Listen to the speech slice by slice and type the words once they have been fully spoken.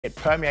It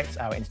permeates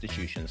our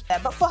institutions. Yeah,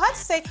 but for her to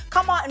say,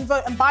 come out and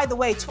vote, and by the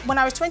way, when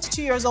I was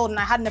 22 years old and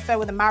I had an affair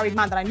with a married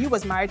man that I knew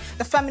was married,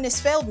 the feminists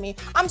failed me.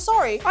 I'm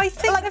sorry. I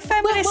think the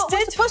feminists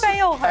did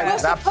fail her.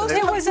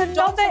 It was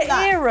another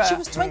era. She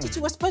was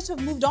 22. We're supposed to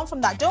have moved on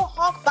from that. Don't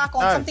hark back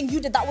on something you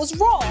did that was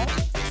wrong.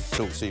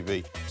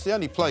 talkTV. It's the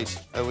only place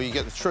where you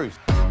get the truth.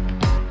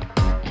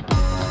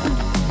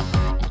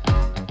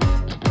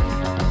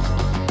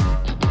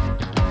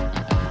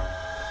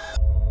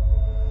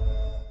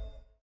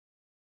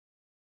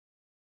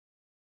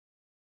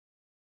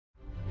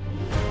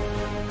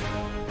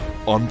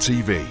 On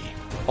TV,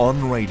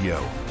 on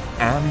radio,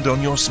 and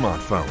on your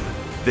smartphone.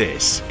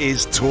 This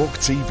is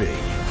talkTV.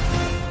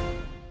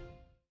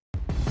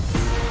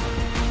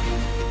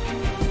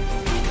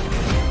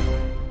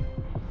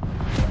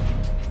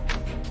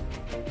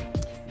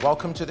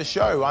 Welcome to the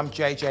show. I'm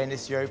JJ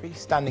Anisiobi,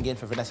 standing in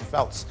for Vanessa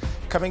Feltz.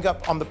 Coming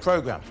up on the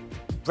programme,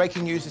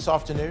 breaking news this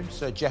afternoon,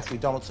 Sir Geoffrey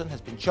Donaldson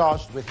has been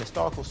charged with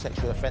historical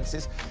sexual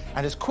offences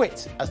and has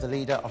quit as the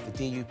leader of the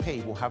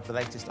DUP. We'll have the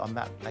latest on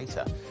that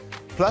later.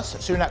 Plus,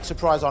 Sunak's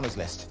surprise honours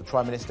list. The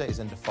Prime Minister is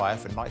under fire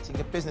for knighting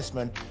a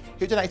businessman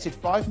who donated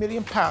 £5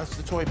 million to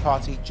the Tory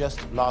party just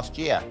last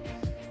year.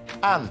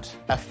 And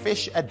a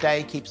fish a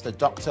day keeps the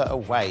doctor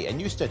away. A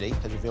new study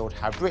has revealed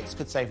how Brits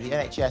could save the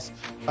NHS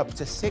up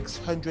to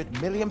 £600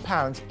 million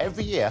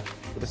every year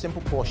with a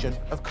simple portion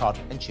of cod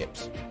and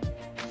chips.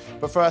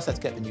 But first, let's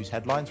get the news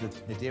headlines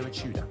with Nadira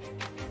Tudor.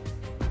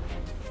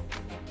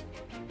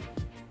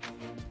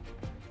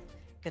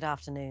 Good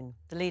afternoon.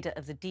 The leader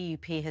of the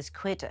DUP has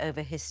quit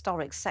over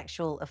historic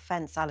sexual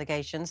offence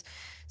allegations.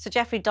 Sir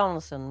Geoffrey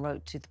Donaldson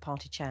wrote to the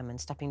party chairman,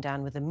 stepping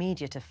down with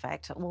immediate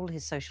effect. All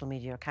his social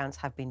media accounts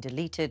have been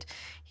deleted.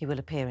 He will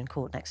appear in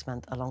court next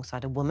month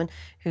alongside a woman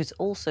who's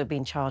also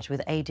been charged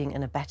with aiding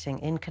and abetting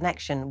in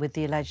connection with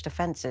the alleged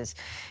offences.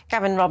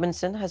 Gavin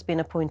Robinson has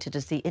been appointed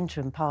as the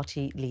interim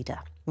party leader.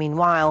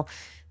 Meanwhile,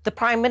 the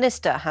Prime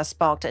Minister has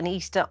sparked an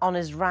Easter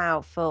honours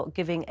row for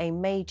giving a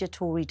major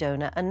Tory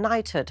donor a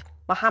knighthood.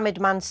 Mohammed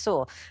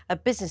Mansour, a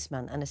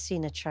businessman and a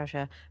senior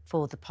treasurer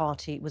for the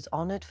party, was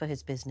honoured for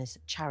his business,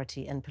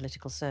 charity and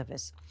political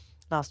service.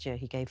 Last year,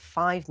 he gave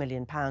 £5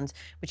 million,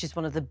 which is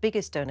one of the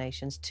biggest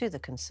donations to the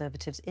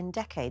Conservatives in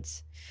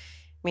decades.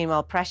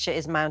 Meanwhile, pressure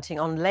is mounting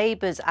on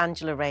Labour's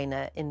Angela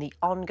Rayner in the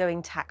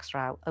ongoing tax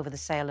row over the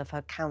sale of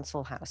her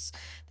council house.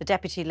 The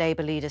Deputy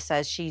Labour leader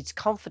says she's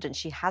confident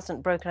she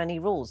hasn't broken any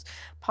rules.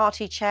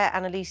 Party chair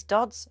Annalise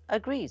Dodds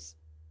agrees.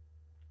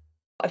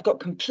 I've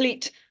got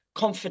complete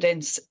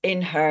confidence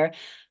in her.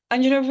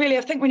 And, really,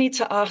 I think we need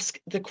to ask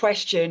the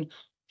question,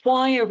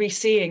 why are we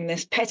seeing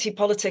this petty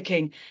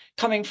politicking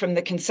coming from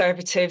the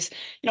Conservatives?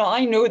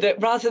 I know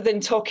that rather than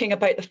talking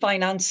about the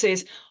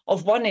finances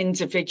of one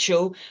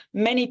individual,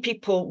 many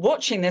people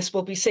watching this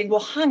will be saying, well,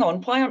 hang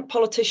on, why aren't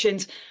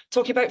politicians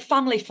talking about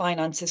family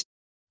finances?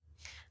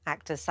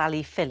 Actor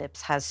Sally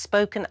Phillips has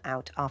spoken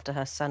out after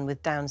her son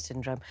with Down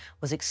syndrome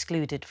was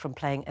excluded from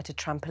playing at a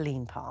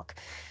trampoline park.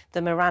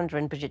 The Miranda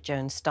and Bridget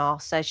Jones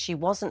star says she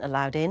wasn't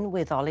allowed in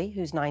with Ollie,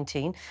 who's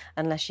 19,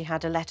 unless she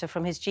had a letter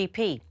from his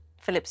GP.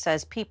 Phillips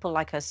says people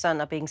like her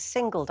son are being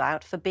singled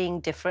out for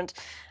being different,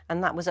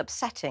 and that was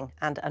upsetting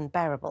and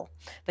unbearable.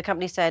 The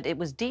company said it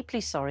was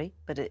deeply sorry,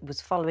 but it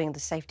was following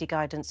the safety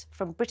guidance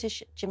from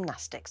British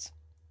Gymnastics.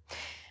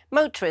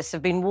 Motorists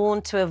have been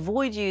warned to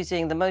avoid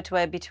using the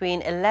motorway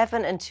between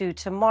 11 and 2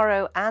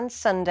 tomorrow and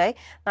Sunday.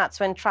 That's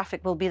when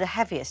traffic will be the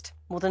heaviest.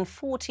 More than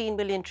 14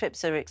 million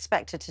trips are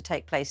expected to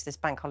take place this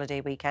bank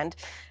holiday weekend.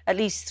 At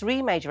least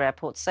 3 major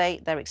airports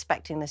say they're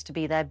expecting this to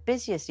be their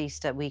busiest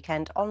Easter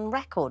weekend on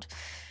record.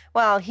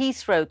 While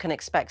Heathrow can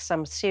expect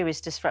some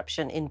serious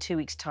disruption in 2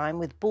 weeks' time,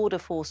 with Border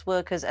Force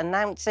workers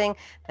announcing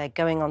they're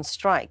going on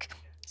strike.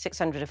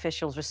 600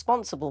 officials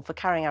responsible for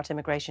carrying out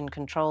immigration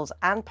controls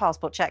and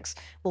passport checks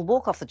will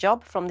walk off the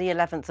job from the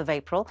 11th of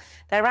April.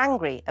 They're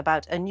angry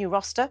about a new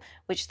roster,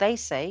 which they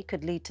say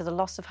could lead to the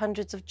loss of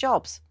hundreds of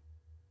jobs.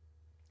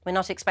 We're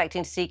not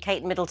expecting to see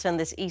Kate Middleton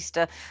this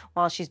Easter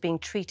while she's being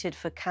treated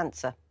for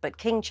cancer, but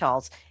King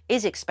Charles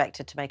is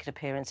expected to make an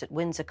appearance at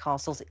Windsor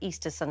Castle's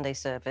Easter Sunday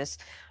service.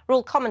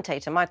 Royal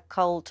commentator Michael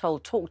Cole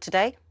told Talk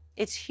Today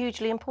it's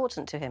hugely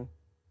important to him.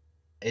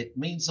 It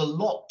means a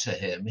lot to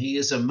him. He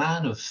is a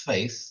man of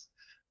faith,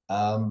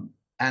 and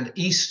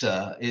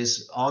Easter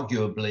is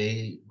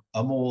arguably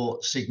a more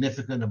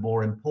significant and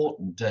more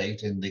important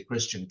date in the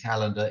Christian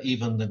calendar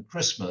even than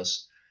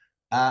Christmas.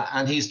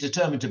 And he's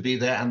determined to be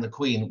there, and the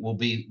Queen will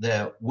be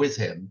there with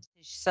him.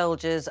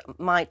 Soldiers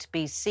might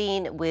be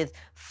seen with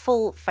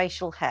full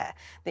facial hair.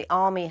 The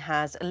army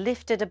has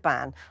lifted a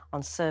ban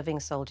on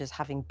serving soldiers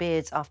having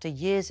beards after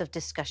years of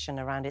discussion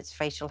around its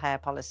facial hair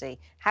policy.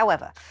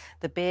 However,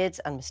 the beards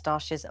and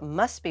moustaches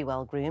must be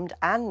well groomed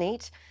and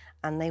neat,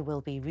 and they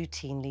will be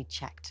routinely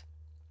checked.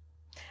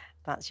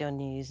 That's your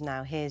news.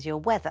 Now here's your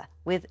weather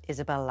with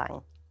Isabel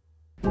Lang.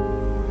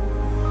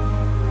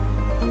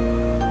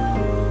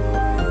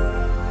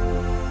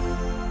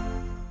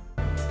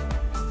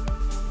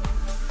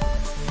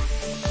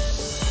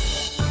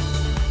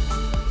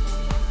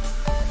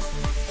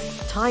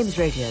 Times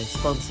Radio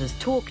sponsors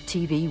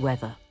talkTV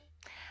weather.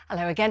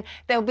 Hello again.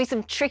 There'll be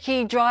some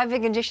tricky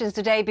driving conditions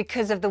today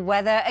because of the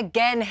weather.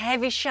 Again,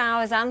 heavy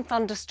showers and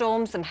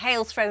thunderstorms, some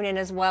hail thrown in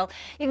as well.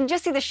 You can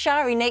just see the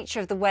showery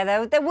nature of the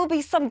weather. There will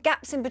be some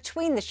gaps in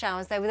between the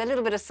showers there with a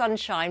little bit of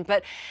sunshine,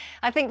 but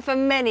I think for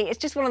many it's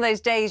just one of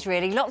those days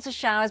really. Lots of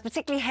showers,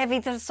 particularly heavy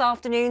this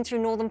afternoon through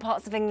northern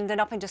parts of England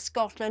and up into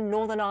Scotland,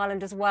 Northern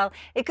Ireland as well.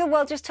 It could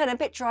well just turn a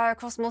bit drier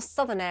across more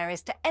southern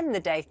areas to end the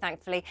day,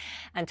 thankfully,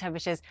 and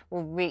temperatures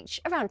will reach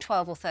around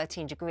 12 or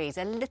 13 degrees,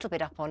 a little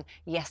bit up on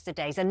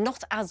yesterday's, and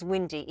not as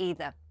windy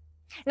either.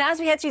 Now, as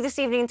we head through this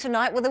evening and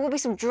tonight, well, there will be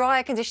some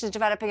drier conditions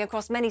developing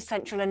across many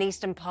central and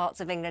eastern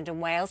parts of England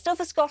and Wales. Still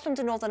for Scotland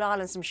and Northern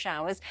Ireland, some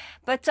showers.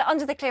 But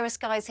under the clearer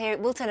skies here, it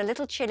will turn a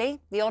little chilly,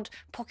 the odd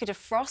pocket of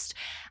frost.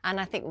 And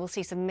I think we'll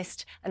see some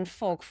mist and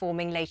fog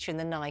forming later in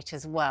the night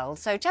as well.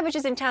 So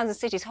temperatures in towns and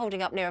cities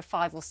holding up near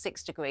 5 or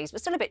 6 degrees,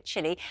 but still a bit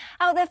chilly.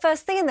 Out there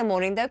first thing in the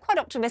morning, though, quite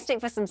optimistic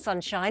for some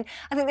sunshine.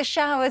 I think the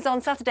showers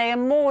on Saturday are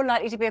more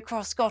likely to be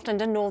across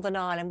Scotland and Northern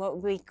Ireland, where it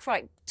will be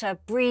quite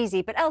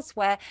breezy, but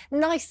elsewhere,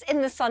 nice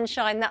in the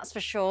sunshine, that's for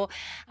sure.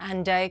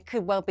 And it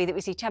could well be that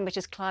we see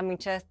temperatures climbing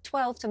to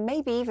 12 to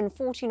maybe even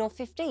 14 or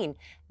 15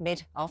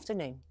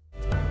 mid-afternoon.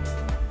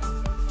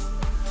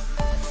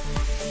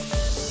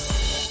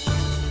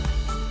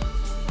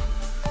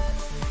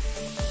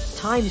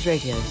 Times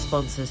Radio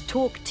sponsors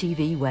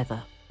talkTV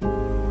weather.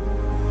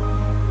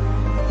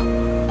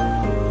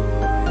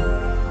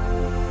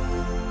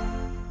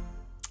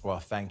 Well,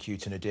 thank you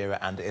to Nadira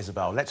and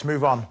Isabel. Let's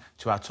move on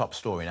to our top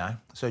story now.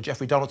 So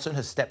Jeffrey Donaldson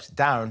has stepped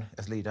down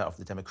as leader of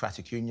the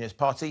Democratic Unionist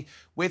Party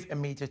with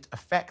immediate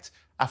effect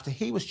after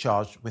he was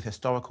charged with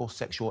historical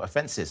sexual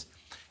offences.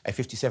 A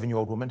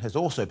 57-year-old woman has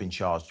also been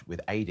charged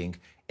with aiding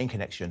in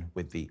connection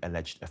with the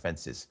alleged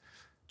offences.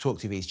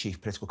 talkTV's chief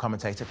political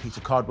commentator,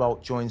 Peter Cardwell,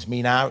 joins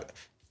me now.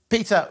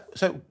 Peter,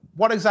 so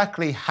what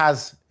exactly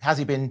has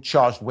he been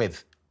charged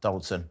with,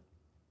 Donaldson?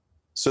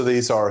 So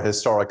these are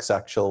historic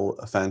sexual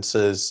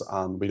offences,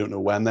 and we don't know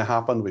when they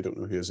happened. We don't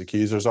know who his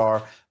accusers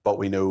are, but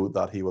we know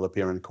that he will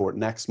appear in court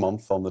next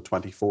month on the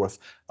 24th,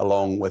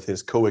 along with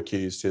his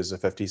co-accused, who is a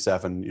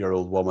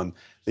 57-year-old woman.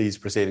 These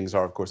proceedings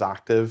are, of course,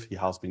 active. He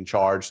has been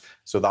charged,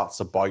 so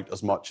that's about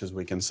as much as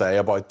we can say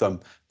about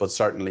them. But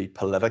certainly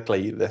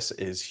politically, this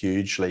is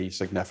hugely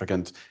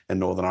significant in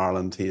Northern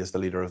Ireland. He is the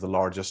leader of the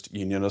largest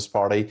unionist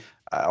party,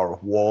 or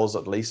was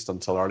at least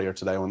until earlier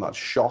today when that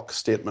shock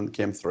statement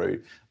came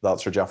through that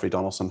Sir Jeffrey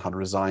Donaldson had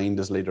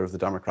resigned as leader of the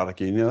Democratic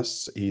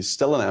Unionists. He's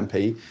still an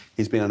MP.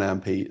 He's been an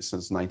MP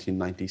since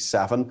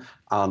 1997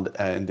 and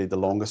indeed the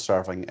longest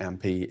serving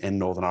MP in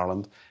Northern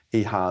Ireland.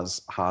 He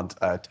has had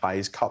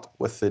ties cut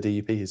with the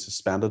DUP. He's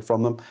suspended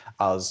from them,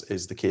 as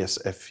is the case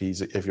if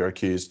you're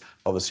accused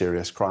of a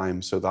serious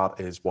crime. So that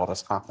is what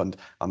has happened.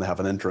 And they have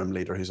an interim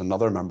leader who's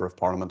another member of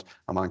Parliament,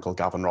 a man called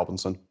Gavin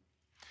Robinson.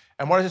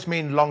 And what does this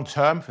mean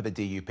long-term for the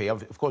DUP?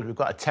 Of course, we've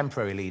got a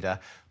temporary leader,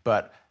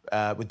 but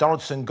with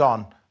Donaldson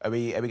gone, are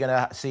we going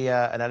to see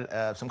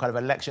some kind of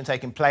election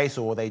taking place,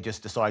 or will they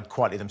just decide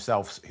quietly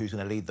themselves who's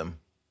going to lead them?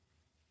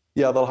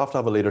 Yeah, they'll have to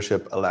have a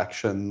leadership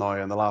election now.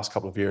 In the last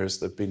couple of years,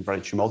 they've been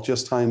very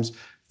tumultuous times.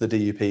 The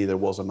DUP, there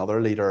was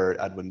another leader,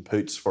 Edwin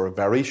Poots, for a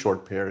very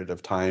short period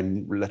of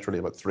time, literally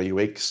about 3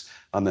 weeks,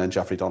 and then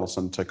Jeffrey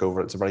Donaldson took over.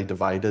 It's a very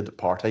divided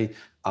party,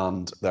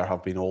 and there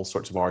have been all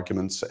sorts of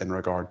arguments in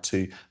regard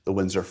to the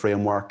Windsor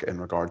framework,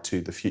 in regard to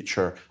the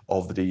future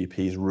of the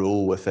DUP's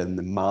role within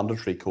the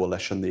mandatory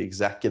coalition, the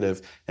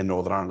executive in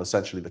Northern Ireland,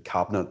 essentially the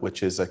cabinet,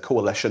 which is a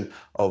coalition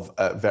of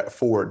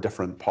 4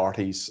 different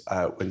parties,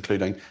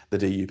 including the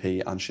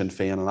DUP and Sinn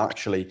Féin. And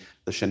actually,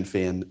 the Sinn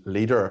Féin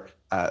leader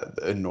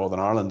in Northern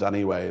Ireland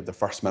anyway, the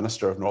First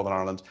Minister of Northern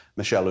Ireland,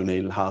 Michelle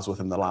O'Neill, has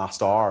within the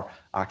last hour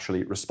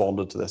actually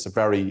responded to this. A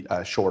very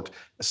short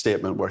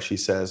statement where she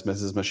says,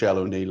 Mrs. Michelle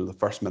O'Neill, the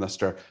First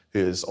Minister, who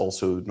is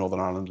also Northern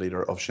Ireland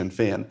leader of Sinn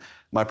Féin.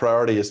 My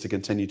priority is to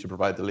continue to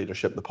provide the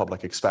leadership the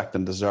public expect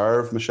and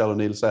deserve, Michelle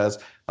O'Neill says,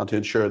 and to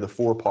ensure the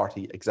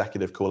 4-party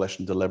executive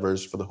coalition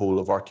delivers for the whole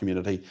of our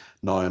community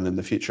now and in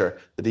the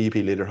future. The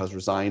DUP leader has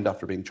resigned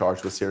after being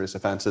charged with serious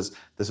offences.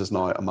 This is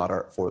now a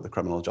matter for the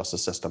criminal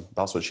justice system.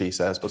 That's what she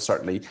says, but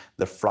certainly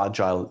the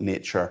fragile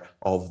nature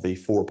of the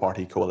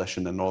 4-party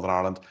coalition in Northern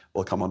Ireland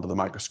will come under the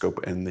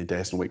microscope in the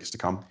days and weeks to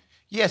come.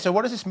 Yeah, so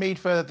what does this mean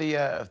for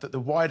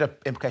the wider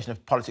implication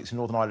of politics in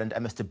Northern Ireland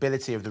and the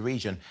stability of the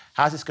region?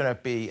 How's this going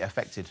to be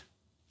affected?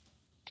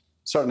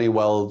 Certainly,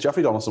 well,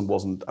 Jeffrey Donaldson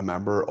wasn't a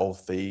member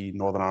of the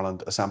Northern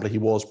Ireland Assembly. He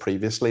was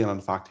previously, and in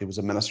fact, he was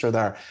a minister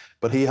there.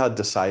 But he had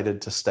decided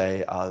to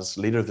stay as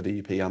leader of the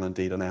DUP and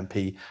indeed an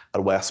MP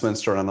at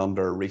Westminster. And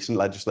under recent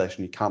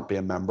legislation, you can't be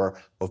a member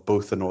of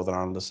both the Northern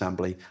Ireland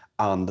Assembly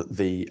and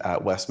the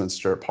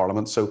Westminster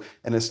Parliament. So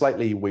in a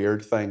slightly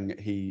weird thing,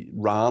 he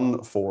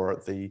ran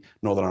for the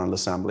Northern Ireland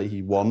Assembly.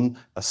 He won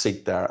a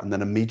seat there and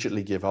then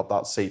immediately gave up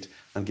that seat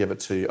and gave it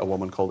to a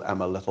woman called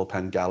Emma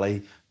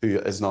Little-Pengelly, who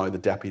is now the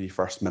Deputy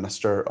First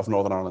Minister of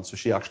Northern Ireland. So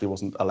she actually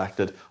wasn't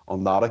elected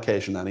on that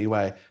occasion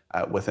anyway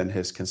within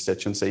his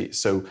constituency.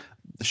 So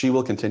She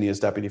will continue as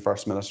Deputy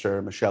First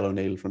Minister. Michelle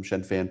O'Neill from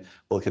Sinn Féin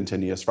will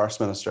continue as First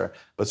Minister.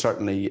 But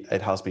certainly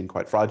it has been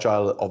quite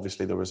fragile.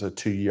 Obviously, there was a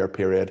 2-year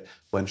period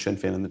when Sinn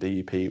Féin and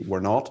the DUP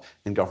were not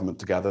in government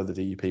together. The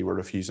DUP were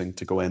refusing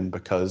to go in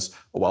because,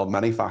 well,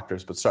 many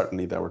factors, but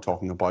certainly they were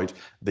talking about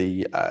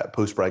the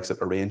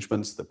post-Brexit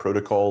arrangements, the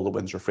protocol, the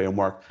Windsor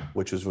Framework,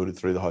 which was voted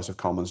through the House of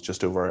Commons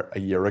just over a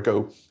year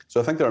ago. So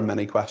I think there are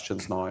many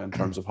questions now in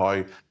terms of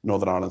how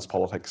Northern Ireland's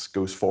politics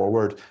goes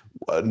forward.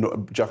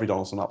 Jeffrey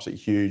Donaldson,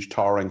 absolutely huge,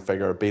 towering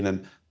figure, been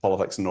in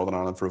politics in Northern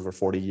Ireland for over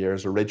 40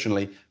 years,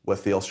 originally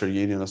with the Ulster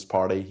Unionist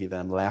Party. He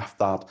then left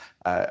that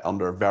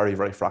under very,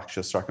 very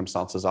fractious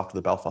circumstances after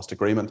the Belfast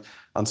Agreement.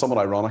 And somewhat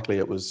ironically,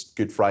 it was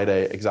Good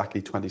Friday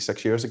exactly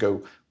 26 years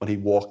ago when he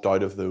walked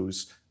out of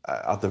those,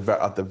 at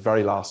the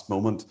very last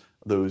moment,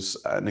 those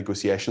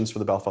negotiations for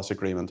the Belfast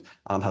Agreement,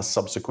 and has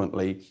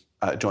subsequently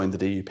joined the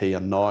DUP.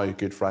 And now,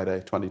 Good Friday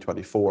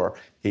 2024,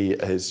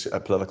 his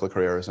political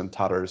career is in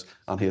tatters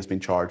and he has been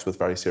charged with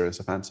very serious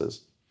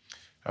offences.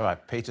 All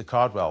right, Peter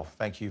Cardwell,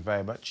 thank you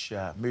very much.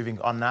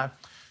 Moving on now.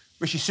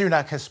 Rishi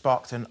Sunak has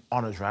sparked an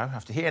honours row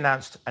after he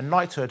announced a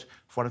knighthood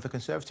for one of the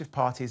Conservative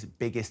Party's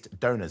biggest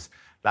donors.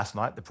 Last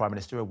night, the Prime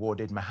Minister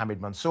awarded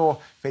Mohamed Mansour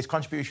for his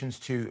contributions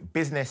to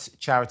business,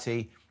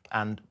 charity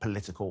and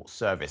political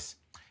service.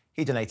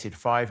 He donated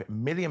 £5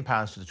 million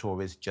to the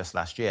Tories just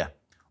last year.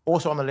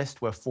 Also on the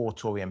list were 4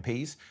 Tory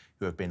MPs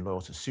who have been loyal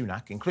to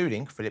Sunak,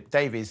 including Philip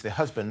Davies, the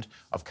husband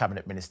of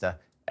Cabinet Minister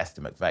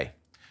Esther McVey.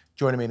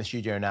 Joining me in the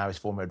studio now is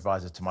former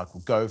advisor to Michael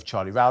Gove,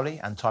 Charlie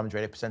Rowley, and Times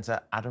Radio presenter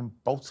Adam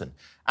Bolton.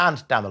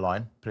 And down the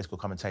line, political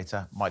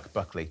commentator Mike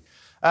Buckley.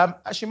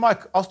 Actually,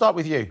 Mike, I'll start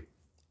with you.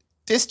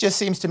 This just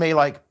seems to me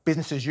like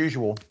business as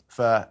usual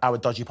for our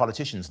dodgy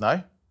politicians,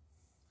 no?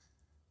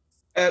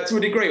 To a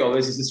degree, although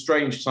this is a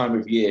strange time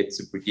of year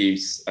to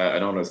produce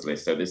an honours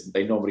list. So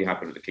they normally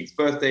happen at the King's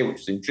birthday,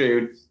 which is in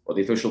June, or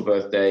the official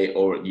birthday,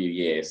 or at New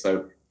Year.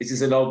 So this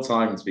is an odd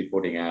time to be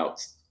putting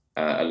out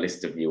a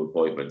list of new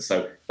appointments.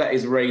 So that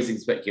is raising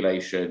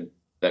speculation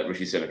that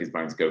Rishi Sunak is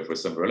planning to go for a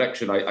summer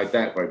election. I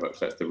doubt very much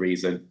that's the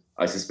reason.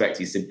 I suspect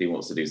he simply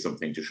wants to do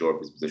something to shore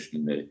up his position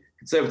in the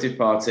Conservative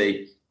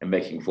Party, and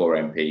making 4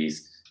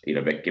 MPs,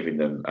 giving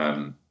them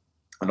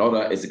an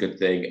honour is a good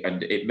thing.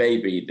 And it may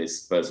be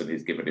this person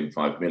who's given him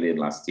 £5 million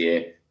last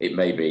year. It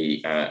may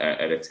be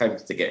an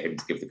attempt to get him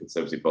to give the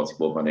Conservative Party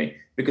more money,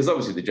 because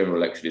obviously the general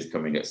election is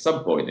coming at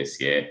some point this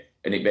year.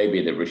 And it may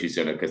be that Rishi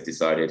Sunak has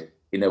decided,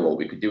 you know what,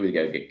 we could do with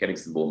getting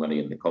some more money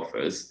in the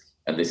coffers.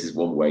 And this is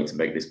one way to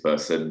make this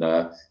person,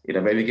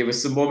 maybe give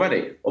us some more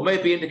money, or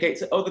maybe indicate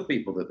to other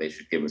people that they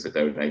should give us a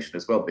donation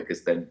as well,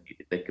 because then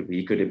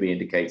he could be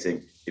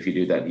indicating, if you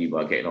do that, you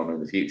might get an honour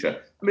in the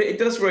future. I mean, it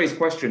does raise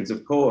questions,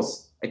 of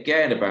course,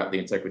 again, about the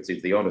integrity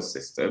of the honour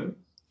system,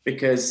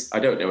 because I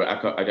don't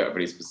have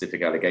any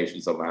specific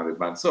allegations on Mohamed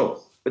Mansour,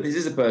 but this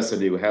is a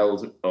person who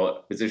held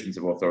positions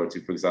of authority,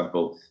 for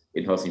example,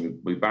 in Hosni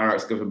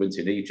Mubarak's government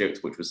in Egypt,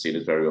 which was seen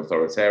as very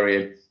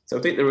authoritarian. So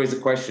I think there is a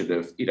question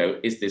of,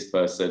 is this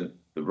person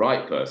the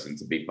right person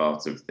to be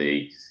part of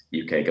the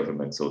UK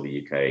government or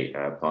the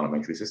UK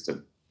parliamentary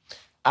system?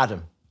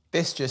 Adam,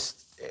 this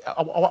just,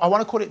 I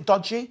want to call it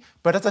dodgy,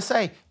 but as I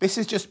say, this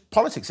is just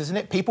politics, isn't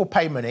it? People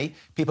pay money,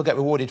 people get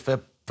rewarded for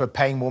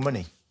paying more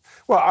money.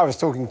 Well, I was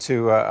talking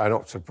to an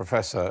Oxford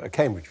professor, a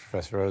Cambridge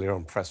professor earlier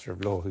on, professor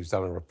of law, who's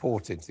done a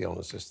report into the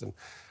honours system,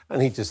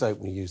 and he just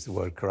openly used the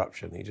word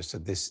corruption. He just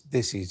said this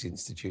is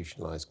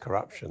institutionalised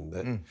corruption,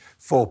 that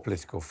for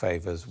political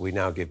favours, we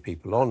now give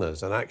people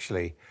honours. And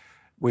actually,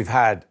 we've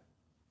had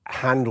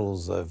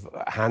handouts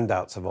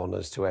of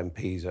honours to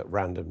MPs at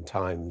random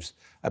times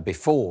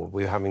before.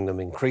 We're having them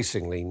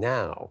increasingly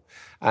now.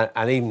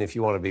 And even if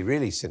you want to be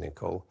really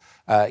cynical,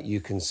 you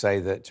can say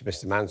that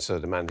Mr. Mansour,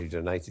 the man who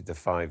donated the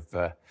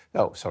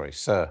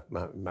Sir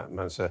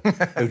Mansour,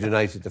 who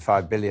donated the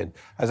 £5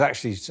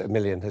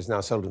 billion, has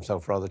now sold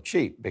himself rather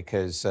cheap,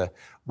 because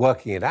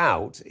working it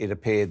out, it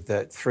appeared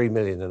that £3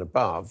 million and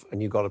above,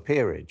 and you got a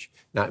peerage.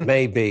 Now, it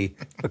may be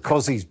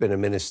because he's been a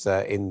minister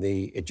in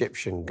the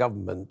Egyptian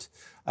government,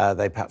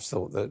 they perhaps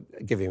thought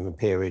that giving him a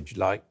peerage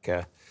like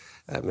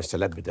Mr.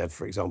 Lebedev,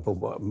 for example,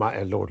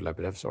 Lord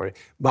Lebedev, sorry,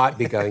 might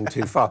be going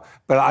too far.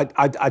 But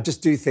I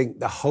just do think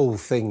the whole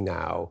thing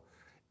now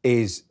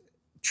is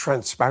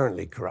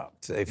transparently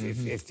corrupt,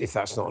 if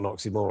that's not an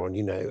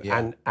oxymoron,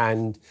 Yeah.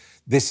 And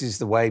this is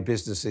the way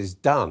business is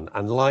done.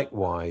 And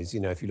likewise,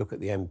 if you look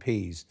at the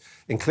MPs,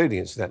 including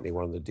incidentally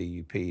one of the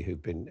DUP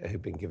who've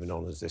been given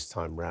honours this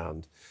time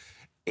round,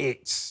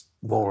 it's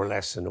more or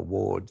less an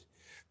award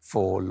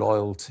for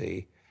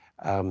loyalty.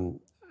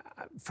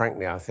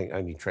 Frankly, I think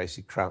only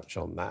Tracy Crouch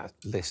on that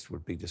list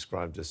would be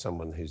described as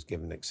someone who's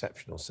given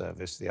exceptional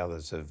service. The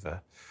others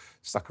have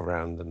stuck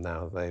around and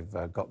now they've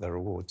got their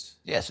awards.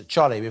 Yeah, so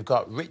Charlie, we've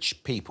got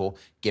rich people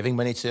giving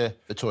money to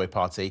the Tory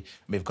party,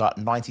 and we've got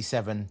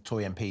 97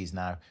 Tory MPs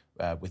now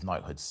with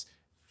knighthoods.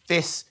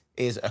 This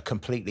is a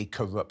completely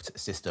corrupt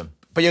system,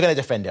 but you're going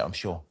to defend it, I'm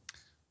sure.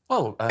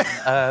 Well,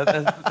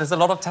 there's a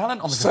lot of talent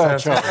on the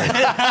Conservative.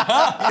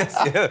 Yes,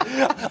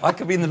 yeah. I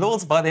could be in the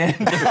Lords by the end,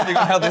 depending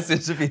on how this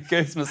interview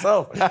goes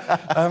myself.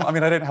 I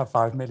mean, I don't have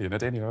 5 million. I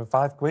don't even have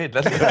 5 quid,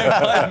 let alone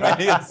 5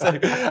 million. So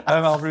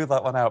I'll rule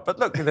that one out. But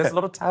look, there's a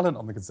lot of talent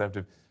on the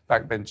Conservative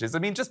backbenches. I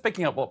mean, just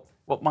picking up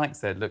what Mike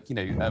said, look, you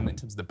know, in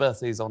terms of the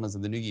birthdays honours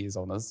and the New Year's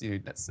honours, you know,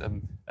 let's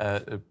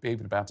be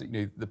open about it.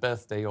 You know, the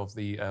birthday of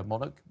the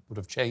monarch would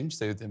have changed,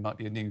 so there might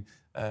be a new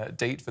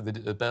date for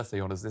the birthday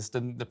honours list,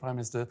 and the Prime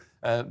Minister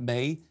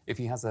may, if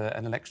he has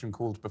an election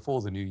called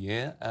before the new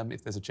year,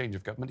 if there's a change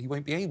of government, he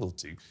won't be able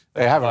to.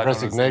 They have a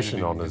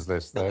resignation honours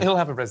list, though. He'll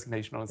have a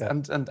resignation honours,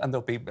 and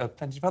there'll be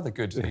plenty of other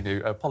good, you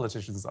know,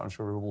 politicians that I'm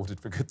sure are rewarded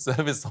for good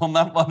service on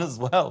that one as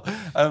well.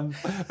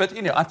 But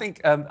you know, I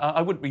think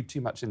I wouldn't read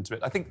too much into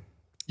it. I think.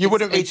 You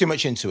wouldn't read too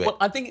much into it? Well,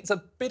 I think it's a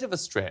bit of a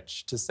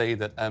stretch to say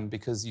that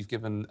because you've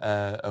given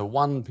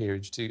one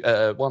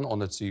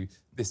honour to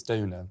this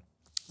donor,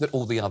 that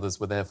all the others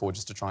were therefore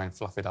just to try and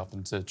fluff it up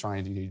and to try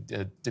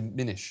and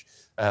diminish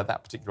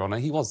that particular honour.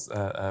 He was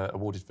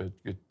awarded for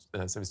good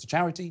service to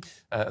charity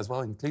as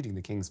well, including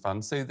the King's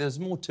Fund. So there's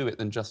more to it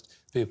than just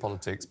pure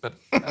politics. But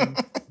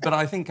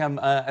I think, as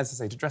I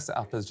say, to dress it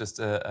up as just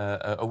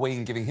a way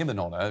in giving him an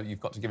honour, you've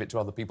got to give it to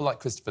other people, like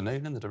Christopher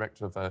Nolan, the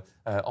director of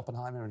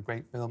Oppenheimer, a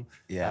great film.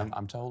 Yeah,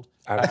 I'm told.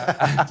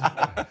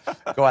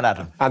 Go on,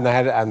 Adam. And the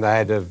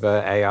head of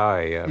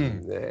AI,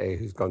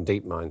 who's gone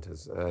DeepMind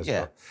as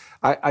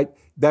well.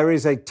 There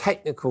is a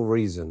technical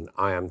reason,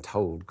 I am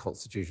told,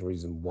 constitutional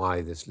reason,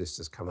 why this list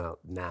has come out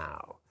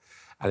now.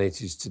 And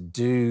it is to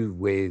do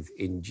with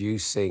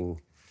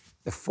inducing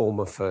the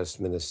former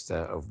First Minister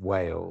of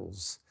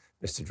Wales,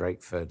 Mr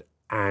Drakeford,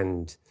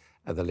 and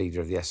the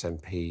leader of the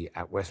SNP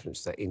at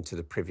Westminster into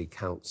the Privy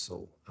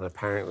Council. And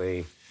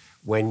apparently,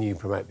 when you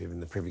promote people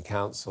in the Privy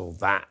Council,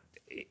 that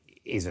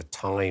is a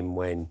time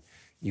when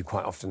you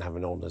quite often have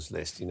an honours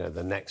list. You know,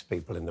 the next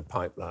people in the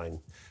pipeline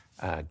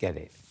get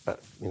it.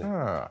 But, you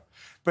know.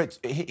 But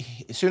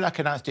Sunak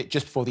announced it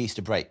just before the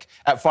Easter break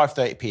at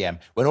 5:30 p.m,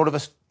 when all of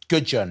us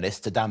good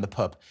journalists are down the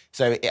pub.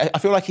 So I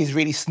feel like he's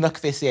really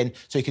snuck this in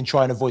so he can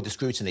try and avoid the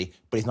scrutiny,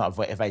 but he's not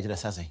evaded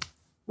us, has he?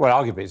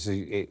 Well,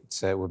 arguably,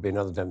 it would be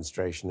another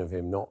demonstration of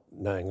him not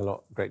knowing a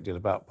great deal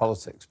about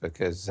politics,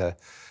 because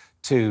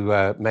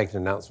to make an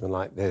announcement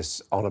like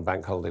this on a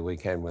bank holiday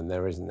weekend when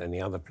there isn't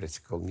any other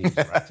political news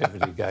or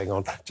activity going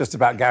on just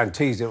about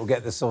guarantees it will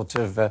get the sort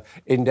of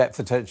in-depth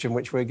attention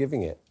which we're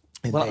giving it.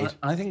 Well,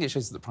 I think it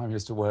shows that the Prime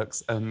Minister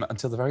works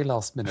until the very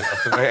last minute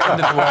of the very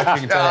end of the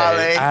working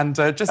day. And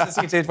just as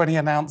he did when he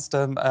announced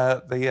the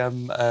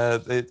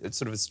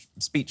sort of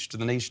speech to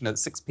the nation at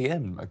 6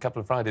 p.m. a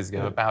couple of Fridays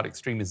ago about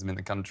extremism in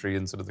the country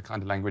and sort of the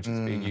kind of language that's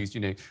being used,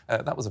 you know,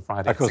 that was a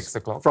Friday at 6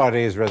 o'clock.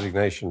 Friday is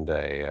Resignation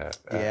Day,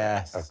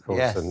 yes, of course,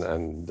 yes.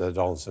 And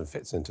Donaldson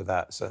fits into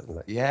that,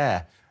 certainly.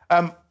 Yeah.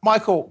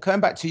 Michael,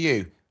 coming back to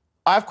you,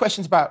 I have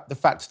questions about the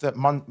fact that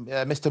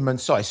Mr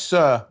Mansour,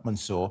 Sir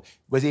Mansour,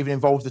 was even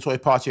involved with the Tory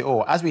party at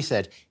all. As we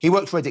said, he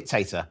worked for a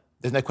dictator.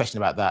 There's no question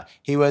about that.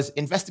 He was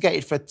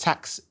investigated for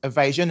tax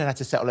evasion and had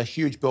to settle a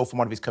huge bill from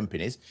one of his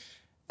companies.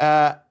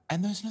 And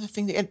there's another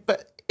thing.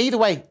 But either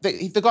way,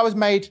 the guy was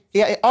made...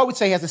 I would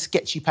say he has a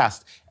sketchy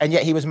past, and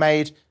yet he was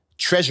made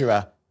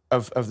treasurer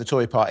of the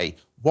Tory party.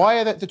 Why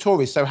are the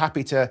Tories so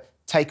happy to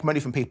take money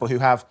from people who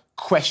have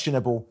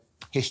questionable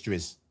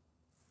histories?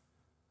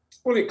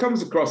 Well, it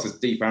comes across as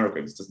deep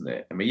arrogance, doesn't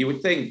it? I mean, you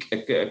would think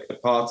a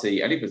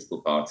party, any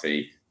political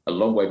party, a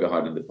long way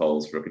behind in the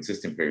polls for a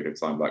consistent period of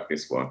time like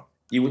this one,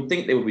 you would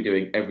think they would be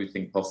doing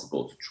everything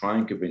possible to try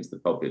and convince the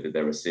public that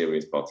they're a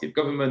serious party of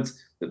government,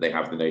 that they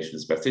have the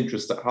nation's best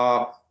interests at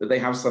heart, that they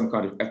have some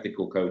kind of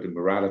ethical code and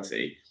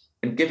morality.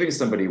 And giving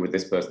somebody with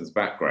this person's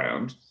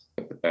background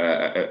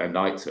a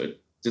knighthood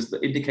just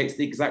indicates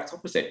the exact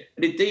opposite.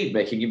 And indeed,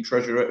 making him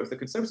treasurer of the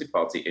Conservative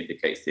Party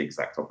indicates the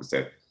exact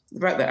opposite. The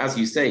fact that, as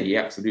you say, he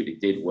absolutely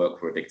did work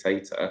for a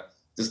dictator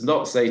does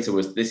not say to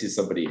us this is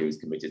somebody who is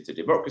committed to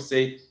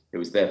democracy, who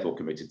is therefore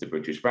committed to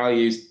British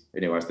values,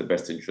 and who has the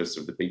best interests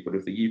of the people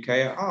of the UK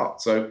at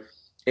heart. So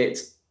it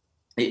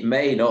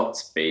may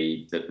not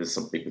be that there's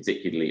something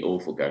particularly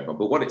awful going on,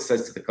 but what it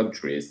says to the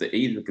country is that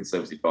either the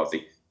Conservative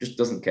Party just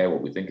doesn't care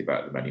what we think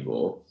about them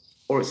anymore,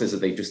 or it says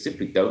that they just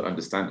simply don't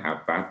understand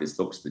how bad this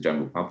looks to the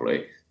general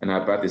public and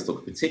how bad this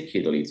looks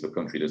particularly to a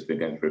country that's been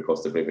going through a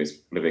cost of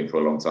living for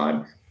a long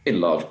time,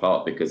 in large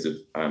part because of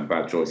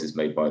bad choices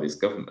made by this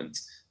government.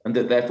 And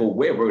that therefore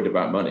we're worried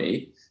about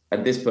money.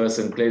 And this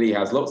person clearly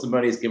has lots of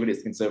money, he's given it to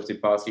the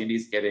Conservative Party, and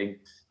he's getting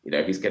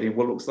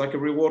what looks like a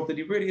reward that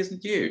he really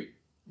isn't due.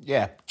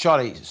 Yeah,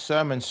 Charlie,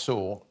 Sir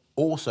Mansour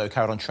also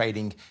carried on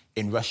trading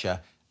in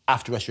Russia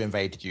after Russia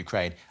invaded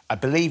Ukraine. I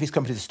believe his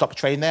company stopped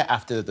trading there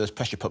after there was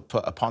pressure put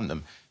upon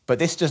them. But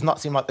this does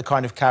not seem like the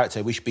kind of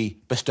character we should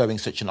be bestowing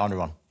such an honour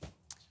on.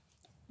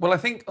 Well, I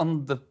think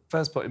on the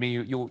first point, I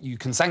mean, you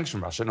can sanction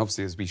Russia, and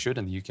obviously as we should,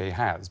 and the UK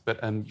has, but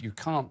you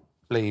can't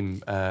blame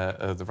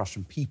the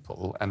Russian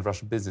people and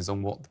Russian business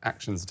on what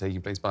actions are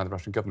taking place by the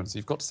Russian government. So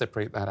you've got to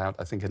separate that out,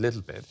 I think, a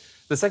little bit.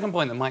 The second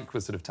point that Mike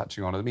was sort of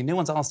touching on, I mean, no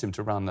one's asked him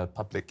to run a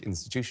public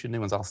institution, no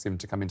one's asked him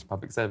to come into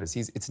public service.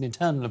 It's an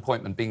internal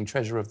appointment, being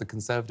treasurer of the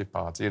Conservative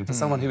Party. And for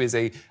someone who is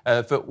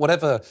for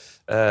whatever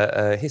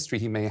history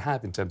he may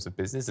have in terms of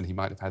business, and he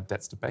might have had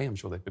debts to pay, I'm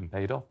sure they've been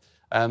paid off,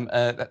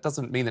 that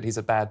doesn't mean that he's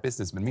a bad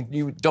businessman. I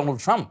mean, Donald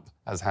Trump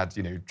has had,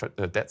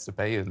 debts to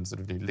pay and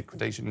sort of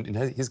liquidation in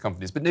his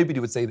companies, but nobody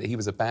would say that he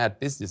was a bad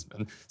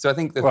businessman. So I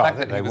think the fact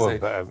that he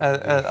was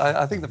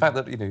I think the fact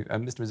that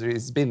Mr. Missouri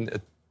has been a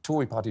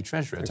Tory party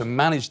treasurer to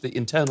manage the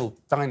internal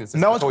finances.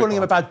 No one's calling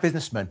him a bad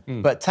businessman,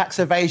 but tax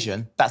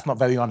evasion, that's not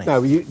very honest.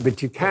 No,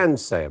 but you can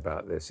say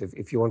about this,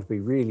 if you want to be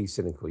really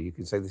cynical, you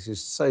can say this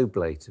is so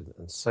blatant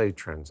and so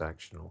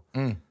transactional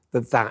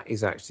that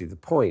is actually the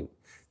point,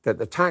 that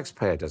the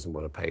taxpayer doesn't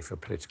want to pay for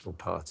political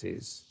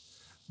parties.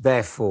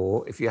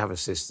 Therefore, if you have a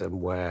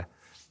system where,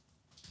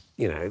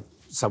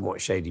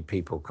 somewhat shady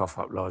people cough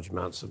up large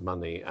amounts of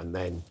money and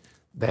then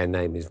their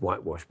name is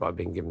whitewashed by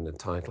being given the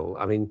title,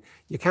 I mean,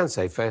 you can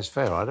say fair's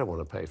fair. I don't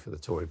want to pay for the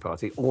Tory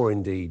party or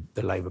indeed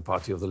the Labour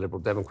Party or the Liberal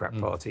Democrat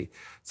Party.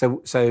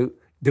 So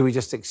do we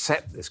just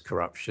accept this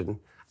corruption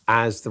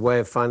as the way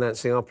of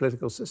financing our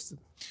political system?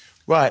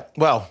 Right,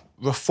 well,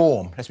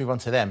 Reform, let's move on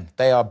to them.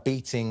 They are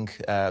beating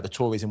the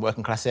Tories in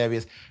working class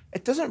areas.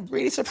 It doesn't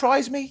really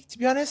surprise me, to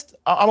be honest.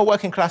 I'm a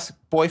working class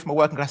boy from a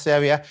working class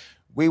area.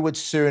 We would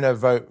sooner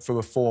vote for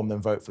Reform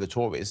than vote for the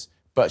Tories.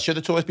 But should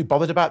the Tories be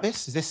bothered about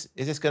this? Is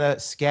this going to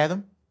scare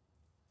them?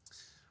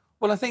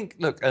 Well, I think,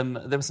 look, there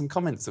were some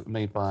comments that were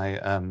made by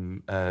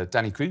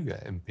Danny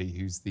Kruger, MP,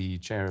 who's the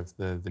chair of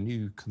the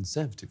new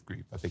Conservative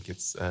group, I think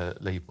it's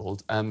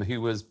labelled,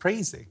 who was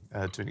praising,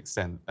 to an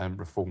extent,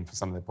 Reform for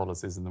some of their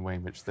policies and the way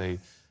in which they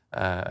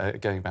are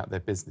going about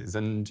their business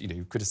and,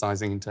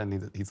 criticising internally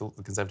that he thought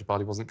the Conservative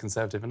Party wasn't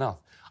conservative enough.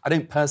 I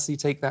don't personally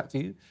take that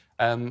view.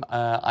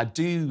 I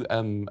do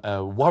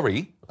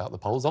worry about the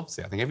polls.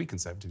 Obviously, I think every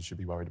Conservative should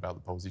be worried about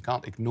the polls. You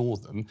can't ignore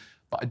them.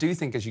 But I do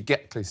think as you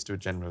get close to a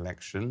general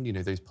election,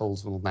 those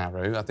polls will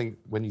narrow. I think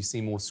when you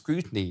see more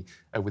scrutiny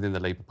within the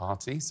Labour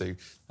Party, so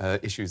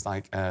issues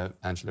like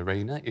Angela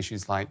Rayner,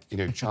 issues like,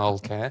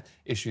 childcare,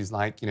 issues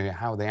like,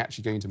 how are they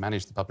actually going to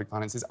manage the public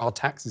finances? Are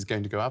taxes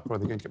going to go up or are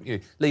they going to go...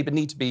 Labour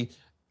need to be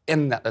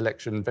in that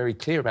election very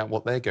clear about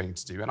what they're going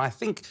to do. And I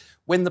think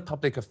when the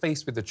public are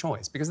faced with the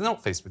choice, because they're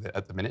not faced with it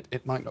at the minute,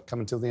 it might not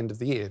come until the end of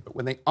the year, but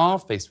when they are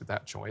faced with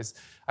that choice,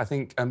 I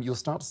think you'll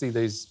start to see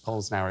those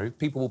polls narrow.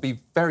 People will be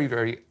very,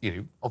 very,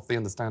 of the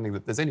understanding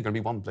that there's only going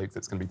to be one bloke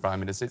that's going to be Prime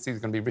Minister. It's either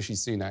going to be Rishi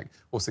Sunak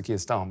or Sir Keir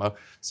Starmer.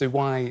 So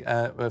why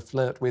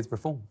flirt with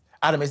Reform?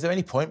 Adam, is there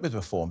any point with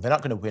Reform? They're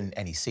not going to win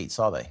any seats,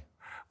 are they?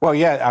 Well,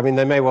 yeah, I mean,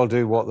 they may well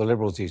do what the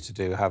Liberals used to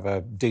do, have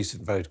a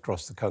decent vote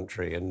across the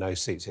country and no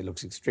seats. It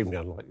looks extremely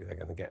unlikely they're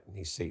going to get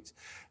any seats.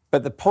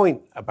 But the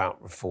point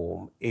about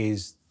Reform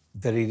is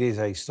that it is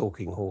a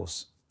stalking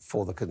horse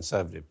for the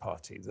Conservative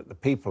Party, that the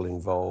people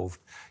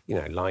involved,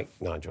 like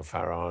Nigel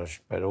Farage,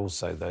 but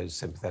also those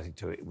sympathetic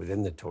to it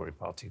within the Tory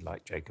party,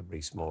 like Jacob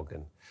Rees-Mogg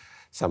and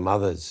some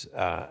others,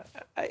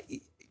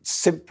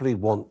 simply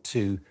want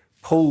to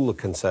pull the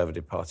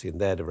Conservative Party in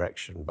their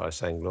direction by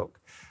saying, look,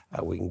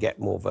 we can get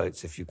more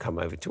votes if you come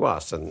over to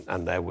us.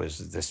 And there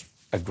was this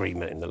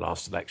agreement in the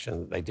last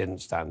election that they didn't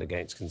stand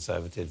against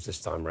Conservatives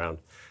this time round.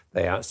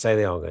 They say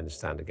they are going to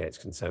stand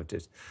against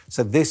Conservatives.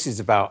 So this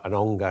is about an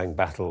ongoing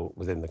battle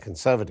within the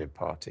Conservative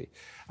Party.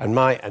 And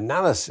my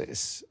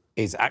analysis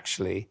is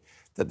actually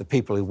that the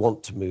people who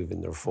want to move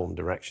in the Reform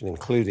direction,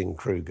 including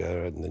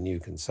Kruger and the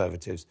New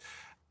Conservatives,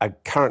 are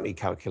currently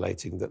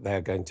calculating that they're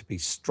going to be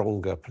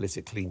stronger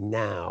politically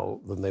now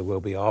than they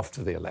will be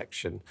after the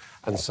election.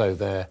 And so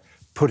they're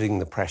putting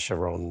the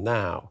pressure on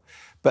now.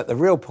 But the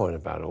real point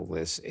about all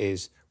this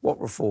is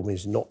what Reform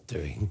is not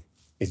doing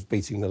is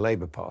beating the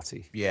Labour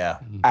Party. Yeah.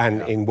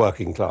 And in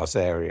working class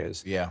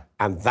areas. Yeah.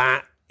 And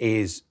that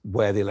is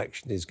where the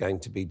election is going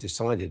to be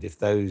decided. If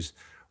those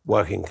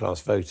working class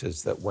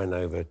voters that went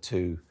over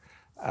to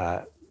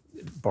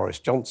Boris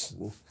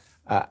Johnson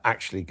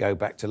actually go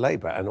back to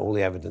Labour, and all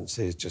the evidence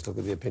is, just look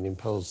at the opinion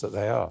polls, that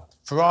they are.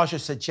 Farage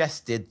has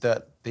suggested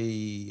that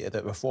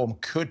that Reform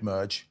could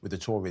merge with the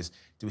Tories.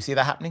 Do we see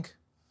that happening?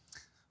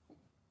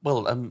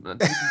 Well,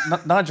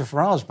 Nigel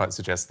Farage might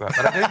suggest that,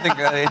 but I don't think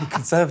any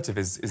Conservative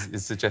is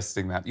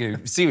suggesting that.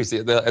 Seriously,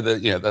 at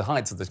the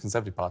heights of the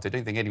Conservative Party, I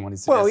don't think anyone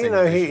is suggesting.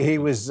 Well, he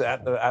was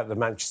at the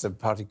Manchester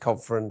Party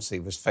conference. He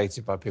was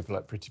feted by people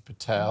like Priti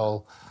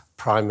Patel.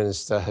 Prime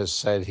Minister has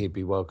said he'd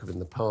be welcome in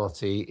the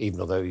party, even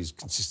although he's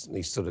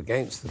consistently stood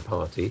against the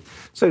party.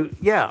 So,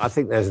 yeah, I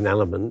think there's an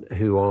element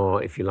who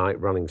are, if you like,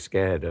 running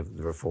scared of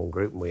the Reform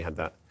group. And we had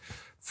that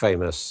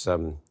famous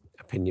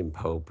opinion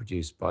poll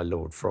produced by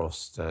Lord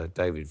Frost,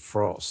 David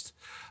Frost,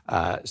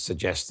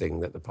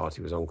 suggesting that the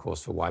party was on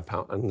course for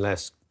wipeout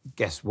unless,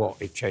 guess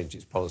what, it changed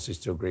its policies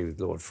to agree with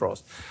Lord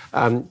Frost.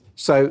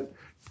 So,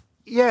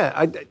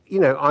 yeah,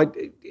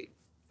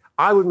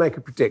 I would make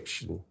a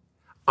prediction.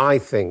 I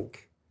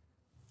think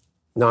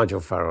Nigel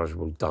Farage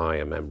will die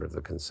a member of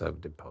the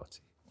Conservative Party.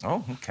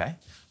 Oh, OK.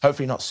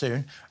 Hopefully not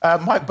soon.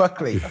 Mike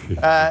Buckley.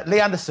 Lee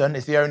Anderson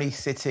is the only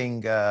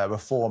sitting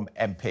Reform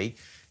MP.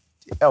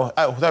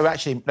 Although,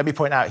 actually, let me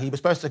point out, he was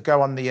supposed to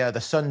go on the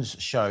Sun's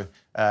show,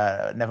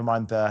 never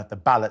mind the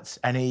ballots,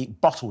 and he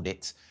bottled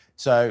it.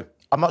 So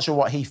I'm not sure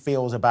what he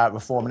feels about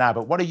Reform now,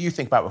 but what do you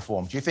think about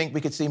Reform? Do you think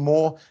we could see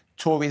more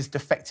Tories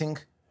defecting?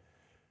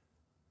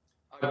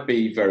 I'd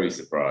be very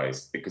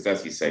surprised because,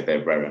 as you say,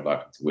 they're very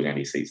unlikely to win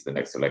any seats in the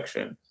next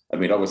election. I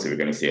mean, obviously, we're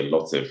going to see a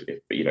lot of,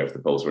 if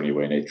the polls are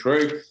anywhere near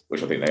true,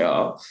 which I think they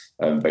are,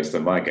 based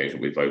on my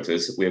engagement with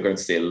voters, we are going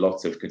to see a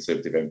lot of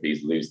Conservative MPs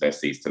lose their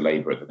seats to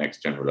Labour at the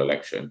next general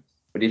election.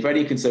 But if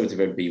any Conservative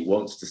MP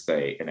wants to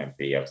stay an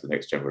MP after the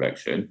next general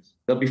election,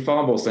 they'll be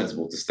far more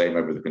sensible to stay a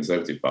member of the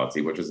Conservative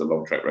Party, which has a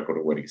long track record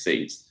of winning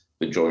seats,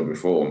 than join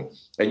Reform.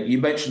 And you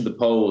mentioned the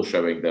poll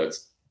showing that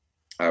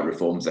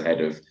Reform's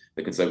ahead of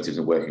the Conservatives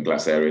in working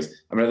class areas.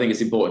 I mean, I think it's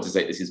important to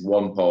say this is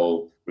one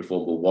poll,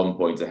 Reform were 1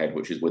 point ahead,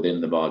 which is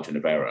within the margin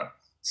of error.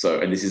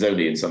 So, and this is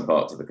only in some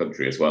parts of the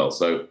country as well.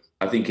 So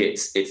I think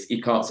it's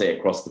you can't say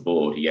across the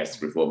board,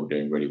 yes, Reform are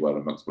doing really well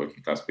amongst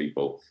working class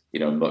people,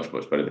 much,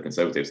 much better than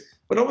Conservatives.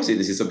 But obviously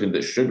this is something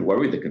that should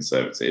worry the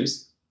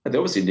Conservatives. And they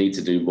obviously need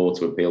to do more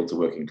to appeal to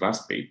working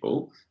class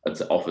people and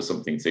to offer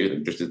something to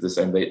them, just as the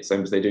same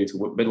as they do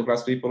to middle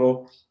class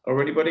people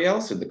or anybody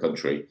else in the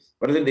country.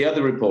 But I think the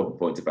other important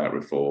point about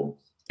Reform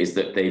is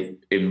that they've,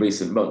 in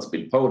recent months,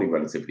 been polling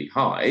relatively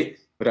high,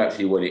 but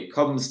actually when it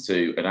comes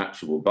to an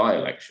actual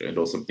by-election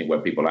or something where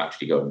people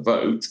actually go and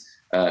vote,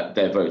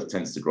 their vote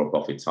tends to drop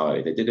off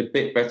entirely. They did a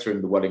bit better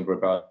in the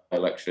Wellingborough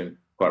by-election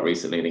quite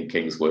recently and in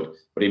Kingswood,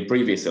 but in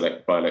previous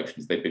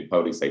by-elections, they've been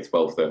polling, say,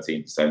 12,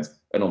 13%,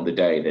 and on the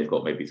day, they've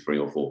got maybe 3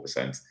 or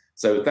 4%.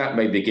 So that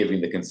may be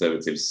giving the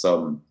Conservatives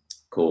some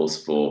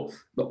cause for,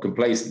 not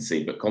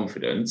complacency, but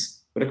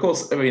confidence. But of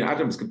course, I mean,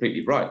 Adam's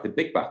completely right. The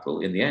big battle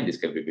in the end is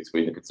going to be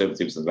between the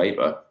Conservatives and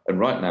Labour, and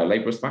right now,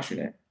 Labour are smashing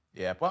it.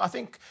 Yeah, well, I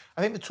think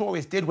the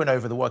Tories did win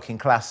over the working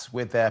class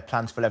with their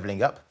plans for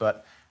levelling up,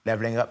 but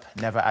levelling up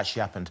never actually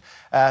happened.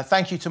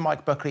 Thank you to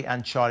Mike Buckley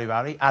and Charlie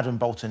Rowley. Adam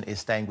Bolton is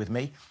staying with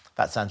me.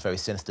 That sounds very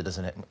sinister,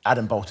 doesn't it?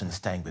 Adam Bolton is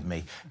staying with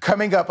me.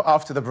 Coming up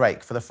after the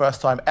break, for the first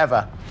time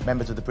ever,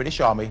 members of the British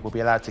Army will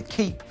be allowed to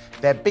keep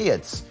their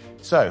beards.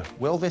 So,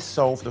 will this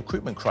solve the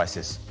recruitment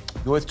crisis?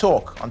 You're with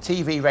Talk on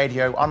TV,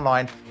 radio,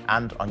 online,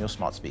 and on your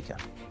smart speaker.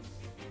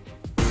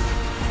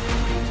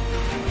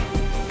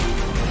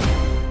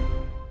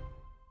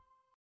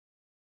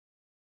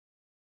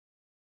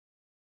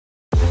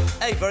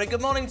 Hey, very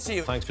good morning to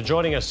you. Thanks for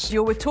joining us.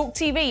 You're with Talk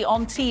TV,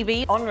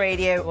 on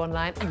radio,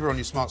 online. You're on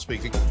your smart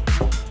speaker.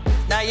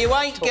 Now, you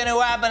ain't going to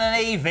have an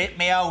Eve it,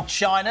 me old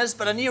Chinas,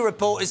 but a new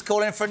report is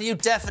calling for a new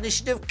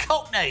definition of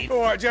cockney.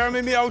 All right,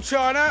 Jeremy, me old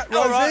China.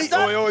 All right, Rosie,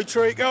 oi, oi,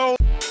 treacle.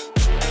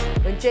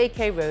 When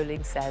J.K.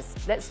 Rowling says,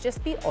 let's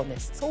just be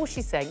honest, that's all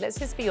she's saying, let's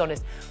just be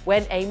honest.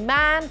 When a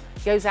man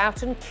goes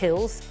out and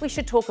kills, we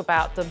should talk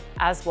about them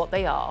as what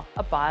they are,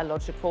 a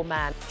biological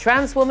man.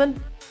 Trans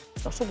woman,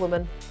 it's not a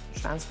woman.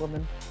 Trans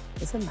woman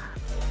is a man.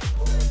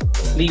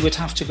 Lee would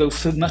have to go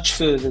much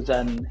further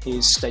than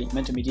his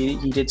statement. I mean,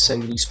 he did say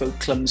that he spoke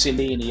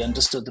clumsily and he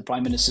understood the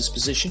Prime Minister's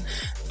position,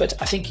 but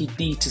I think he'd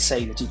need to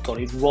say that he'd got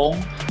it wrong.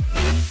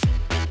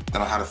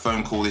 Then I had a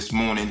phone call this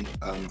morning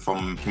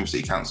from Plymouth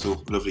City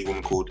Council, a lovely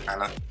woman called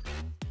Anna.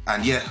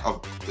 And yeah,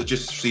 I've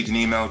just received an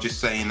email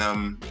just saying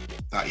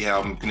that, yeah,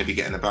 I'm going to be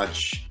getting a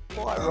badge.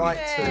 Quite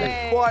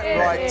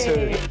right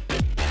too.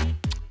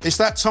 It's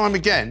that time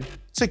again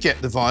to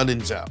get the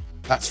violins out.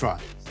 That's right.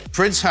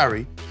 Prince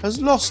Harry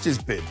has lost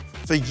his bid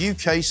for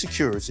UK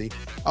security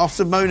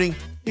after moaning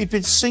he'd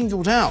been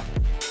singled out.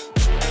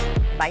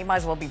 You might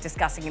as well be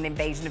discussing an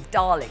invasion of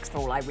Daleks for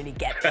all I really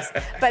get this.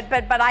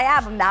 but I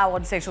am now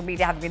on social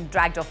media, having been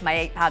dragged off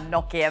my £8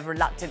 Nokia,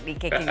 reluctantly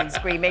kicking and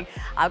screaming.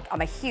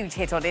 I'm a huge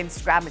hit on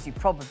Instagram, as you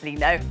probably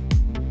know.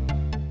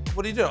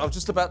 What are you doing? I was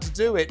just about to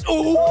do it.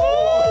 Ooh!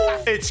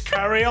 It's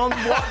Carry On.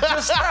 What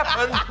just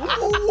happened?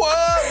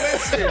 Whoa,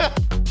 listen.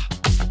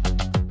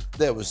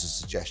 There was a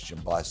suggestion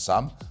by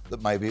some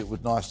that maybe it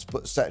would be nice to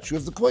put a statue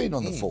of the Queen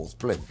on the fourth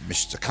plinth.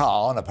 Mr.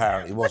 Khan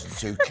apparently wasn't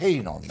too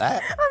keen on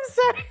that. I'm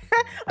sorry.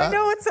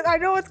 I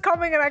know it's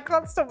coming and I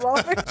can't stop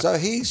laughing. So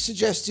he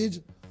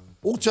suggested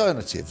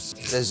alternatives.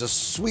 There's a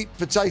sweet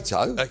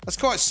potato. That's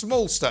quite a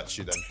small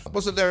statue then.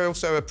 Wasn't there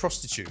also a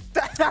prostitute?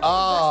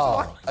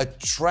 A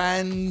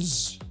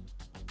trans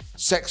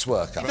sex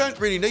worker. You don't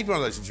really need one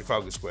of those in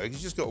Trafalgar Square. You've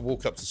just got to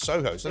walk up to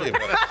Soho. It's only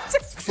about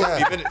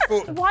 40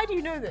 minutes. Why do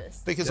you know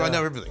this? Because I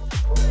know everything.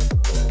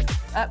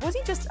 Was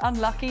he just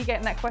unlucky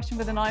getting that question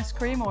with an ice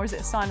cream, or is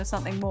it a sign of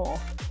something more?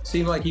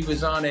 Seemed like he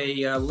was on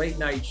a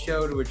late-night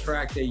show to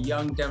attract a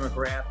young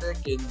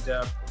demographic, and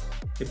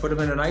they put him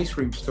in an ice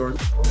cream store. I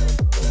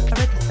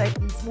read the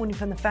statement this morning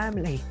from the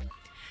family,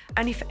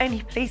 and if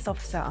any police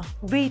officer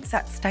reads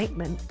that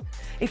statement,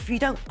 if you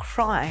don't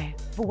cry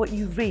for what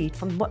you read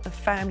from what the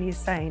family is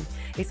saying,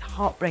 it's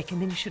heartbreaking,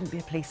 then you shouldn't be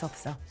a police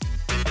officer.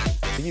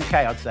 The UK,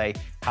 I'd say,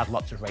 has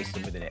lots of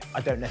racism within it.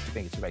 I don't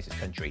necessarily think it's a racist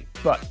country,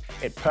 but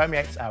it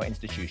permeates our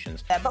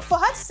institutions. Yeah, but for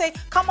her to say,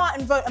 come out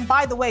and vote, and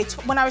by the way,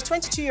 when I was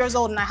 22 years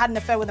old and I had an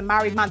affair with a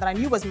married man that I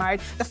knew was married,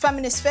 the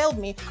feminists failed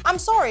me. I'm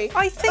sorry.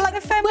 I think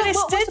the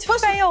feminists did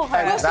fail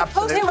her.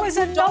 It was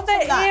another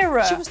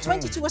era. She was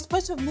 22. We're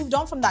supposed to have moved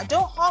on from that.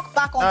 Don't hark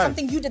back on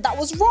something you did that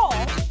was wrong.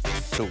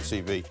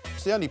 talkTV.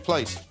 It's the only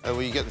place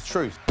where you get the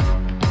truth.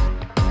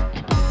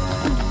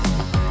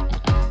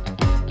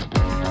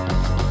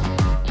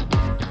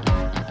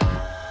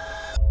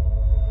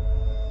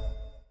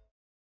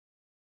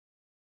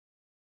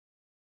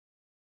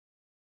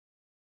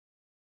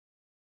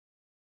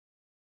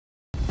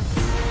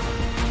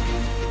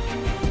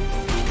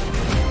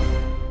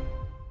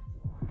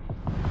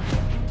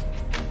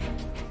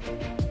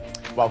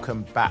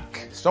 Welcome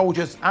back.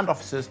 Soldiers and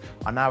officers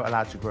are now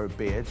allowed to grow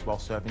beards while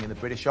serving in the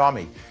British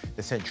Army.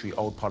 The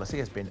century-old policy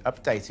has been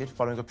updated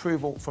following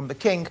approval from the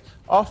King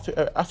after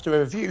a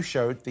review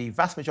showed the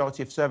vast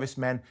majority of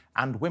servicemen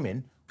and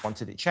women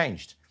wanted it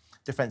changed.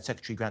 Defence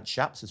Secretary Grant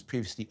Shapps has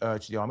previously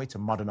urged the Army to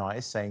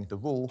modernise, saying the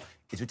rule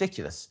is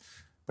ridiculous.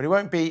 But it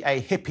won't be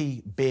a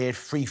hippie beard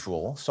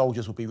free-for-all.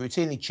 Soldiers will be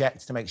routinely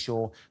checked to make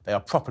sure they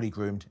are properly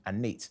groomed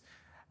and neat.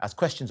 As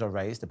questions are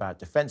raised about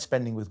defence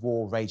spending with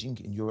war raging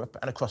in Europe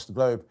and across the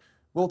globe,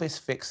 will this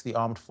fix the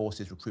armed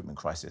forces recruitment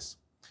crisis?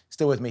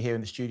 Still with me here in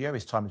the studio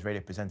is Times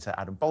Radio presenter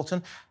Adam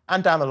Bolton,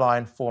 and down the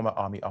line, former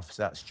Army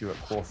officer Stuart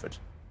Crawford.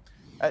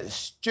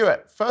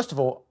 Stuart, first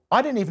of all,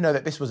 I didn't even know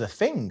that this was a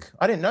thing.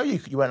 I didn't know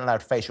you weren't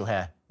allowed facial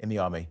hair in the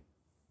Army.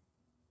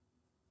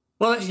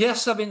 Well,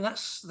 yes, I mean,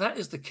 that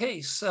is the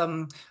case,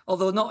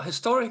 although not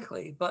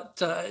historically,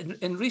 but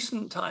in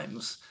recent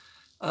times,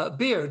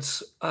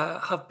 beards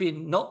have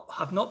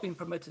not been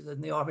permitted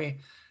in the Army,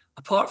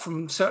 apart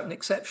from certain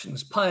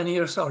exceptions.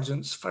 Pioneer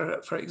sergeants,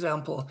 for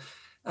example,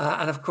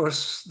 and of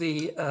course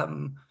the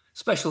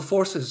special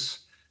forces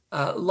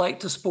like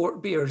to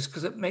sport beards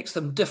because it makes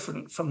them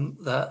different from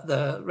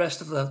the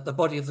rest of the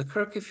body of the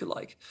kirk, if you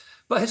like.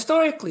 But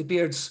historically,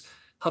 beards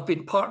have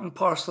been part and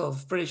parcel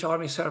of British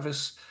Army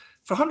service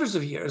for hundreds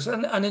of years,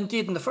 and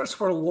indeed in the First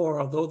World War,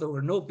 although there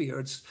were no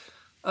beards,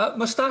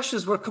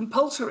 moustaches were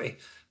compulsory.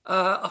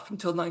 Up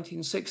until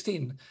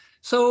 1916.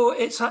 So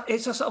it's a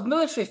sort of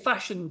military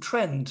fashion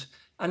trend,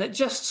 and it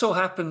just so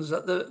happens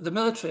that the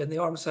military and the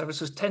armed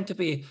services tend to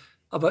be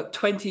about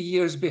 20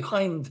 years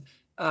behind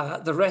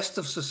the rest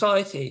of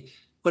society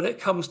when it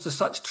comes to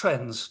such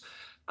trends.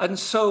 And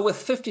so with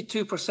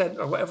 52%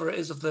 or whatever it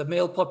is of the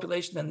male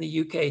population in the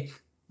UK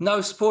now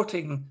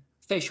sporting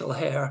facial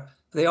hair,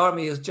 the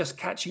army is just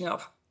catching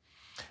up.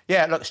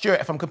 Yeah, look,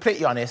 Stuart, if I'm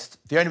completely honest,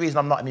 the only reason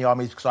I'm not in the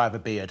Army is because I have a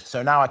beard.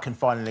 So now I can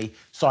finally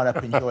sign up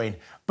and join.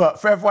 But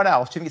for everyone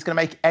else, do you think it's going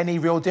to make any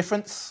real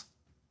difference?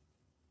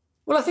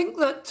 Well, I think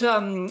that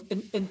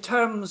in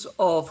terms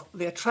of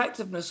the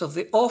attractiveness of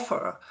the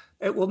offer,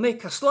 it will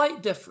make a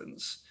slight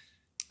difference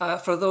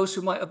for those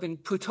who might have been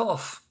put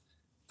off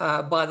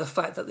by the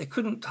fact that they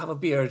couldn't have a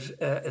beard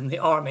in the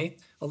Army,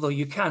 although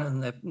you can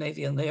in the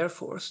Navy and the Air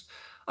Force,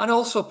 and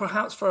also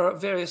perhaps for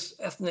various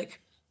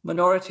ethnic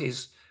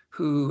minorities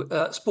who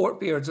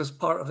sport beards as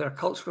part of their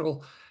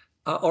cultural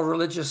or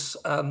religious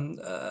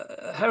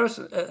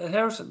inheritance.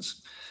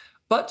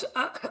 But,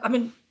 I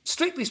mean,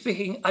 strictly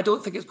speaking, I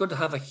don't think it's going to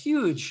have a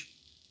huge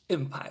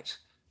impact.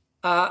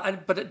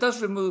 But it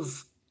does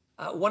remove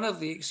one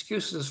of the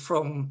excuses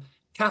from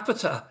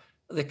Capita,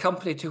 the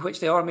company to which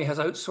the Army has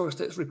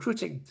outsourced its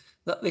recruiting,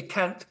 that they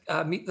can't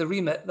meet the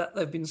remit that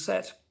they've been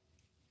set.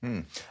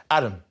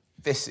 Adam,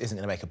 this isn't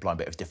going to make a blind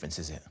bit of difference,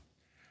 is it?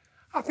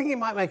 I think it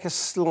might make a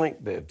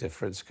slight bit of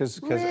difference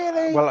because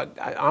Really? well,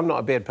 I'm not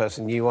a beard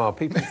person, you are.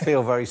 People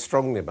feel very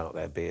strongly about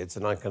their beards,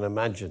 and I can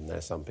imagine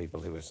there's some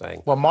people who are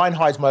saying... Well, mine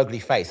hides my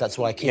ugly face, that's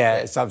why I keep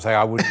it. Some say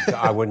I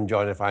wouldn't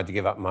join if I had to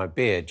give up my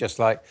beard. Just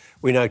like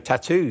we know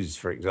tattoos,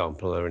 for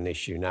example, are an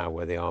issue now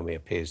where the Army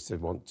appears to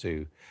want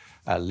to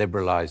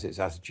liberalise its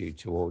attitude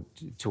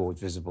towards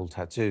visible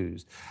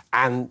tattoos.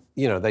 And,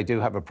 you know, they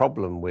do have a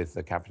problem with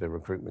the Capita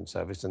Recruitment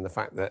Service and the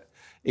fact that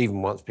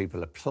even once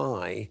people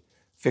apply,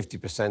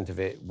 50% of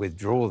it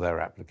withdraw their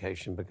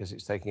application because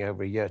it's taking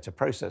over a year to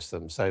process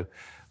them. So,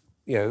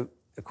 you know,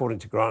 according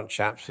to Grant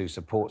Shapps, who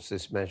supports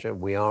this measure,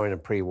 we are in a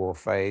pre-war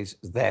phase.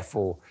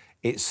 Therefore,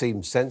 it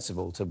seems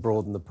sensible to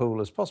broaden the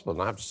pool as possible.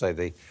 And I have to say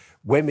the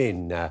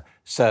women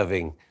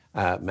serving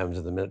members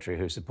of the military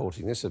who are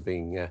supporting this are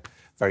being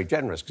very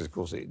generous because, of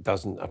course, it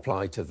doesn't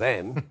apply to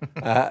them.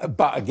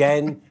 But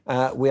again,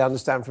 we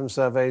understand from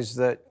surveys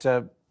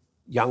that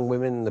young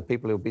women and the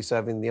people who will be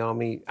serving the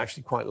Army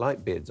actually quite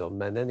like beards on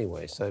men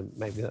anyway, so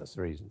maybe that's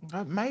the reason.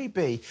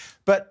 Maybe.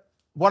 But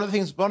one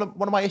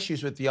of my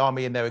issues with the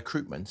Army and their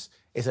recruitment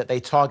is that they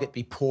target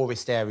the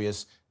poorest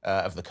areas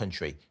of the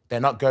country. They're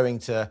not going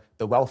to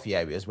the wealthy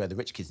areas where the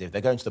rich kids live.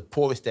 They're going to the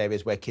poorest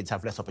areas where kids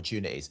have less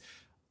opportunities.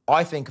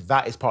 I think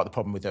that is part of the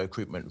problem with their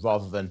recruitment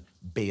rather than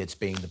beards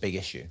being the big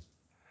issue.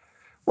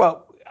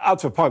 Well, Up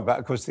to a point, but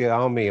of course the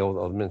Army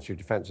or the Ministry of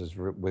Defence has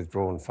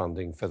withdrawn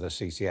funding for the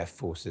CCF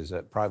forces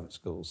at private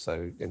schools.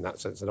 So in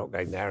that sense, they're not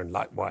going there. And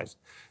likewise,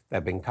 there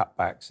have been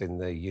cutbacks in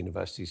the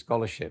university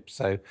scholarships.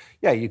 So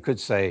yeah, you could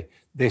say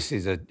this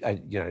is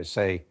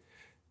say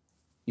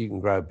you can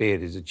grow a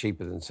beard is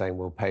cheaper than saying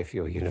we'll pay for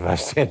your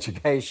university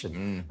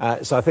education.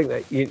 So I think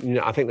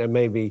that I think there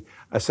may be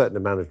a certain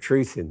amount of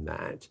truth in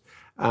that.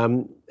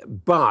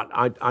 But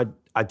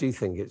I do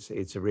think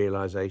it's a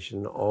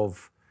realisation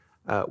of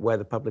where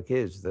the public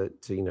is,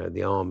 that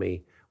the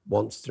Army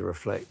wants to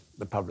reflect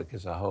the public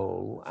as a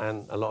whole,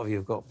 and a lot of you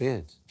have got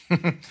beards.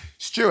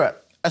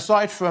 Stuart,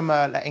 aside from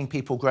letting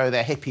people grow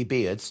their hippie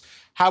beards,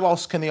 how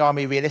else can the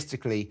Army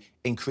realistically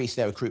increase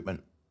their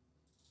recruitment?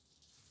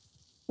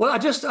 Well,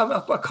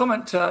 a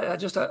comment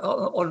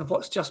on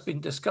what's just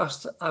been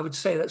discussed. I would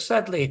say that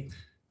sadly,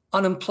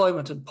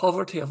 unemployment and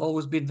poverty have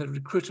always been the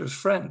recruiter's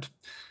friend.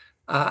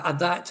 And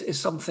that is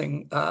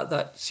something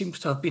that seems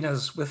to have been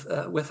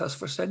with us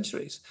for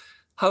centuries.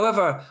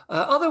 However,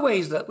 other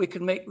ways that we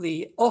can make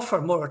the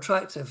offer more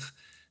attractive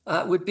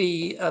would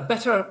be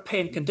better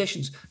pay and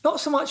conditions. Not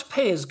so much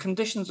pay as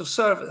conditions of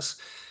service.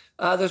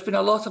 There's been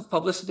a lot of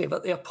publicity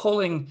about the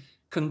appalling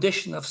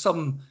condition of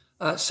some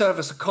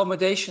service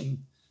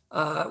accommodation,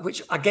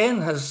 which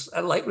again has,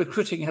 like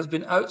recruiting, has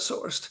been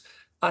outsourced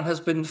and has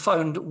been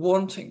found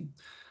wanting.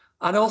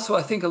 And also,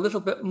 I think a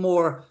little bit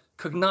more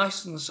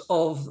cognizance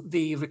of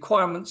the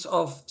requirements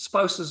of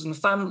spouses and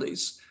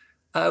families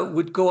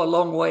would go a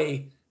long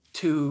way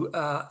to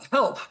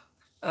help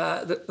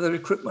the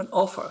recruitment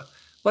offer.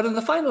 But in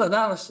the final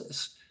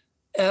analysis,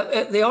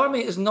 the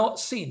Army is not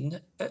seen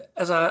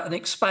as an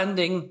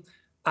expanding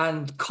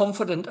and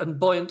confident and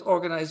buoyant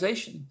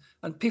organisation,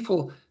 and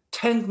people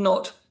tend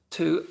not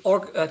to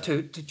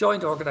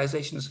join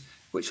organisations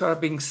which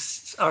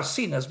are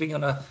seen as being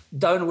on a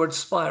downward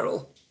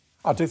spiral.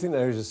 I do think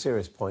there is a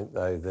serious point,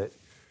 though, that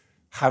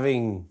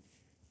having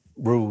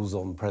rules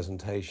on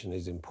presentation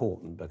is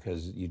important,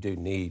 because you do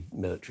need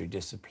military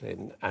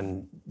discipline,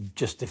 and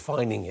just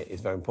defining it is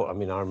very important. I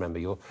mean, I remember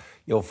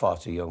you're far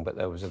too young, but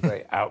there was a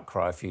great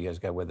outcry a few years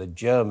ago where the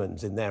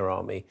Germans in their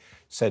army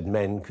said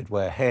men could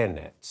wear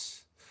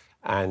hairnets,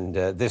 and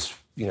this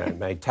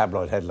made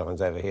tabloid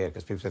headlines over here,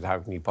 because people said, how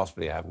can you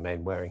possibly have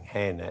men wearing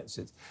hairnets?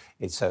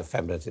 It's so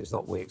effeminate. It's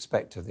not what we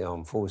expect of the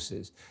armed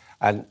forces,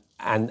 and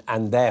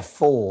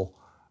therefore,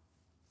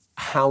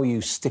 how you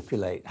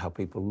stipulate how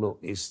people look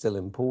is still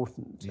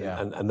important.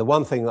 Yeah. And the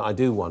one thing that I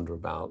do wonder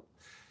about,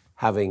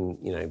 having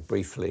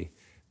briefly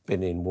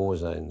been in war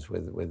zones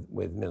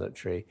with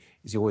military,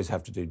 is you always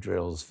have to do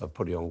drills for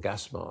putting on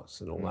gas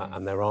masks and all that.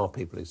 And there are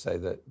people who say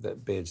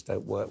that beards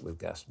don't work with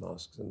gas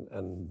masks.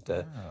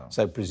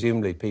 So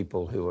presumably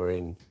people who are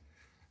in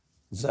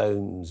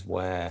zones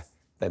where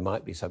they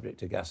might be subject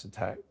to gas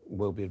attack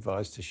will be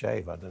advised to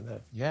shave. I don't know.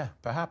 Yeah,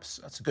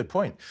 perhaps. That's a good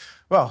point.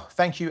 Well,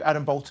 thank you,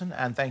 Adam Bolton,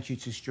 and thank you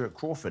to Stuart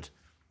Crawford.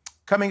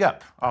 Coming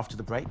up after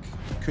the break,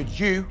 could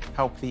you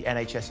help the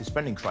NHS's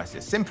funding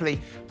crisis simply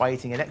by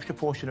eating an extra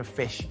portion of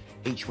fish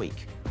each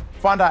week?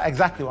 Find out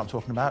exactly what I'm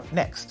talking about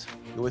next.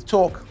 You're with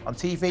Talk on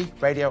TV,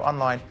 radio,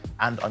 online,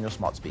 and on your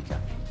smart speaker.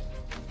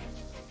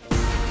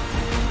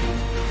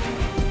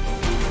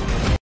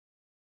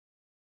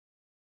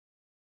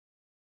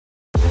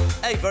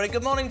 Hey, very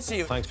good morning to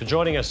you. Thanks for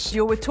joining us.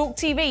 You're with Talk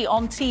TV,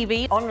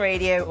 on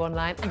radio,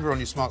 online. And we're on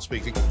your smart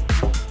speaker.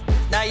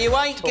 Now, you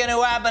ain't going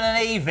to ab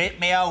and eve it,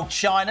 me old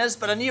Chinas,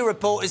 but a new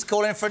report is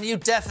calling for a new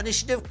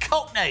definition of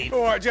cockney.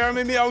 All right,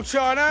 Jeremy, me old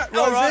China.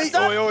 All right, Rosie,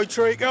 oi, oi,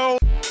 treacle.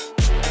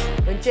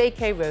 When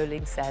J.K.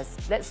 Rowling says,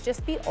 let's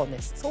just be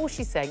honest, that's all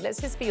she's saying,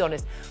 let's just be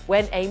honest.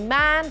 When a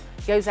man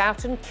goes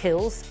out and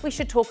kills, we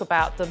should talk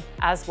about them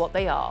as what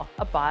they are,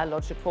 a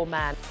biological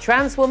man.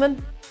 Trans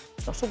woman,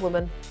 it's not a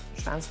woman.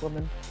 Trans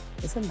woman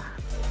is a man.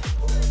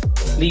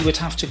 Lee would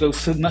have to go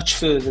much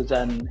further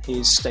than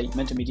his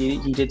statement. I mean,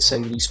 he did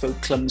say that he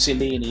spoke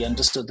clumsily and he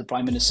understood the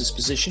Prime Minister's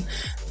position,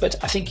 but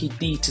I think he'd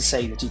need to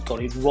say that he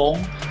got it wrong.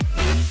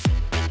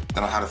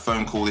 Then I had a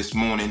phone call this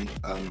morning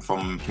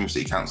from Plymouth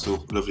City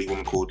Council, a lovely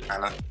woman called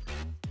Anna.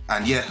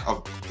 And yeah,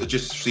 I've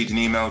just received an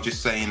email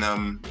just saying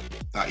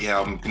that, yeah,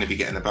 I'm going to be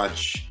getting a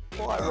badge.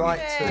 Quite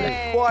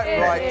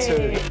right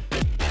too.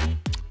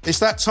 It's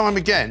that time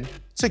again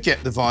to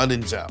get the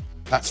violins out.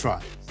 That's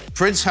right.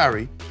 Prince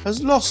Harry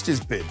has lost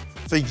his bid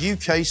for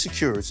UK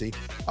security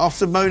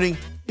after moaning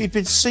he'd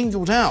been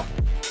singled out.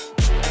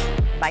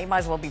 You might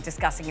as well be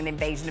discussing an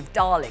invasion of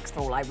Daleks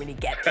for all I really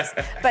get this.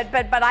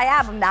 but I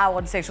am now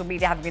on social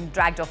media, having been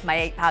dragged off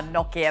my £8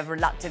 Nokia,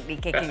 reluctantly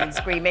kicking and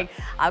screaming.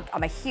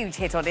 I'm a huge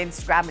hit on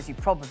Instagram, as you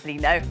probably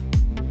know.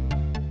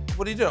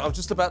 What are you doing? I was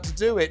just about to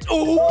do it.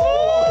 Ooh!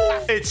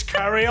 It's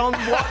Carry On.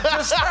 What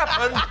just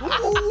happened?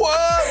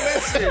 What?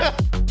 Listen.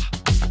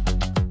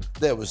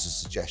 There was a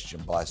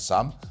suggestion by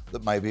some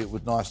that maybe it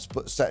would be nice to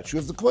put a statue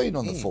of the Queen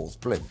on the fourth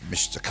plinth.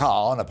 Mr.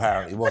 Khan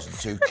apparently wasn't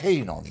too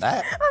keen on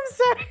that. I'm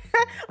sorry.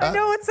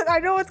 I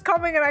know what's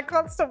coming and I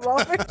can't stop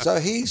laughing.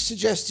 So he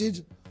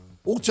suggested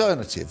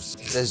Alternatives.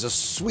 There's a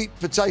sweet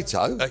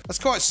potato. That's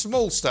quite a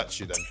small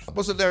statue then.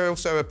 Wasn't there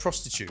also a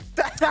prostitute?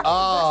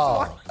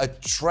 A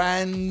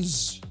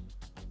trans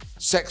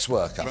sex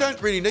worker. You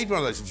don't really need one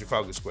of those in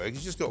Trafalgar Square. You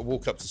just got to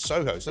walk up to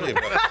Soho. It's only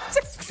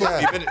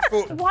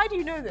about Why do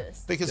you know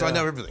this? Because I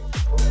know everything.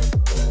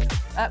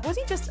 Was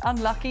he just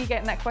unlucky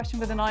getting that question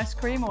with an ice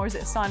cream, or is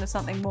it a sign of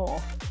something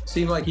more?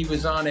 Seemed like he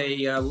was on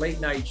a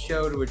late-night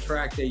show to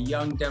attract a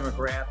young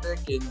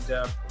demographic,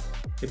 and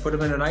they put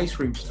him in an ice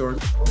cream store.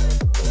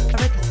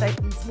 I read the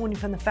statement this morning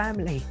from the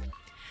family,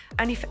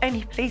 and if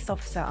any police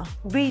officer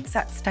reads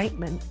that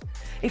statement,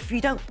 if you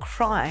don't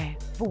cry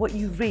for what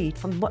you read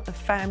from what the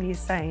family is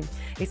saying,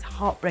 it's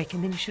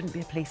heartbreaking, then you shouldn't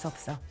be a police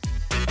officer.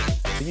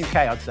 The UK,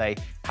 I'd say,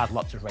 has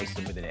lots of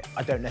racism within it.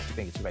 I don't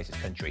necessarily think it's a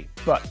racist country,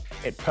 but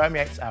it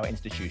permeates our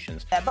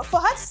institutions. Yeah, but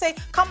for her to say,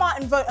 come out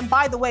and vote, and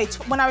by the way,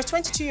 when I was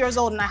 22 years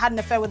old and I had an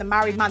affair with a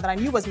married man that I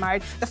knew was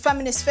married, the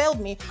feminists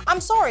failed me. I'm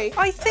sorry.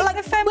 I think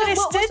the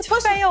feminists did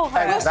fail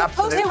her. We're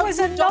supposed to It was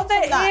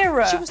another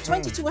era. She was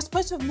 22. We're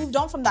supposed to have moved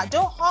on from that.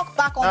 Don't hark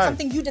back on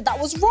something you did that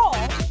was wrong.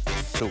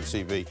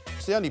 talkTV.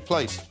 It's the only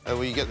place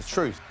where you get the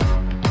truth.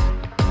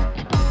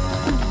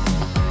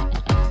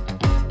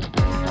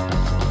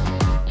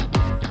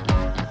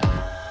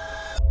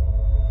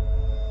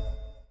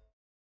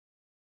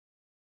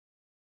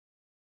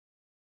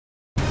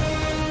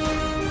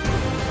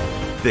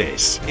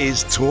 This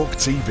is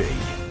talkTV.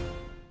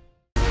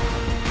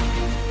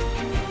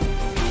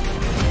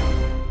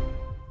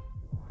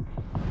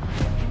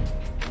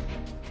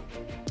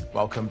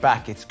 Welcome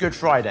back. It's Good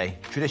Friday,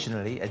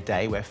 traditionally a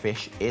day where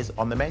fish is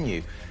on the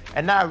menu.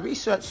 And now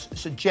research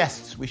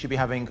suggests we should be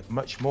having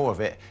much more of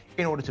it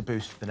in order to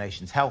boost the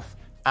nation's health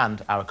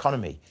and our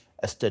economy.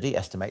 A study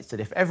estimates that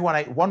if everyone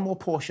ate one more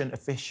portion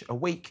of fish a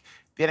week,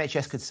 the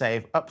NHS could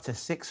save up to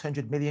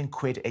 600 million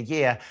quid a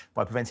year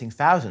by preventing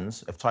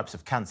thousands of types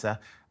of cancer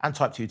and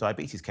type 2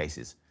 diabetes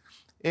cases.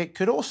 It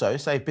could also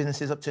save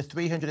businesses up to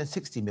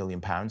 £360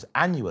 million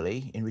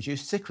annually in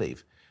reduced sick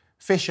leave.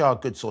 Fish are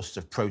good sources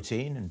of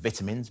protein and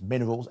vitamins,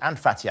 minerals and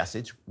fatty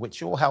acids,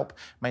 which all help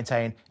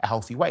maintain a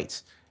healthy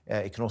weight.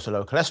 It can also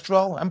lower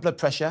cholesterol and blood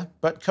pressure,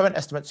 but current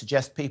estimates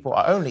suggest people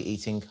are only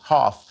eating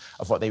half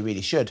of what they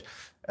really should,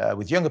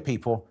 with younger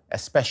people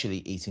especially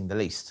eating the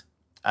least.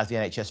 As the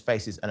NHS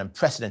faces an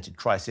unprecedented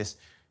crisis,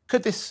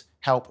 could this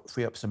help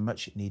free up some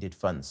much-needed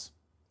funds?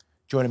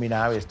 Joining me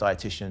now is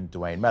dietitian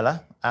Duane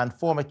Meller and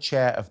former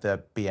chair of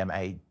the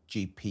BMA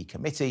GP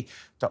committee,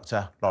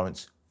 Dr.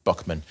 Lawrence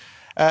Buckman.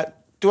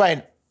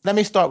 Duane, let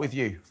me start with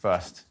you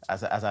first,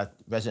 as a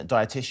resident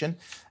dietitian.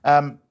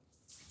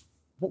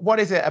 What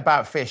is it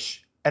about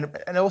fish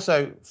and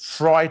also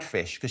fried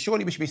fish? Because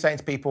surely we should be saying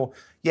to people,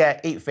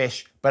 yeah, eat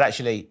fish, but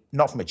actually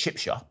not from a chip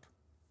shop.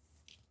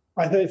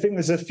 I think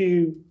there's a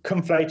few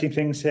conflating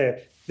things here.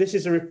 This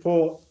is a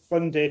report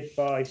funded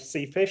by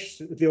Seafish,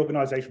 the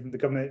organisation the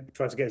government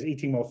tries to get us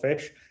eating more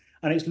fish,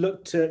 and it's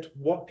looked at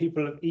what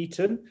people have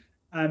eaten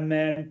and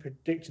then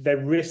predicted their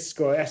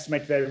risk or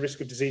estimated their risk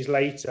of disease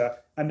later,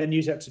 and then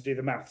use that to do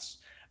the maths.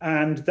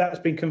 And that's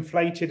been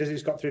conflated as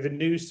it's got through the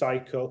news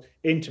cycle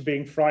into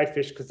being fried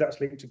fish, because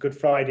that's linked to Good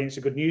Friday. It's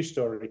a good news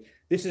story.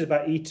 This is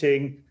about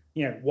eating,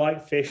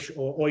 white fish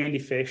or oily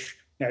fish,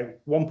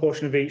 one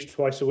portion of each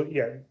twice a week,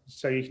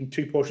 so you can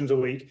 2 portions a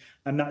week,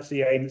 and that's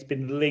the aim. That's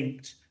been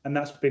linked, and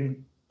that's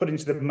been put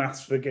into the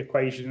maths for the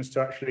equations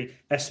to actually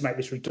estimate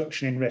this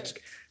reduction in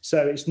risk.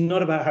 So it's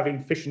not about having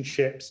fish and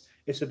chips.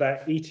 It's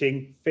about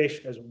eating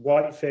fish as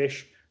white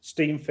fish,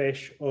 steamed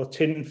fish, or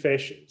tinned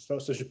fish,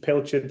 such as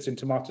pilchards in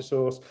tomato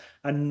sauce,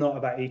 and not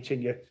about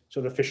eating your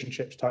sort of fish and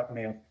chips type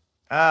meal.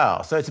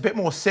 Oh, so it's a bit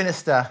more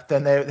sinister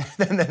than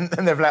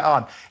they've let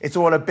on. It's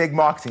all a big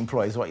marketing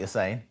ploy, is what you're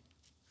saying.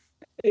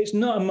 It's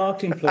not a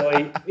marketing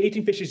ploy.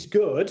 Eating fish is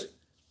good,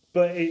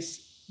 but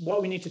it's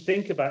what we need to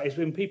think about is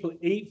when people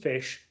eat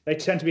fish, they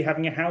tend to be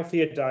having a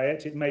healthier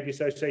diet. It may be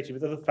associated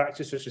with other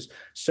factors such as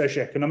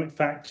socioeconomic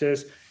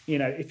factors.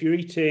 If you're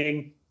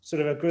eating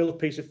sort of a grilled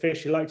piece of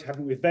fish, you like to have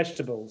it with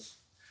vegetables,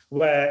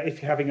 where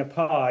if you're having a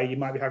pie, you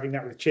might be having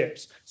that with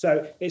chips.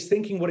 So it's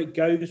thinking what it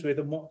goes with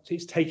and what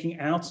it's taking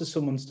out of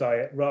someone's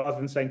diet, rather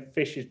than saying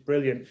fish is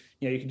brilliant.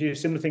 You can do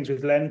similar things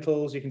with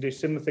lentils, you can do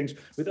similar things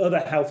with other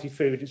healthy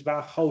food. It's about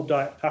a whole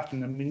diet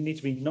pattern, and we need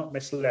to be not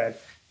misled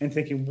in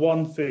thinking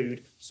one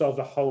food solves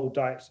the whole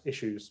diet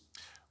issues.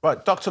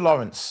 Right, Dr.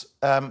 Lawrence,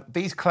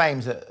 these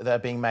claims that are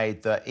being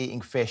made that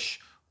eating fish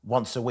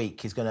once a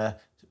week is going to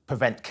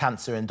prevent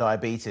cancer and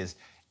diabetes,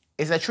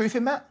 is there truth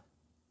in that?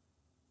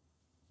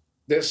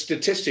 There's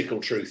statistical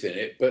truth in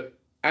it, but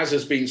as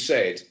has been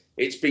said,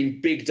 it's been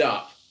bigged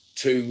up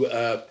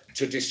to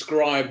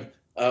describe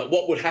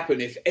what would happen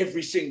if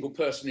every single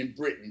person in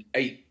Britain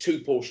ate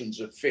 2 portions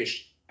of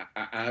fish,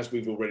 as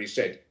we've already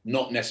said,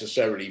 not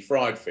necessarily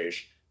fried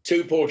fish.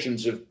 2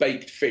 portions of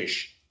baked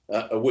fish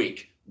a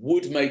week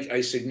would make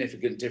a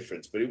significant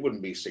difference, but it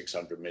wouldn't be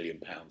 £600 million.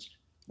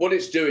 What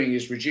it's doing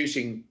is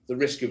reducing the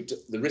risk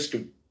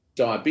of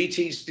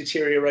diabetes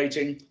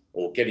deteriorating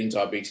or getting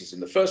diabetes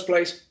in the first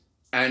place,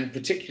 and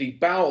particularly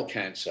bowel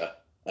cancer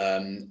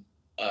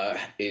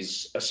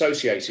is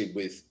associated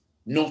with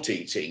not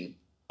eating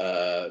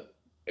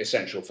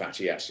essential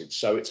fatty acids.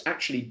 So it's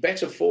actually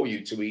better for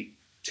you to eat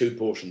 2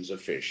 portions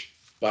of fish.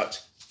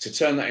 But to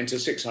turn that into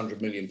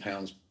 £600 million,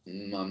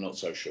 I'm not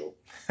so sure.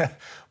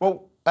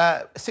 Well,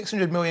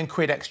 600 million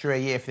quid extra a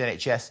year for the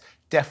NHS,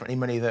 definitely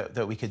money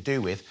that we could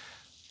do with.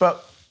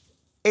 But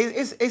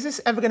is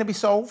this ever going to be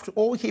solved?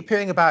 All we keep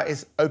hearing about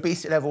is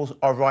obesity levels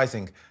are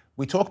rising.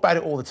 We talk about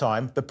it all the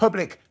time. The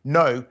public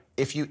know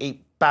if you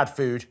eat bad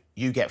food,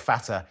 you get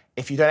fatter.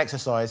 If you don't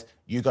exercise,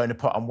 you're going to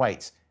put on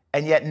weight.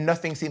 And yet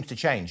nothing seems to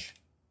change.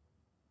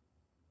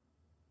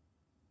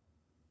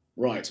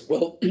 Right.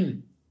 Well,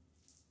 the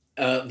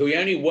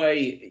only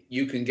way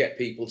you can get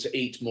people to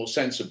eat more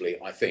sensibly,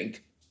 I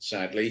think,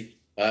 sadly,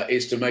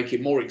 is to make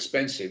it more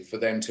expensive for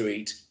them to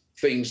eat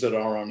things that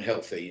are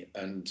unhealthy.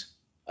 And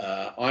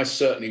I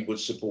certainly would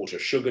support a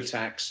sugar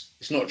tax.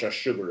 It's not just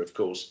sugar, of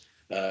course.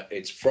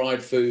 It's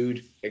fried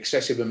food,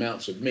 excessive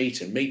amounts of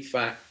meat and meat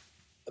fat.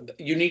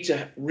 You need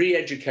to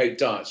re-educate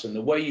diets, and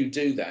the way you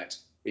do that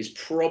is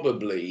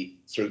probably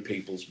through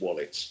people's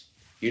wallets.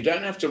 You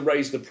don't have to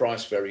raise the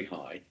price very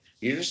high.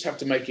 You just have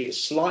to make it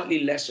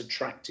slightly less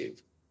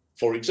attractive.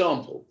 For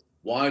example,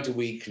 why do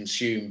we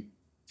consume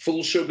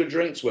full sugar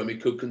drinks when we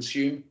could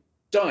consume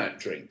diet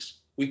drinks?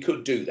 We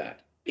could do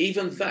that.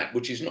 Even that,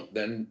 which is not,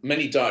 then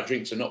many diet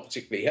drinks are not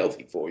particularly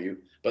healthy for you,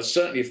 but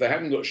certainly if they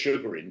haven't got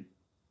sugar in,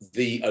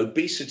 the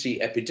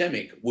obesity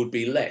epidemic would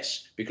be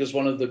less, because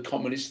one of the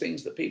commonest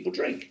things that people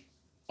drink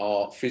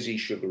are fizzy,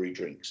 sugary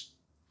drinks.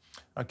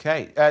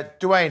 OK.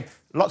 Dwayne,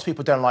 lots of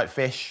people don't like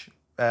fish.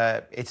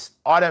 I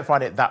don't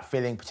find it that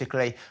filling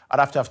particularly. I'd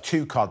have to have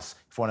 2 cods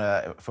for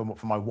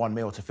my one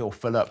meal to feel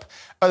full up.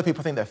 Other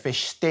people think that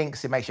fish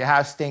stinks, it makes your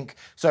house stink.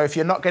 So if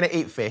you're not going to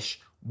eat fish,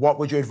 what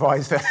would you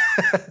advise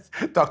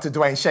Dr.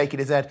 Dwayne shaking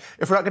his head?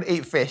 If we're not going to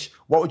eat fish,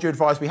 what would you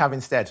advise we have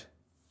instead?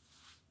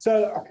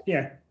 So,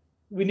 yeah,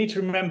 we need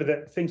to remember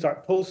that things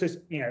like pulses,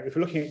 if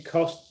we're looking at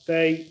cost,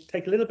 they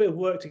take a little bit of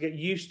work to get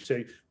used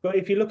to. But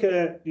if you look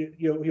at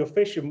your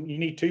fish, and you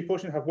need 2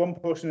 portions, have 1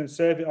 portion and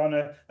serve it on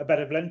a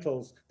bed of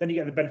lentils, then you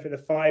get the benefit of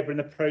the fibre and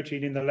the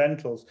protein in the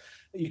lentils.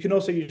 You can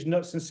also use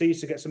nuts and seeds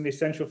to get some of the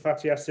essential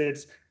fatty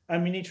acids.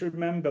 And we need to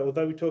remember,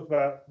 although we talk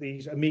about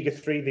these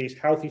omega-3, these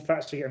healthy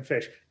fats you get in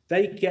fish,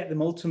 they get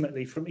them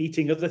ultimately from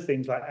eating other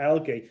things like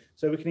algae.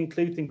 So we can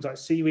include things like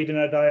seaweed in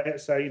our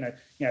diet. So,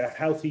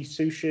 healthy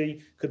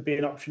sushi could be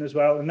an option as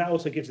well. And that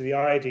also gives the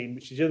iodine,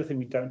 which is the other thing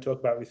we don't talk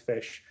about with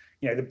fish.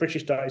 The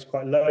British diet is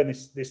quite low in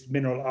this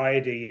mineral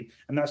iodine,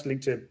 and that's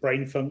linked to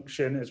brain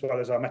function as well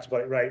as our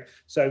metabolic rate.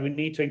 So we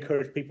need to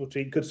encourage people to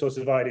eat good sources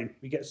of iodine.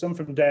 We get some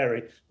from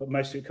dairy, but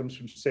most of it comes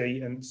from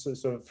sea and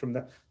sort of from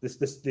the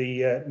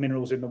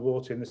minerals in the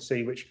water in the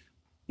sea, which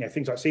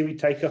things like seaweed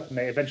take up, and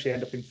they eventually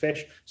end up in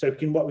fish. So we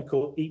can, what we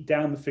call, eat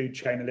down the food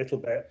chain a little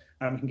bit,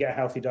 and we can get a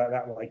healthy diet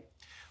that way.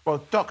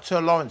 Well, Dr.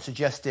 Lawrence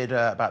suggested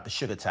about the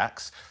sugar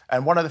tax.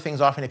 And one of the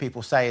things I often hear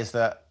people say is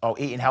that,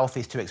 eating healthy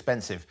is too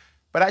expensive.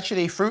 But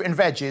actually, fruit and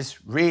veg is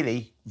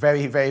really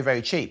very, very,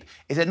 very cheap.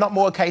 Is it not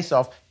more a case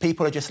of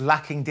people are just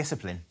lacking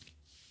discipline?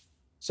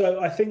 So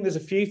I think there's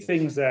a few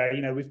things there.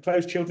 We've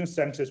closed children's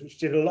centres, which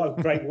did a lot of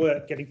great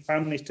work getting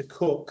families to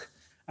cook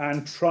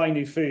and try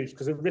new foods,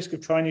 because the risk of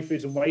trying new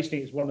foods and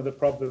wasting is one of the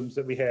problems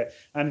that we hear.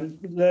 And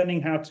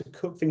learning how to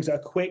cook things that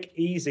are quick,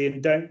 easy,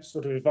 and don't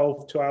sort of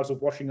involve 2 hours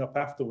of washing up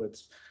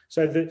afterwards.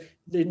 So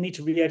they need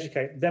to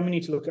re-educate. Then we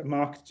need to look at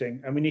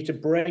marketing, and we need to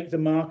break the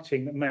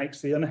marketing that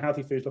makes the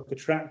unhealthy foods look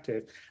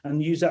attractive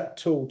and use that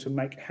tool to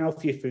make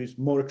healthier foods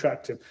more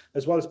attractive,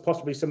 as well as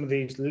possibly some of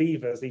these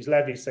levers, these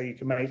levies, so you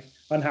can make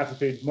unhealthy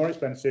food more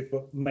expensive,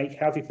 but make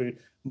healthy food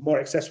more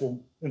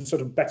accessible and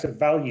sort of better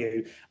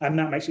value, and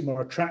that makes it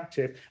more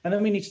attractive. And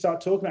then we need to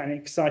start talking about it in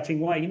an exciting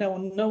way. No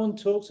one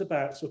talks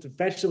about sort of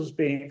vegetables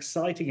being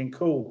exciting and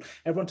cool.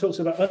 Everyone talks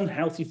about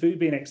unhealthy food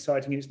being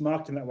exciting, and it's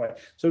marketing that way.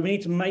 So we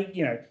need to make,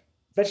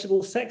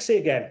 vegetables sexy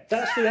again.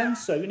 That's the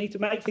answer. We need to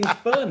make things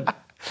fun.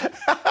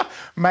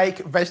 Make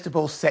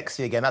vegetables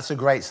sexy again. That's a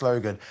great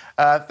slogan.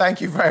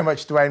 Thank you very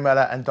much, Dwayne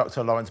Mellor and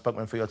Dr. Lawrence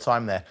Buckman, for your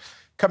time there.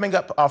 Coming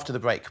up after the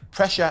break,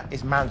 pressure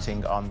is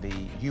mounting on the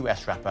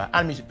US rapper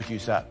and music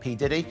producer P.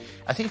 Diddy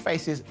as he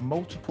faces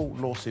multiple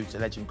lawsuits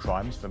alleging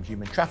crimes from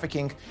human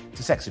trafficking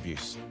to sex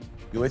abuse.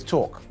 You're with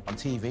Talk on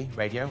TV,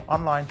 radio,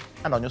 online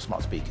and on your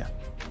smart speaker.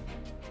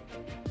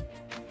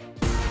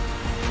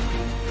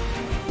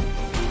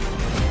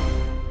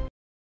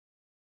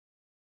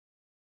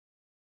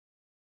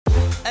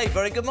 Hey,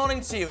 very good morning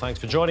to you. Thanks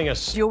for joining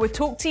us. You're with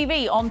Talk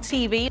TV,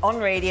 on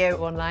radio,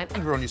 online.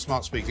 And we're on your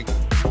smart speaker.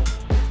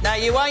 Now,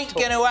 you ain't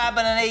going to have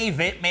and eve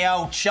it, me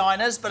old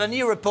Chinas, but a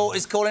new report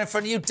is calling for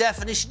a new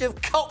definition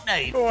of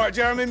cockney. All right,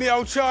 Jeremy, me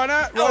old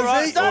China. All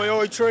right, Rosie,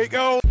 oi,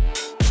 treacle.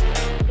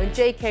 When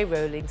J.K.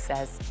 Rowling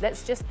says,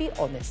 let's just be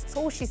honest, that's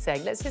all she's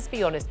saying, let's just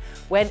be honest.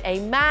 When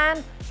a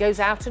man goes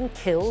out and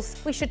kills,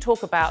 we should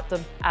talk about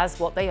them as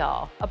what they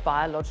are, a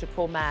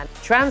biological man.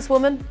 Trans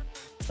woman,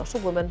 it's not a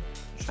woman.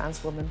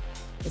 Trans woman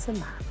is a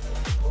man.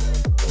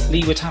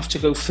 Lee would have to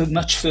go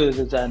much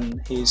further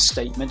than his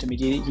statement. I mean,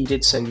 he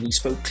did say that he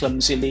spoke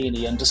clumsily and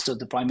he understood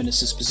the Prime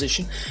Minister's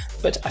position,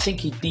 but I think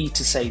he'd need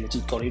to say that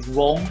he got it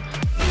wrong.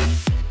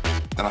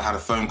 Then I had a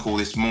phone call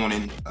this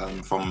morning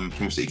from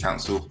Plymouth City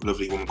Council, a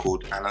lovely woman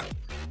called Anna.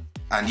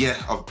 And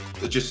yeah,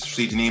 I've just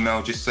received an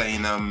email just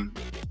saying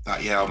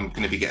that, yeah, I'm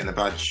going to be getting a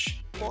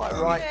badge. Quite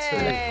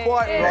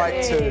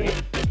right too.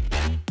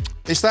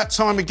 It's that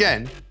time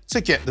again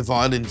to get the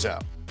violins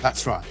out.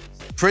 That's right.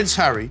 Prince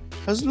Harry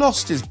has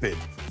lost his bid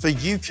for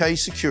UK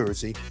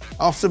security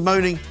after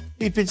moaning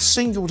he'd been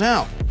singled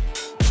out.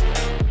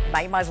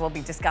 You might as well be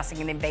discussing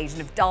an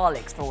invasion of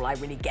Daleks for all I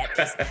really get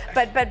this.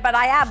 but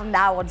I am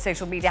now on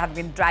social media, having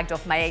been dragged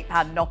off my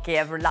 £8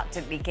 Nokia,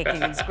 reluctantly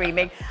kicking and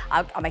screaming.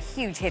 I'm a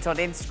huge hit on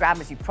Instagram,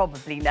 as you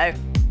probably know.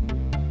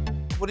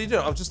 What are you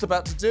doing? I'm just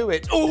about to do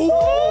it. Ooh!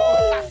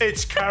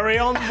 It's carry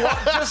on.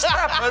 What just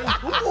happened?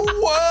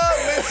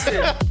 What?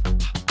 Listen.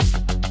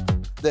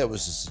 There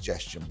was a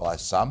suggestion by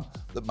some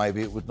that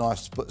maybe it would be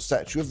nice to put a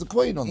statue of the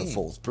Queen on the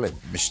fourth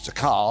plinth. Mr.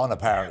 Khan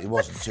apparently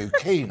wasn't too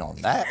keen on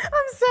that. I'm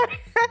sorry.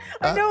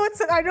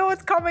 I know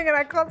what's coming and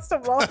I can't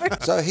stop laughing.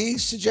 So he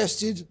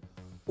suggested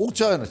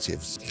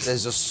alternatives.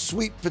 There's a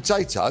sweet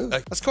potato.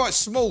 That's quite a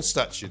small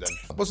statue then.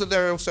 Wasn't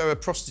there also a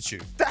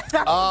prostitute?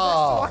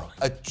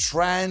 A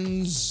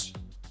trans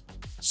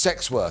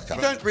sex worker.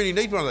 You don't really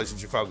need one of those in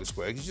Trafalgar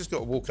Square. You just got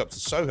to walk up to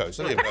Soho. It's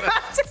only about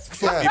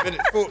 40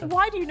 minutes.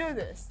 Why do you know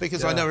this?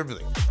 Because I know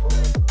everything.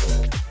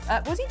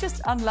 Was he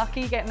just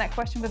unlucky getting that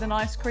question with an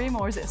ice cream,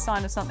 or is it a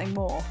sign of something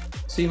more?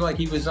 Seemed like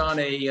he was on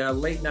a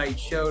late-night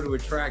show to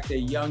attract a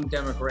young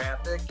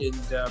demographic,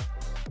 and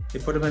they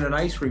put him in an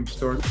ice cream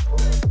store. I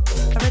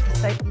read the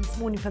statement this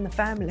morning from the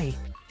family,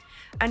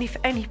 and if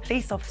any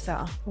police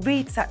officer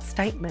reads that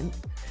statement,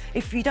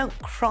 if you don't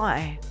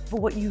cry for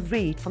what you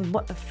read from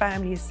what the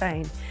family is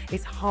saying,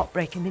 it's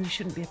heartbreaking, then you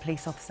shouldn't be a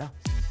police officer.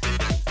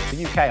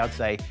 The UK, I'd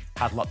say,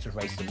 has lots of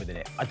racism within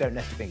it. I don't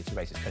necessarily think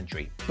it's a racist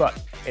country,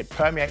 but it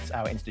permeates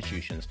our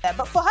institutions. Yeah,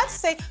 but for her to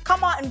say,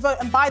 come out and vote,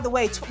 and by the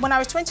way, when I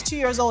was 22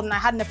 years old and I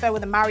had an affair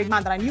with a married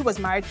man that I knew was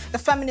married, the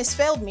feminists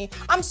failed me.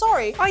 I'm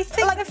sorry. I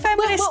think the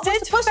feminists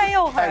did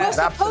fail her. We're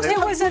supposed to it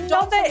have was moved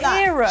on another from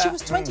that. era. She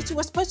was 22.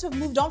 We're supposed to have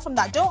moved on from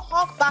that. Don't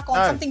hark back on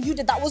something you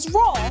did that was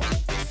wrong.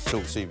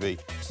 talkTV.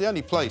 It's the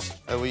only place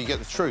where you get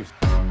the truth.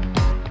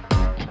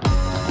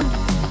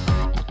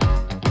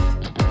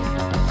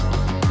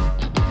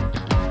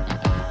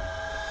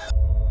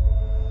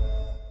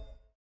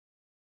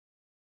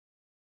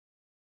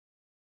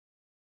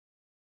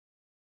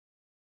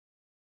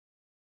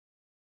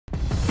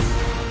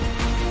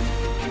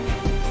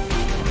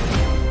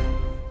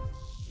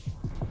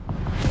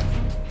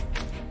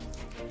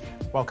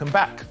 Welcome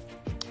back.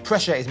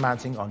 Pressure is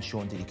mounting on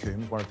Sean Diddy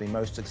Combs, one of the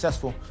most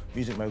successful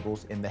music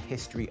moguls in the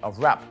history of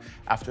rap,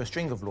 after a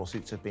string of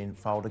lawsuits have been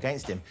filed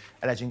against him,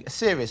 alleging a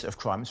series of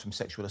crimes from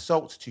sexual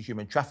assault to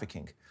human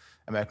trafficking.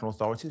 American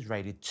authorities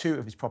raided 2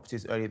 of his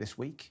properties earlier this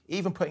week,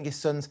 even putting his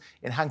sons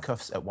in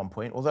handcuffs at one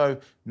point, although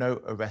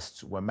no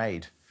arrests were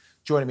made.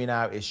 Joining me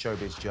now is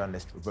showbiz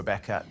journalist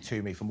Rebecca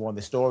Toomey for more on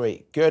this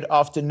story. Good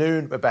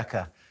afternoon,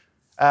 Rebecca.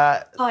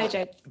 Hi,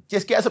 Joe.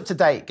 Just get us up to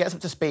date, get us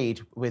up to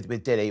speed with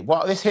Diddy.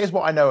 Here's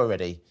what I know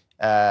already.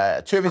 2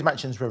 of his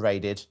mansions were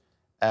raided.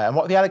 And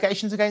what are the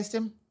allegations against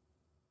him?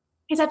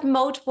 He's had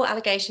multiple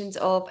allegations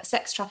of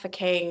sex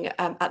trafficking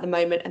at the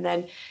moment. And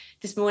then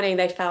this morning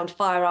they found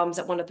firearms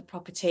at one of the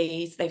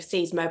properties. They've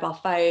seized mobile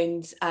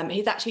phones.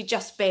 He's actually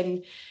just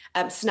been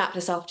snapped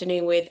this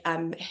afternoon with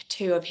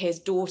 2 of his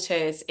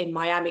daughters in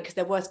Miami, because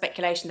there was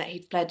speculation that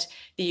he'd fled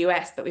the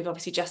US, but we've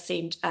obviously just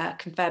seen a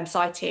confirmed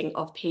sighting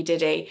of P.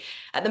 Diddy.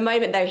 At the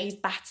moment, though, he's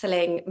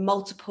battling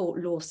multiple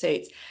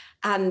lawsuits.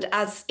 And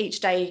as each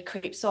day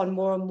creeps on,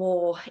 more and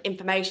more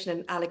information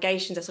and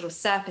allegations are sort of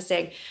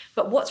surfacing.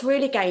 But what's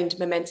really gained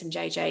momentum,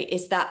 JJ,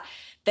 is that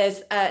there's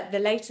the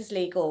latest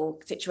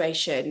legal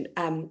situation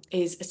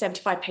is a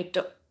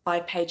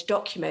 75-page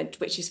document,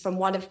 which is from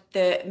one of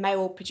the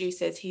male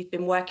producers he's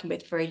been working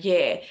with for a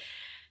year.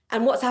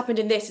 And what's happened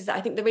in this is that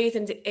I think the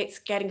reason it's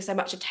getting so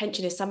much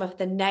attention is some of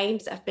the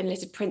names that have been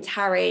listed. Prince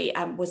Harry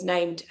was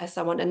named as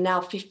someone, and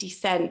now 50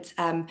 Cent,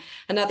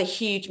 another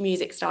huge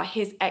music star,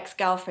 his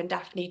ex-girlfriend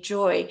Daphne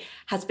Joy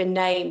has been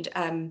named.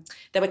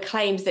 There were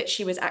claims that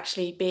she was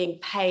actually being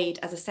paid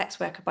as a sex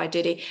worker by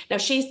Diddy. Now,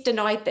 she's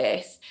denied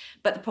this,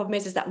 but the problem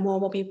is that more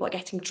and more people are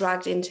getting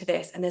dragged into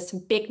this, and there's some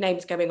big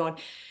names going on.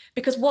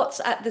 Because what's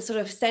at the sort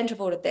of centre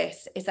of all of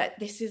this is that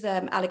this is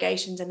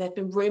allegations, and there have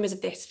been rumours of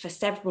this for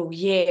several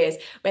years,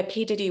 where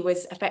P. Diddy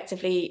was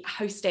effectively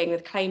hosting, the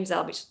claims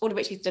are, all of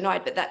which he's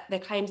denied, but that the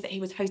claims that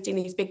he was hosting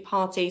these big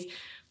parties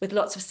with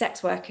lots of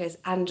sex workers,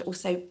 and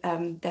also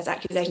there's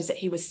accusations that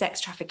he was sex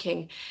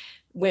trafficking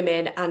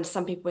women, and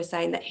some people were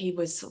saying that he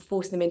was sort of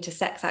forcing them into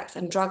sex acts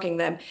and drugging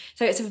them.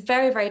 So it's a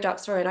very, very dark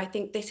story, and I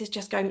think this is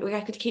just we're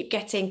going to keep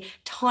getting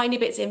tiny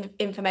bits of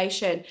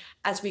information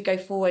as we go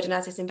forward and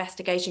as this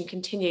investigation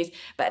continues.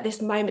 But at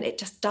this moment, it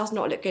just does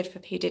not look good for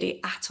P. Diddy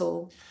at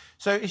all.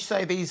 So you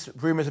say these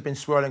rumours have been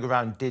swirling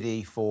around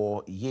Diddy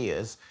for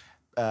years.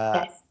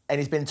 Yes. and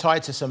he's been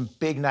tied to some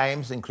big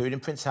names, including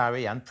Prince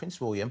Harry and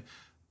Prince William.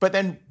 But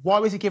then why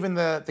was he given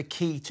the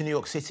key to New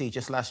York City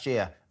just last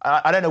year?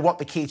 I don't know what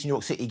the key to New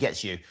York City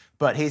gets you,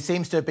 but he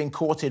seems to have been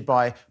courted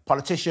by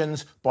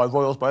politicians, by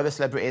royals, by other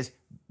celebrities.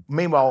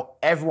 Meanwhile,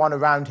 everyone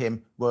around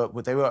him were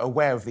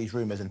aware of these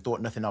rumours and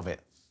thought nothing of it.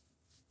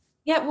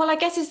 Yeah, well, I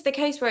guess it's the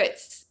case where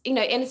it's,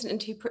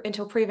 innocent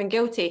until proven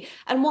guilty.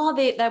 And while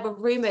there were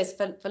rumours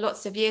for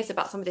lots of years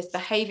about some of this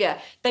behaviour,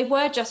 they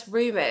were just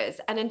rumours.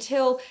 And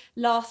until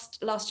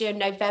last year in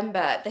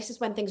November, this is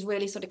when things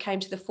really sort of came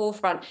to the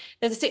forefront.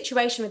 There's a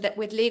situation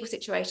with legal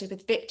situations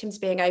with victims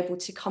being able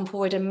to come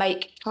forward and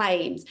make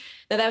claims.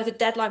 Now, there was a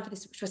deadline for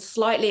this, which was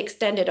slightly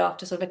extended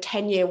after sort of a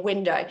 10-year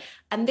window.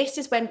 And this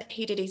is when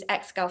P. Diddy's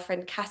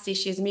ex-girlfriend, Cassie,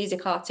 she's a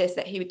music artist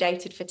that he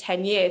dated for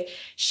 10 years.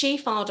 She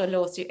filed a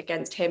lawsuit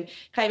against him,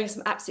 claiming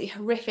some absolutely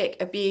horrific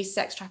abuse,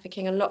 sex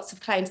trafficking, and lots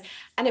of claims.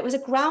 And it was a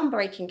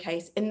groundbreaking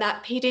case in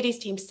that P. Diddy's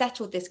team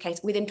settled this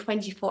case within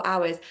 24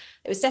 hours.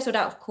 It was settled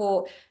out of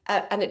court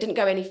and it didn't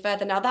go any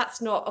further. Now,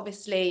 that's not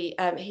obviously,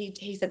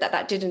 he said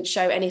that didn't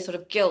show any sort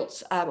of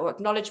guilt or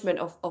acknowledgement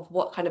of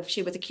what kind of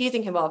she was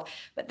accusing him of.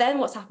 But then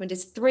what's happened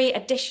is 3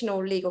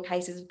 additional legal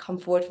cases have come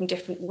forward from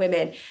different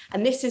women.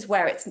 And this is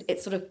where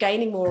it's sort of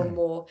gaining more and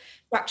more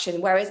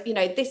traction. Whereas,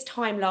 this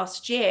time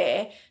last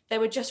year, there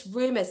were just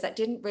rumours that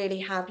didn't really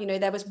have,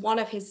 there was one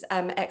of his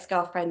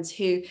ex-girlfriends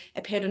who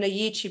appeared on a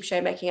YouTube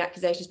show making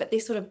accusations, but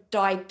this sort of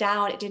died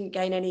down. It didn't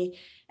gain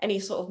any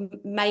sort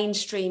of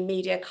mainstream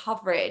media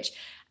coverage.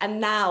 And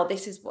now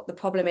this is what the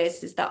problem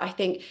is that I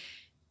think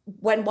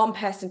when one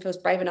person feels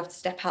brave enough to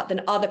step out,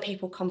 then other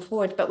people come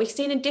forward. But we've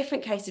seen in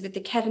different cases with the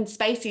Kevin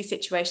Spacey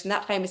situation,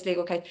 that famous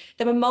legal case,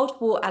 there were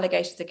multiple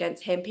allegations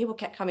against him. People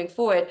kept coming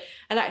forward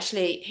and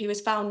actually he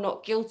was found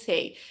not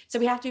guilty. So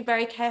we have to be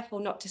very careful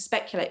not to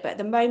speculate. But at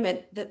the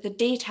moment, the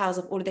details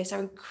of all of this are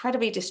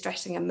incredibly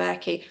distressing and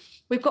murky.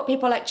 We've got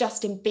people like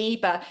Justin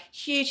Bieber,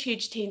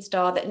 huge teen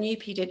star that knew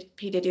P.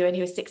 Diddy when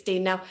he was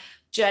 16. Now,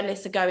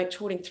 journalists are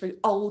trawling through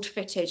old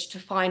footage to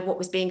find what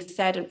was being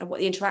said and what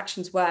the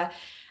interactions were.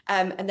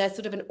 And there's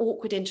sort of an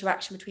awkward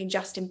interaction between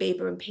Justin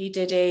Bieber and P.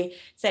 Diddy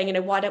saying,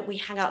 why don't we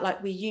hang out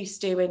like we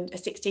used to? And a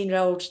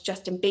 16-year-old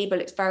Justin Bieber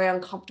looks very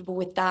uncomfortable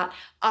with that.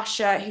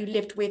 Usher, who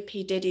lived with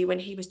P. Diddy when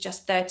he was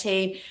just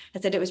 13,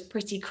 has said it was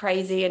pretty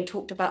crazy and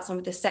talked about some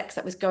of the sex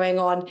that was going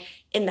on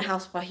in the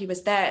house while he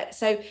was there.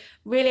 So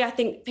really, I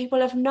think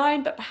people have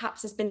known, but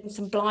perhaps there's been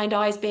some blind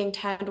eyes being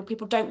turned, or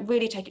people don't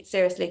really take it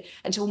seriously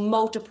until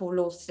multiple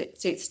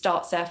lawsuits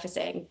start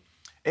surfacing.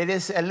 It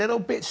is a little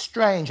bit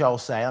strange, I'll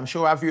say. I'm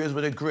sure our viewers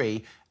would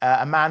agree.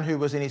 A man who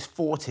was in his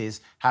 40s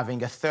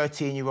having a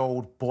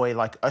 13-year-old boy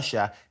like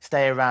Usher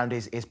stay around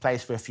his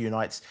place for a few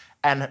nights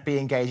and be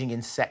engaging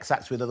in sex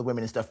acts with other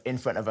women and stuff in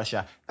front of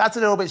Usher. That's a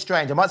little bit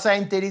strange. I'm not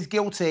saying Diddy's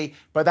guilty,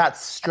 but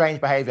that's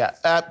strange behaviour.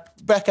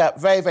 Becca,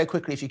 very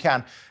quickly, if you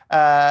can,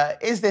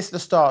 is this the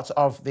start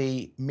of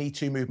the Me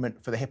Too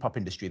movement for the hip-hop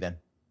industry then?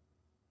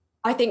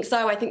 I think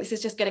so. I think this is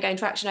just going to gain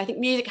traction. I think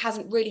music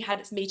hasn't really had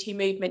its Me Too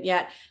movement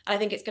yet. And I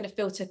think it's going to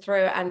filter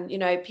through. And,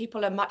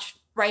 people are much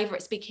braver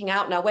at speaking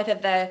out now, whether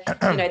they're,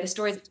 the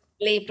stories are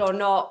believed or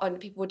not, and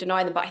people will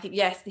deny them. But I think,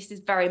 yes, this is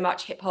very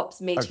much hip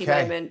hop's Me Too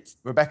moment.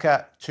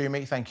 Rebecca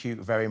Toomey, thank you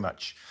very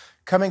much.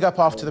 Coming up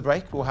after the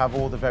break, we'll have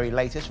all the very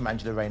latest from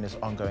Angela Rayner's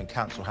ongoing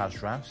Council House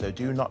row. So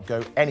do not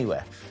go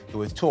anywhere. You're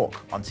with Talk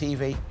on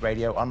TV,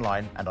 radio,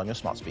 online, and on your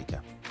smart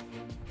speaker.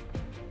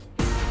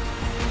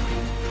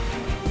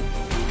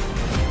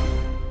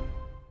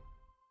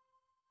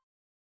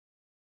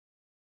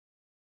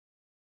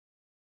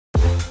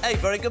 Hey,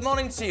 very good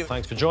morning to you.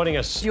 Thanks for joining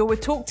us. You're with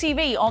Talk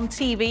TV,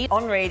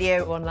 on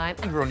radio, online.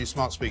 And we're on your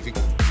smart speaker.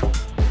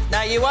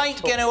 Now, you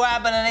ain't going to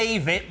ab and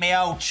eve it, me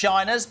old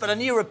Chinas, but a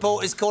new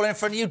report is calling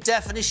for a new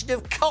definition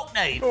of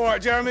cockney. All right,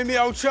 Jeremy, me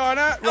old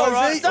China. All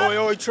right, Rosie,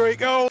 oi,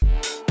 treacle.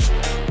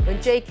 When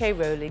J.K.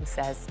 Rowling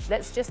says,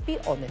 let's just be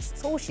honest,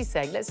 that's all she's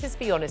saying, let's just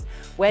be honest.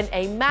 When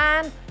a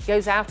man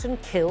goes out and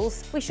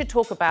kills, we should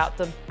talk about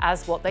them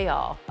as what they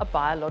are, a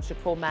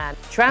biological man.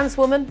 Trans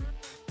woman,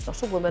 it's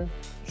not a woman,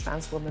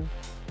 trans woman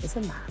is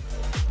a man.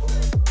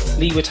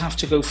 Lee would have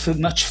to go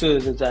much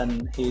further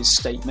than his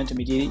statement. I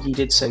mean, he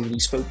did say that he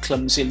spoke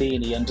clumsily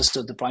and he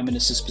understood the Prime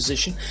Minister's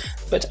position,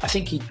 but I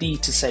think he'd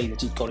need to say that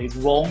he got it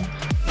wrong.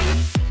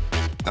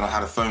 Then I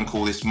had a phone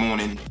call this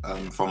morning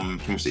from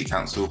Plymouth City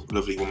Council, a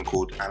lovely woman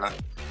called Anna.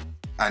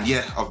 And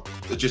yeah,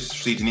 I've just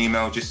received an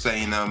email just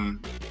saying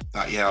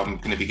that, yeah, I'm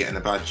going to be getting a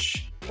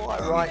badge.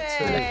 Quite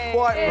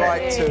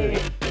right too.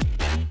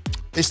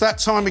 It's that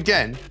time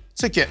again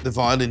to get the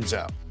violins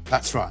out.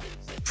 That's right.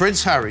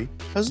 Prince Harry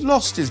has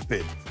lost his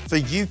bid for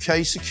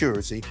UK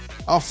security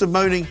after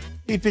moaning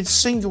he'd been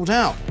singled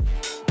out.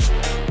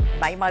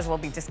 You might as well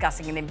be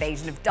discussing an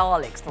invasion of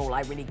Daleks for all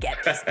I really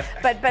get this.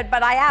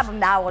 but I am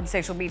now on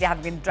social media,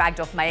 having been dragged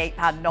off my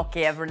 £8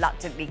 Nokia,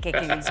 reluctantly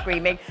kicking and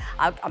screaming.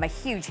 I'm a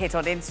huge hit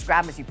on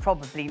Instagram, as you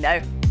probably know.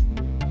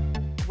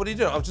 What are you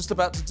doing? I was just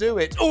about to do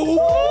it. Ooh!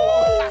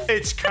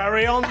 It's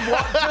carry on.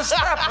 What just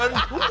happened?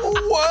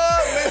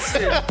 What?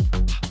 Listen.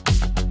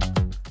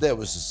 There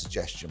was a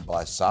suggestion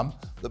by some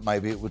that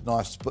maybe it would be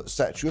nice to put a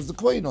statue of the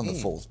Queen on the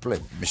fourth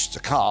plinth.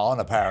 Mr. Khan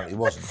apparently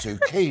wasn't too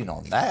keen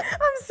on that.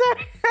 I'm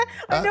sorry.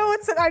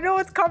 I know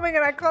it's coming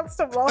and I can't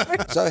stop laughing.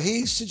 So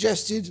he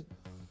suggested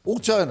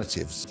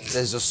alternatives.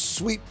 There's a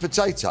sweet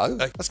potato.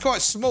 That's quite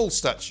a small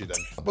statue then.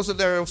 Wasn't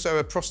there also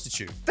a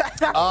prostitute?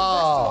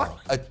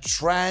 A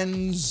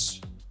trans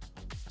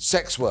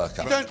sex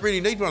worker. You don't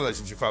really need one of those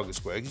in Trafalgar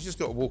Square. You just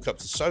got to walk up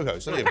to Soho,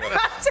 don't you?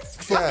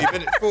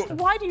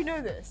 Why do you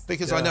know this?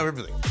 Because I know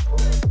everything.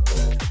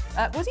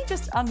 Was he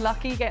just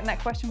unlucky getting that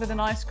question with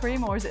an ice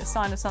cream, or is it a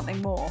sign of something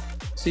more?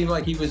 Seemed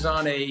like he was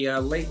on a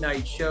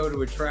late-night show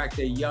to attract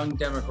a young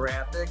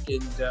demographic,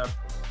 and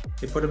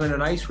they put him in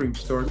an ice cream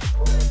store.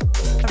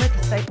 I read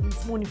the statement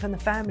this morning from the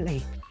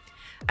family.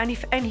 And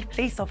if any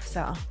police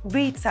officer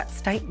reads that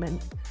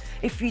statement,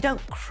 if you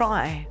don't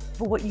cry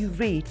for what you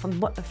read from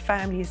what the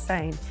family is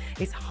saying,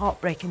 it's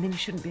heartbreaking, then you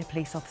shouldn't be a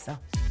police officer.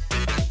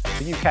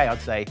 The UK,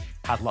 I'd say,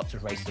 has lots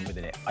of racism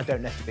within it. I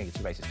don't necessarily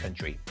think it's a racist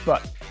country,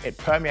 but it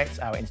permeates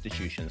our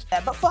institutions.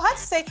 Yeah, but for her to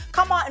say,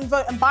 come out and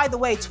vote, and by the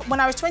way, when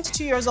I was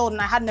 22 years old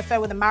and I had an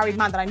affair with a married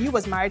man that I knew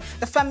was married,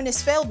 the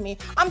feminists failed me.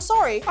 I'm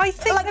sorry. I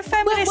think the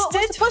feminists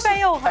did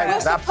fail her.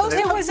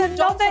 It was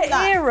another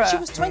era. She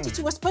was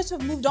 22. We're supposed to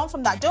have moved on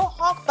from that. Don't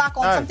hark back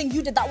on something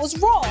you did that was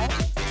wrong.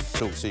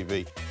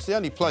 talkTV. It's the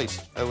only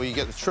place where you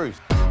get the truth.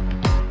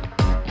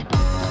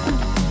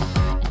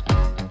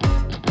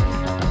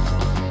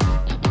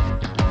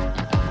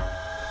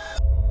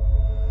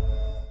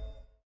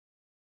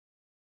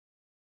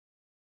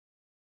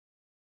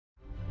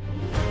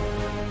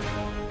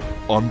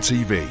 On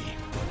TV,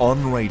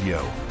 on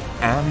radio,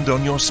 and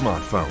on your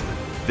smartphone.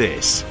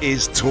 This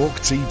is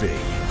talkTV.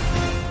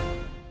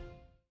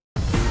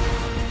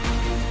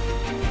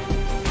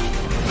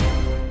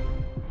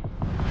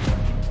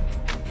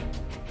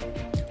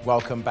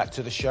 Welcome back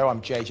to the show. I'm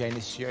JJ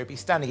Anisiobi,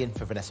 standing in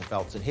for Vanessa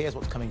Feltz, and here's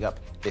what's coming up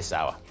this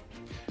hour.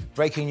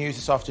 Breaking news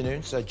this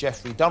afternoon, Sir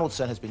Jeffrey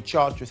Donaldson has been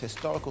charged with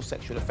historical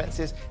sexual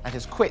offences and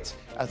has quit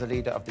as the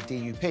leader of the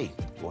DUP.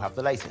 We'll have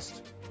the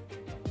latest.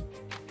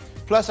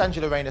 Plus,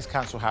 Angela Rayner's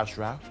council house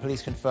row.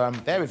 Police confirm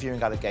they're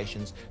reviewing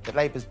allegations that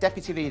Labour's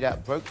deputy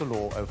leader broke the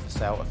law over the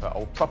sale of her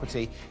old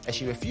property as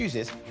she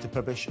refuses to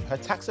publish her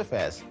tax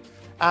affairs.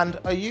 And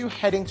are you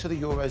heading to the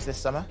Euros this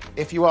summer?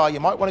 If you are, you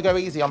might want to go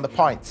easy on the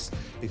pints,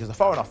 because the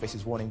Foreign Office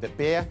is warning that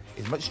beer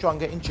is much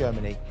stronger in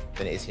Germany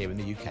than it is here in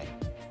the UK.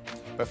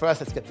 But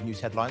first, let's get the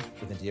news headlines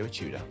with Indira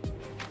Tudor.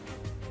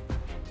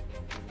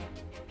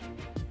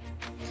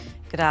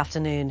 Good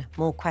afternoon.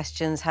 More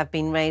questions have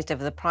been raised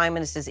over the Prime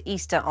Minister's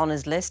Easter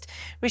honours list.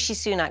 Rishi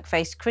Sunak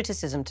faced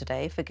criticism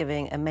today for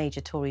giving a major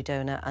Tory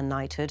donor a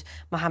knighthood.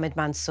 Mohamed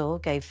Mansour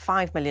gave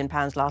 £5 million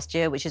last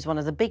year, which is one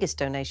of the biggest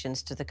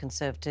donations to the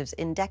Conservatives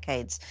in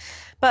decades.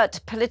 But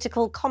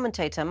political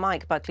commentator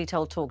Mike Buckley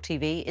told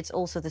talkTV it's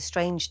also the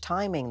strange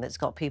timing that's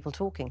got people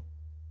talking.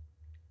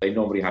 They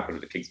normally happen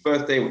at the King's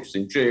birthday, which is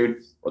in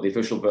June, or the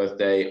official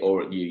birthday,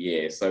 or at New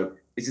Year. So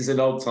this is an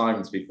odd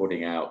time to be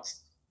putting out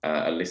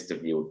a list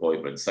of new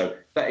appointments. So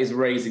that is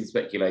raising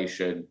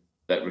speculation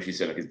that Rishi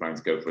Sunak is planning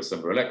to go for a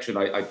summer election.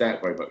 I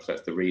doubt very much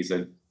that's the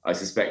reason. I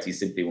suspect he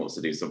simply wants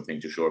to do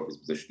something to shore up his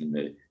position in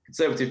the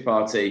Conservative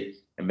Party,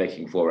 and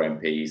making 4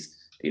 MPs,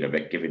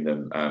 giving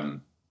them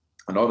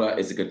an honour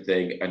is a good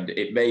thing. And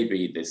it may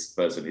be this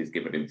person who's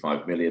given him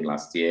 £5 million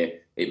last year.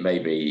 It may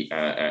be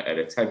an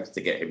attempt to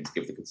get him to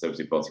give the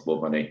Conservative Party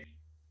more money.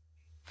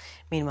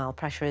 Meanwhile,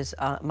 pressure is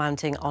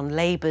mounting on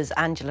Labour's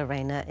Angela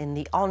Rayner in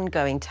the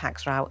ongoing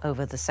tax row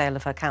over the sale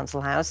of her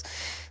council house.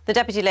 The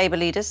Deputy Labour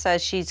leader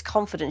says she's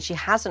confident she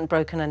hasn't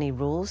broken any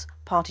rules.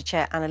 Party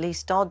Chair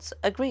Annalise Dodds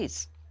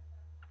agrees.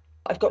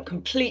 I've got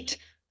complete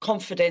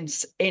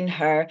confidence in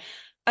her.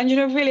 And,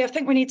 really, I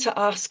think we need to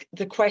ask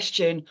the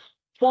question,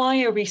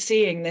 why are we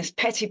seeing this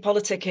petty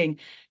politicking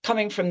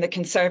coming from the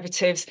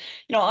Conservatives?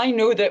 I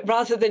know that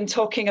rather than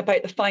talking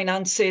about the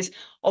finances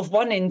of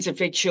one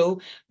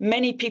individual,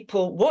 many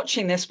people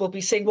watching this will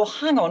be saying, well,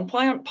 hang on,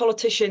 why aren't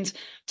politicians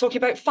talking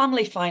about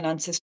family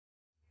finances?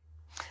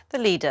 The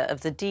leader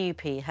of the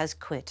DUP has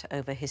quit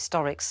over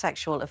historic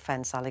sexual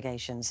offence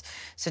allegations.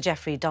 Sir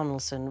Jeffrey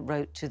Donaldson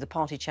wrote to the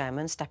party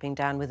chairman, stepping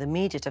down with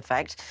immediate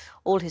effect.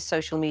 All his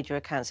social media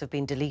accounts have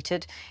been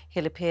deleted.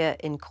 He'll appear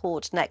in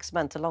court next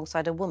month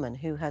alongside a woman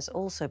who has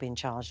also been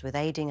charged with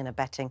aiding and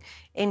abetting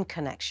in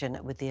connection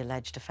with the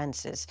alleged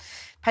offences.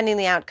 Pending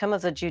the outcome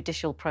of the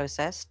judicial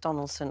process,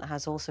 Donaldson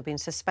has also been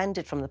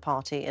suspended from the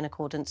party in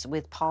accordance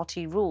with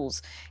party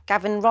rules.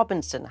 Gavin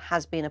Robinson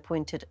has been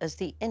appointed as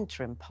the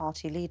interim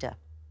party leader.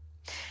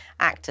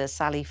 Actor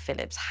Sally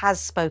Phillips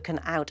has spoken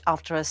out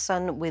after her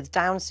son with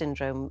Down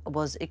syndrome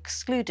was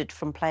excluded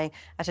from playing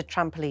at a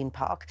trampoline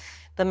park.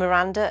 The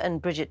Miranda and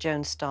Bridget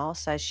Jones star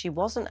says she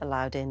wasn't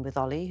allowed in with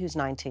Ollie, who's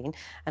 19,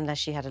 unless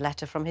she had a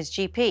letter from his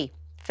GP.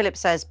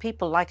 Phillips says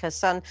people like her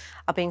son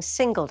are being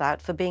singled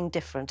out for being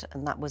different,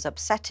 and that was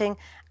upsetting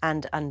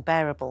and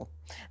unbearable.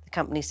 The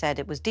company said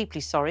it was deeply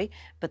sorry,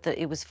 but that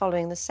it was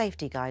following the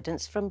safety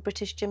guidance from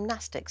British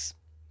Gymnastics.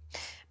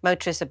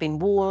 Motorists have been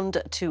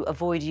warned to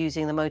avoid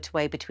using the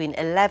motorway between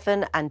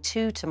 11 and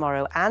 2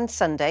 tomorrow and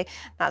Sunday.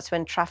 That's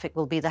when traffic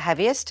will be the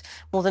heaviest.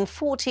 More than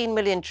 14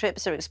 million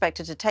trips are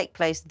expected to take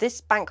place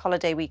this bank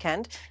holiday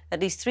weekend. At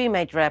least 3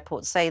 major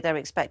airports say they're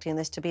expecting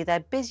this to be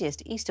their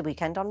busiest Easter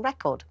weekend on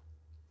record.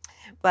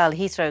 Well,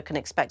 Heathrow can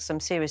expect some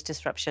serious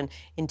disruption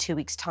in 2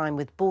 weeks' time,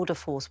 with Border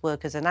Force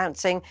workers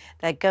announcing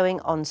they're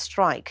going on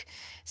strike.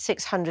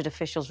 600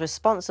 officials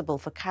responsible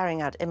for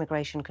carrying out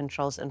immigration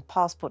controls and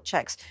passport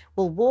checks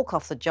will walk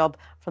off the job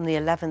from the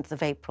 11th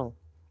of April.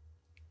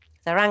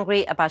 They're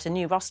angry about a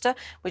new roster,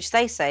 which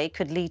they say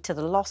could lead to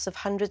the loss of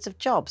hundreds of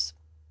jobs.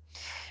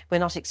 We're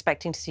not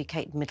expecting to see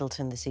Kate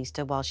Middleton this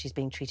Easter while she's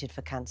being treated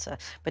for cancer,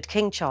 but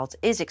King Charles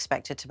is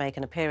expected to make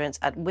an appearance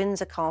at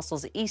Windsor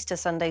Castle's Easter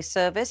Sunday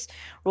service.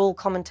 Royal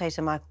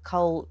commentator Michael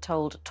Cole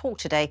told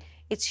talkTV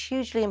it's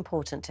hugely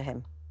important to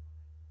him.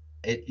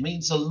 It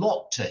means a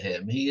lot to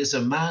him. He is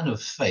a man of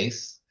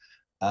faith,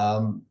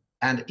 and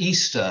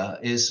Easter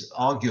is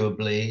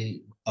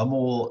arguably a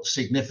more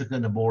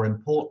significant and more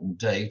important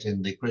date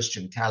in the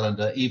Christian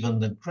calendar even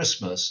than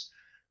Christmas.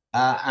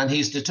 And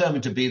he's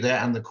determined to be there,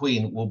 and the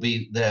Queen will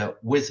be there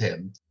with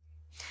him.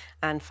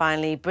 And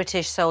finally,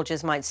 British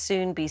soldiers might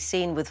soon be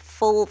seen with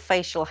full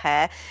facial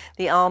hair.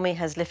 The army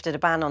has lifted a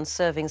ban on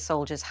serving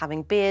soldiers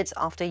having beards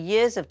after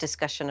years of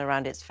discussion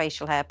around its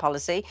facial hair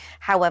policy.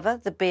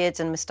 However, the beards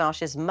and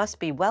moustaches must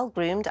be well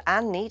groomed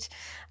and neat,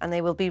 and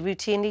they will be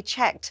routinely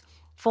checked.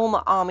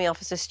 Former Army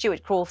officer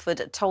Stuart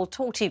Crawford told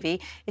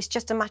talkTV it's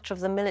just a matter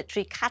of the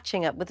military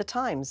catching up with the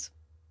times.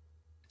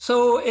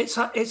 So it's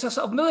a sort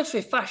of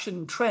military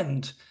fashion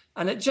trend,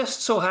 and it just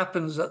so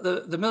happens that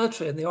the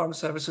military and the armed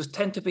services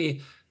tend to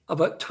be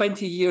about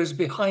 20 years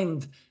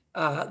behind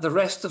the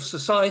rest of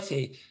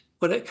society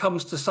when it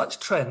comes to such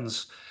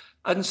trends.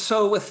 And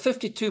so with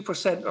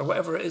 52% or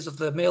whatever it is of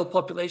the male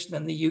population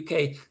in the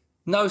UK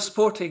now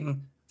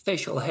sporting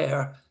facial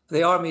hair,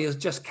 the army is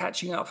just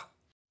catching up.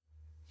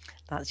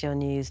 That's your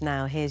news.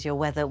 Now here's your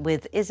weather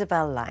with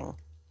Isabel Lang.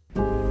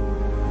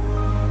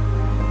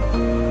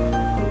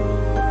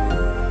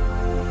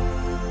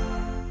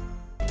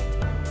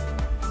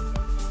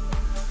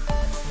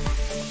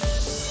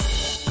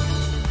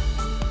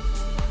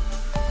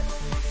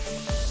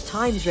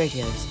 Times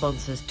Radio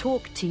sponsors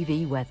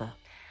talkTV weather.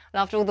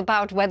 After all the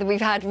bad weather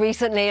we've had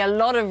recently, a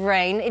lot of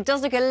rain, it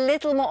does look a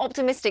little more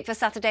optimistic for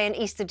Saturday and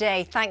Easter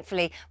Day.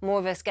 Thankfully, more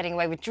of us getting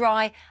away with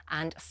dry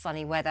and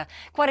sunny weather.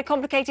 Quite a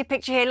complicated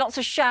picture here. Lots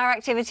of shower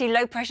activity,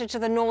 low pressure to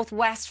the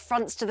northwest,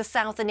 fronts to the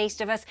south and east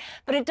of us.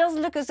 But it does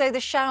look as though the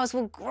showers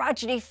will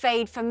gradually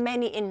fade for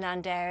many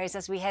inland areas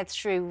as we head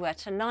through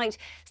tonight.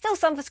 Still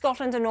some for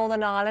Scotland and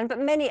Northern Ireland, but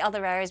many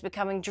other areas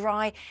becoming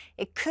dry.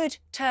 It could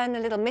turn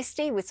a little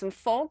misty with some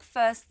fog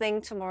first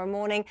thing tomorrow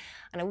morning.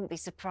 And I wouldn't be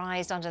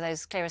surprised under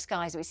those clearer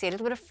skies that we see a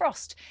little bit of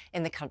frost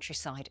in the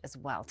countryside as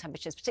well.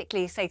 Temperatures,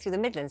 particularly, say, through the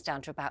Midlands,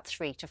 down to about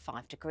 3 to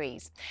 5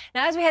 degrees.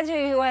 Now, as we head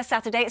to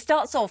Saturday, it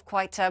starts off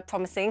quite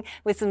promising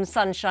with some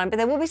sunshine, but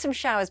there will be some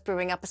showers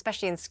brewing up,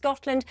 especially in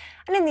Scotland.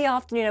 And in the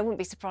afternoon, I wouldn't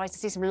be surprised to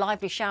see some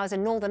lively showers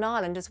in Northern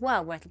Ireland as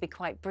well, where it'll be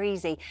quite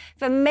breezy.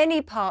 For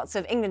many parts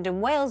of England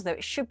and Wales, though,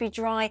 it should be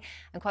dry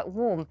and quite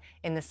warm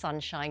in the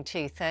sunshine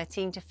too,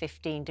 13 to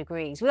 15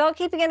 degrees. We are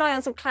keeping an eye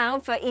on some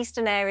cloud for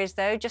eastern areas,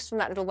 though, just from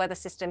that little weather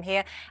system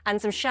here,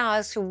 and some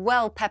showers to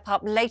well pep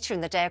up later in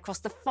the day across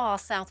the far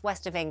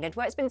southwest of England,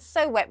 where it's been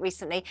so wet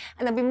recently,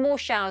 and there'll be more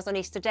showers on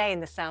Easter Day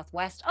in the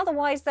southwest.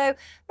 Otherwise, though,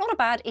 not a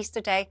bad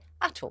Easter Day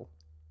at all.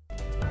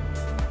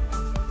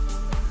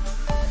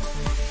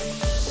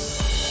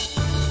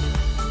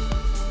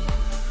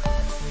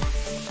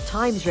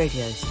 Times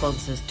Radio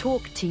sponsors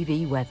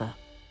talkTV weather.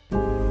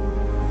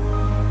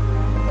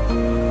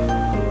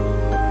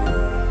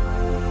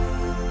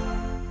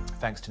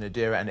 Thanks to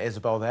Nadira and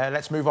Isabel there.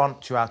 Let's move on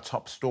to our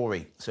top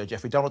story. Sir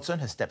Jeffrey Donaldson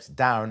has stepped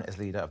down as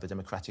leader of the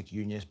Democratic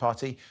Unionist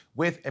Party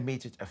with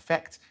immediate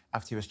effect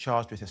after he was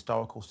charged with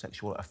historical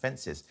sexual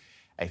offences.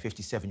 A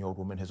 57-year-old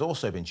woman has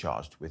also been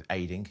charged with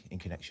aiding in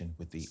connection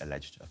with the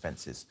alleged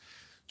offences.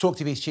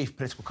 talkTV's chief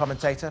political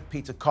commentator,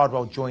 Peter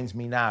Cardwell, joins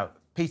me now.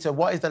 Peter,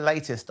 what is the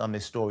latest on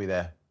this story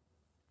there?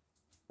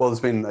 Well, there's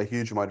been a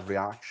huge amount of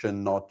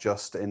reaction, not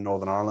just in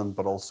Northern Ireland,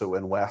 but also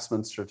in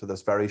Westminster, to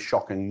this very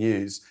shocking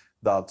news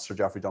that Sir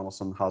Jeffrey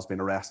Donaldson has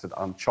been arrested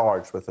and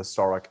charged with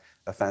historic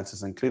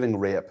offences, including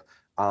rape,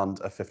 and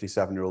a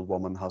 57-year-old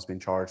woman has been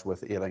charged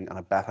with aiding and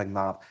abetting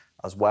that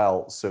as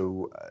well.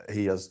 So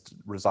he has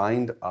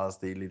resigned as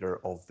the leader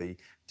of the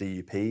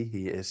DUP.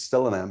 He is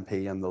still an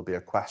MP, and there'll be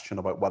a question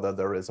about whether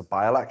there is a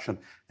by-election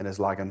in his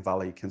Lagan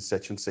Valley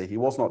constituency. He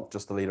was not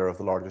just the leader of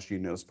the largest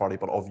unionist party,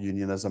 but of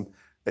unionism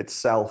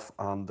itself,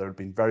 and there had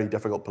been very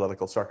difficult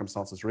political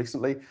circumstances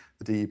recently.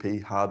 The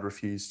DUP had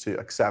refused to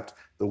accept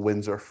the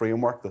Windsor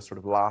framework, the sort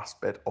of last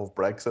bit of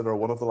Brexit, or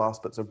one of the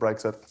last bits of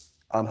Brexit,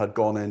 and had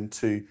gone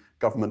into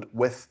government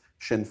with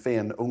Sinn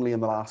Féin only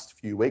in the last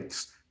few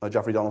weeks. Now,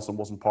 Jeffrey Donaldson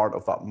wasn't part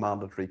of that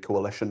mandatory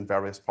coalition,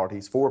 various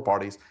parties, 4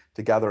 parties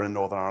together in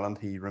Northern Ireland.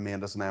 He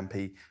remained as an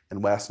MP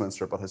in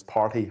Westminster, but his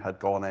party had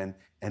gone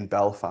in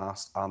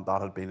Belfast, and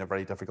that had been a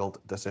very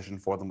difficult decision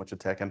for them, which had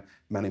taken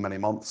many, many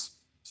months.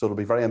 So it'll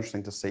be very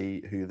interesting to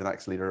see who the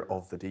next leader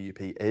of the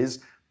DUP is.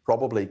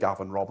 Probably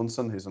Gavin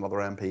Robinson, who's another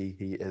MP.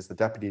 He is the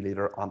deputy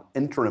leader and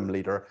interim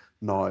leader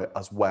now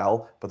as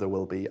well, but there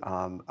will be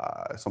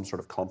some sort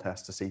of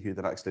contest to see who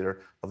the next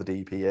leader of the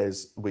DUP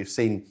is. We've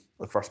seen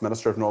the First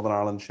Minister of Northern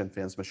Ireland, Sinn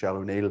Féin's Michelle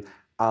O'Neill,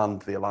 and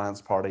the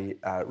Alliance Party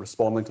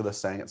responding to this,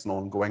 saying it's an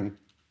ongoing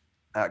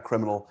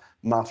criminal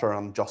matter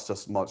and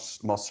justice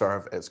must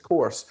serve its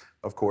course,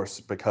 of course,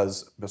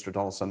 because Mr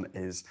Donaldson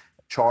is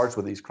charged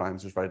with these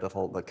crimes. There's very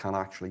little that can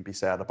actually be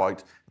said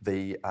about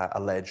the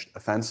alleged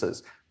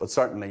offences. But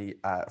certainly,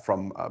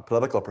 from a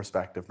political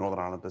perspective, Northern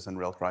Ireland is in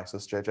real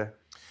crisis, JJ.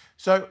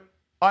 So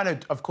I know,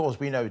 of course,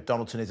 we know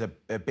Donaldson is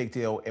a big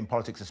deal in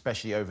politics,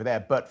 especially over there.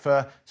 But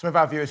for some of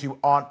our viewers who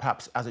aren't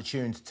perhaps as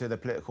attuned to the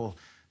political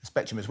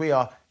spectrum as we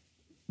are,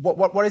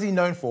 what is he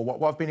known for?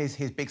 What have been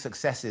his big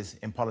successes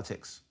in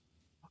politics?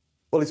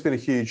 Well, he's been a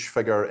huge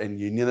figure in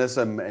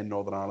unionism in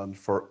Northern Ireland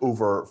for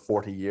over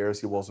 40 years.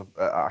 He was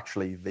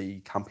actually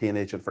the campaign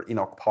agent for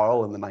Enoch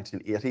Powell in the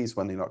 1980s,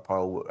 when Enoch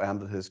Powell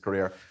ended his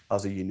career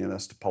as a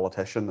unionist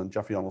politician. And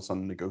Jeffrey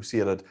Donaldson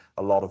negotiated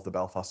a lot of the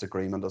Belfast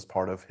Agreement as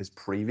part of his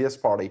previous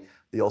party,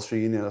 the Ulster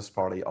Unionist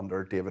Party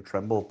under David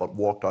Trimble, but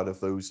walked out of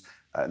those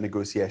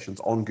negotiations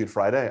on Good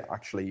Friday,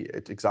 actually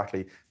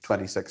exactly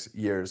 26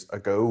 years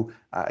ago.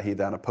 He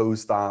then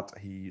opposed that.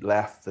 He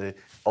left the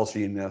Ulster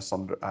Unionists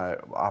under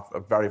a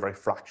very, very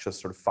fractious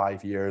sort of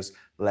 5 years,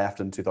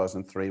 left in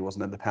 2003, was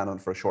an independent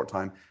for a short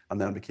time,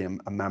 and then became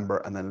a member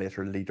and then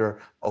later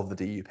leader of the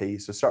DUP.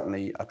 So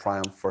certainly a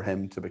triumph for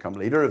him to become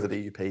leader of the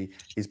DUP.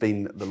 He's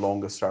been the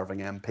longest serving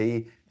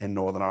MP in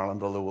Northern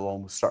Ireland, although will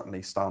almost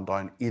certainly stand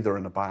down either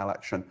in a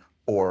by-election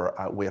or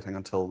waiting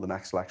until the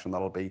next election.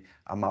 That'll be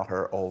a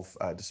matter of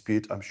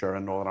dispute, I'm sure,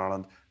 in Northern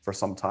Ireland for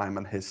some time.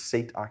 And his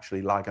seat,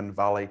 actually, Lagan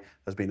Valley,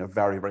 has been a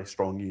very, very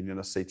strong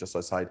unionist seat just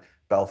outside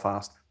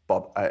Belfast.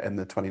 But in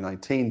the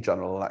 2019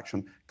 general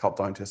election, cut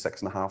down to a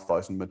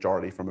 6,500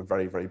 majority from a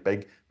very, very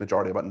big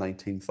majority, about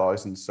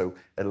 19,000. So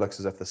it looks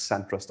as if the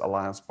centrist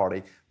Alliance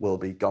Party will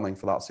be gunning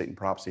for that seat and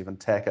perhaps even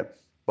take it.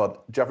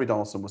 But Jeffrey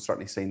Donaldson was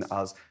certainly seen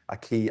as a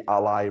key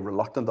ally,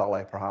 reluctant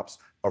ally perhaps,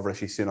 of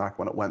Rishi Sunak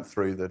when it went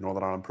through the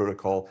Northern Ireland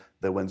Protocol,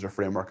 the Windsor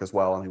Framework as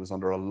well, and he was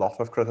under a lot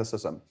of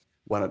criticism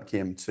when it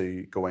came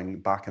to going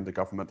back into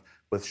government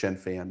with Sinn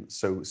Féin.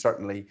 So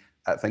certainly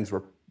things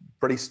were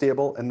pretty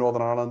stable in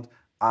Northern Ireland.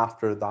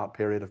 After that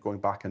period of going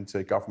back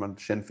into government,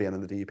 Sinn Féin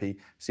and the DUP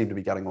seem to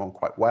be getting on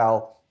quite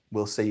well.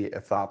 We'll see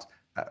if that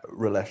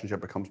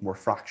relationship becomes more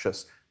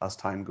fractious as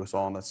time goes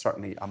on. It's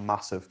certainly a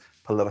massive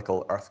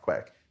political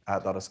earthquake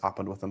that has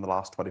happened within the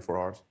last 24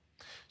 hours.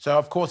 So,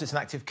 of course, it's an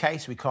active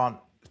case. We can't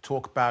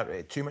talk about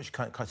it too much,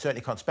 certainly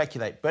can't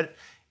speculate. But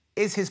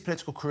is his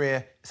political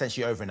career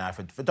essentially over now?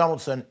 For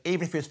Donaldson,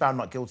 even if he was found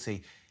not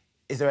guilty,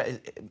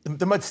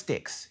 the mud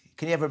sticks.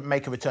 Can he ever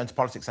make a return to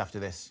politics after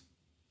this?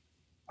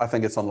 I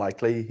think it's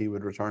unlikely he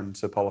would return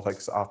to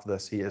politics after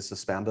this. He is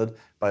suspended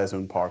by his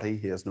own party.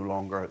 He is no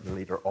longer the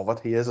leader of it.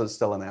 He is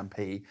still an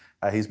MP.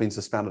 He's been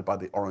suspended by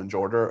the Orange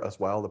Order as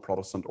well, the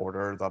Protestant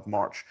order that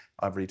march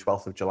every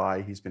 12th of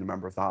July. He's been a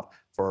member of that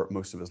for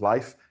most of his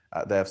life.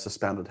 They have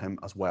suspended him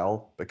as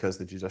well because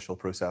the judicial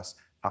process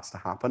has to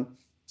happen.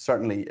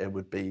 Certainly, it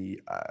would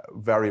be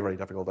very, very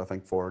difficult, I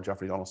think, for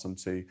Jeffrey Donaldson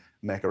to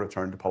make a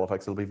return to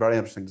politics. It'll be very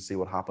interesting to see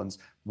what happens,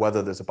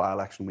 whether there's a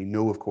by-election. We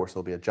know, of course,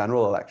 there'll be a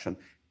general election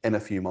in a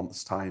few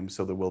months' time.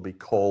 So there will be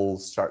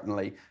calls,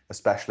 certainly,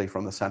 especially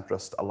from the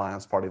centrist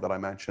Alliance Party that I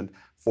mentioned,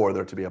 for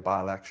there to be a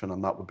by-election.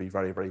 And that would be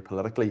very, very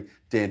politically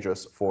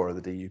dangerous for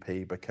the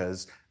DUP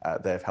because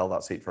they've held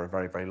that seat for a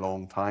very, very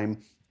long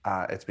time.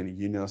 It's been a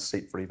unionist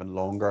seat for even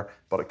longer,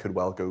 but it could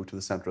well go to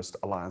the centrist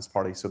Alliance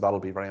Party. So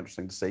that'll be very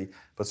interesting to see.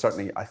 But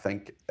certainly, I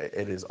think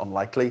it is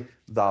unlikely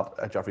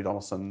that Jeffrey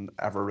Donaldson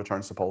ever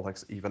returns to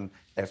politics, even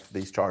if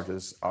these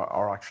charges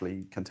are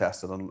actually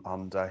contested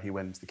and he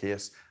wins the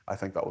case. I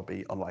think that would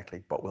be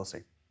unlikely, but we'll see.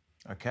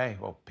 OK,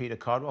 well, Peter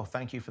Cardwell,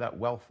 thank you for that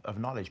wealth of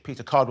knowledge.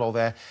 Peter Cardwell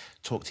there,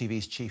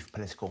 talkTV's chief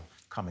political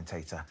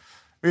commentator.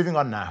 Moving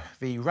on now,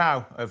 the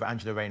row over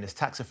Angela Rayner's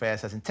tax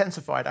affairs has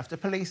intensified after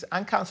police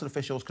and council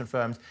officials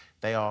confirmed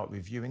they are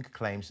reviewing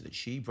claims that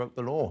she broke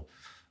the law.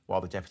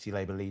 While the Deputy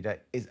Labour leader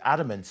is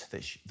adamant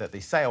that the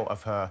sale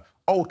of her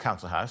old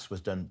council house was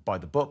done by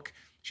the book,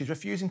 she's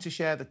refusing to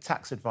share the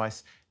tax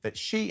advice that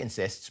she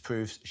insists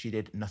proves she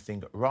did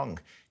nothing wrong.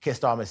 Keir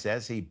Starmer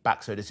says he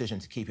backs her decision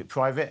to keep it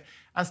private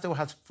and still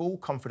has full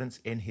confidence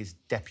in his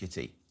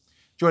deputy.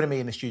 Joining me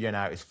in the studio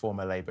now is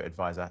former Labour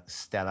advisor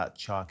Stella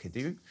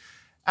Charkadou.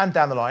 And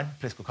down the line,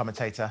 political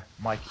commentator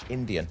Mike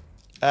Indian.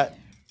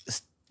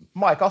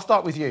 Mike, I'll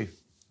start with you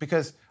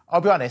because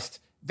I'll be honest,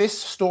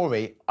 this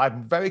story,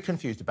 I'm very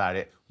confused about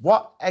it.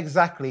 What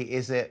exactly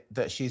is it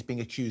that she's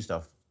being accused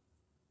of?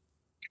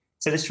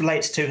 So this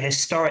relates to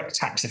historic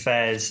tax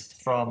affairs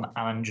from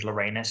Angela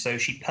Rayner. So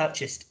she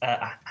purchased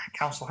a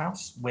council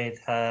house with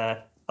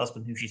her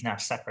husband, who she's now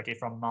separated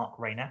from, Mark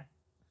Rayner.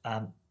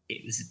 For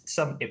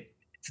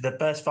the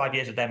first 5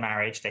 years of their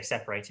marriage, they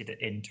separated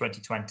in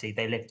 2020.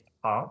 They lived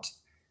apart.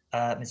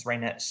 Ms.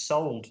 Rayner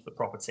sold the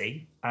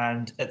property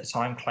and at the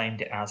time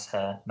claimed it as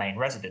her main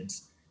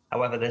residence.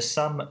 However, there's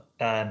some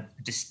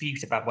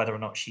dispute about whether or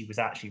not she was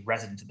actually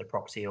resident of the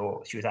property,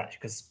 or she was actually,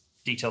 because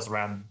details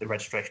around the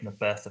registration of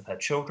birth of her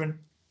children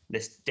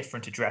list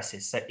different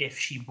addresses. So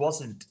if it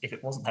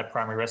wasn't her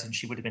primary residence,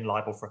 she would have been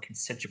liable for a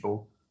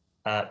considerable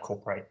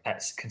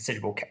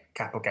considerable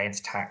capital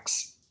gains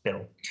tax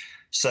bill.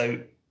 So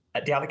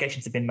the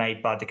allegations have been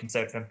made by the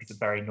Conservative MP for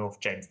Bury North,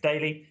 James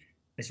Daly.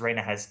 Ms.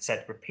 Rayner has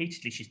said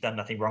repeatedly she's done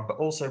nothing wrong, but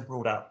also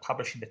ruled out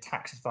publishing the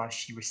tax advice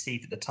she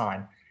received at the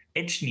time.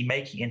 Interestingly,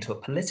 making it into a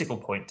political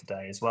point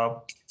today as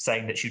well,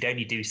 saying that she would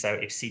only do so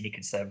if senior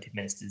Conservative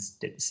ministers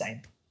did the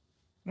same.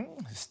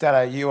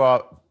 Stella, you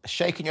are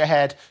shaking your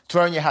head,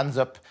 throwing your hands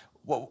up.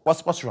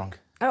 What's wrong?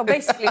 Oh,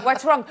 basically,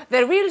 what's wrong?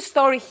 The real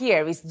story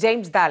here is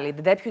James Daly,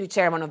 the deputy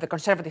chairman of the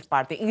Conservative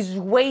Party, is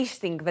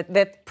wasting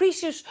the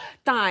precious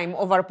time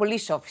of our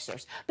police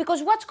officers.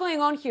 Because what's going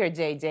on here,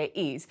 JJ,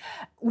 is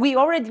we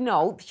already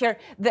know here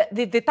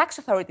the tax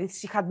authorities,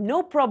 she had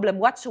no problem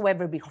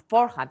whatsoever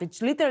beforehand.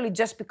 It's literally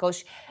just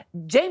because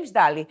James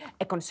Daly,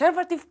 a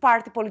Conservative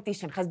Party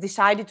politician, has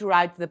decided to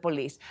write to the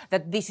police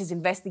that this is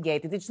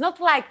investigated. It's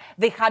not like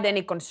they had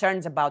any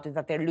concerns about it,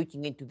 that they're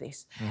looking into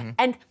this.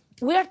 And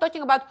we are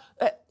talking about,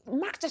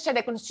 Mark just said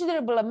a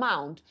considerable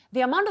amount.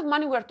 The amount of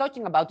money we're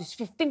talking about is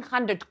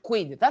 1,500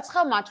 quid. That's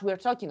how much we're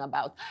talking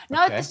about.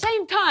 Now, at the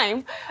same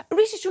time,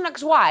 Rishi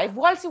Sunak's wife,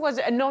 while she was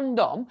a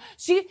non-dom,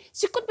 she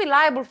could be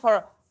liable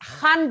for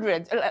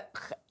hundreds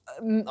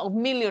of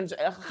millions,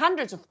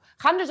 hundreds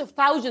of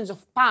thousands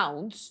of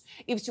pounds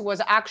if she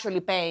was actually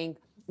paying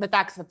the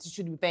tax that she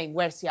should be paying,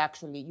 where she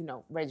actually,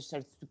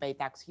 registered to pay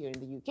tax here in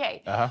the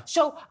UK.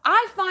 So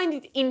I find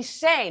it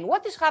insane.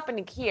 What is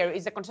happening here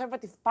is the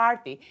Conservative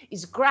Party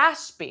is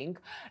grasping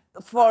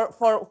for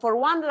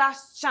one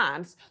last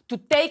chance to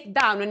take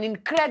down an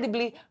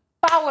incredibly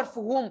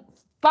powerful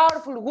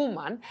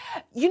woman.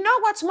 You know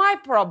what's my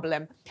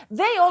problem?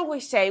 They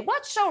always say,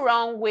 what's so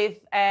wrong with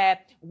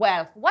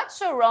wealth? What's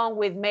so wrong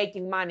with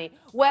making money?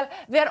 Well,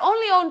 they're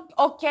only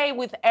okay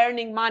with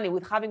earning money,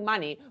 with having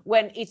money,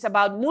 when it's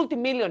about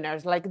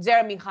multimillionaires like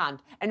Jeremy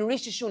Hunt and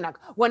Rishi Sunak.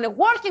 When a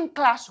working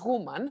class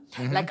woman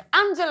like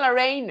Angela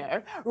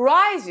Rayner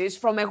rises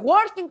from a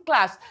working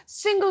class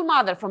single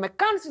mother from a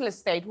council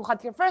estate who had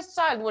her first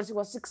child when she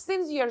was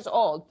 16 years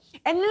old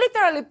and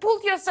literally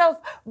pulled herself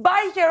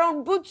by her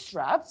own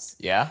bootstraps,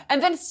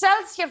 and then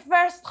sells her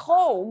first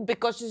home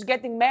because she's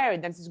getting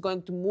married and she's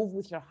going to move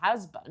with her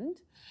husband.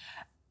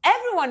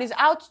 Everyone is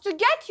out to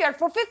get her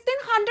for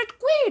 1,500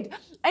 quid.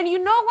 And you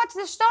know what's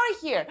the story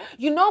here?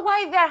 You know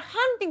why they're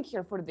hunting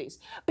her for this?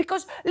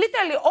 Because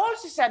literally all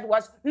she said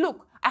was,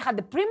 look, I had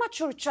a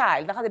premature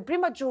child. I had a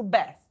premature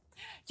birth.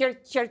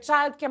 Her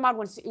child came out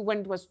when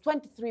it was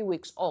 23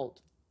 weeks old.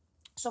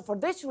 So for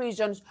these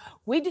reasons,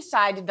 we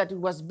decided that it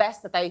was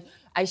best that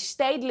I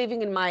stayed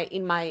living in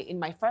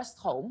my first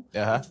home,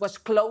 which was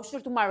closer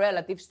to my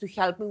relatives to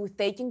help me with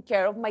taking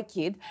care of my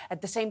kid.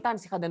 At the same time,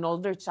 she had an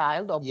older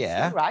child,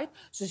 obviously, right?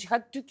 So she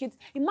had 2 kids.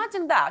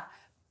 Imagine that,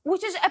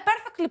 which is a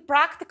perfectly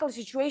practical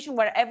situation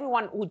where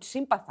everyone would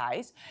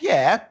sympathise.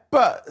 Yeah,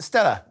 but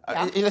Stella,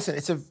 listen,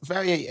 it's a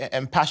very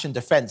impassioned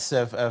defence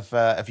of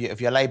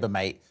your Labour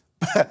mate.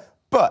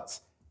 But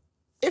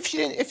if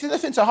there's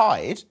nothing to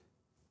hide,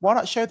 why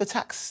not show the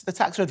tax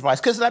advice?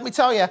 Because let me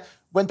tell you,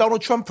 when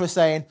Donald Trump was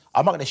saying,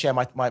 I'm not going to share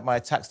my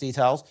tax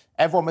details,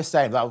 everyone was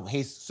saying, well,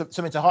 he's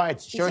something to hide.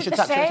 Show us your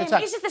tax.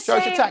 Is it the same?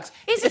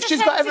 If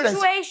she's got evidence,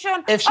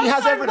 situation? If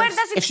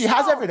she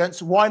has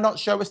evidence, why not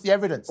show us the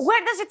evidence?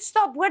 Where does it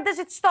stop? Where does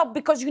it stop?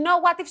 Because you know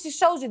what? If she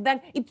shows it, then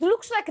it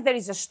looks like there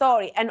is a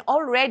story. And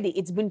already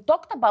it's been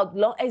talked about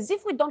as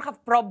if we don't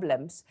have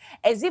problems,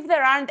 as if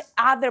there aren't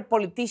other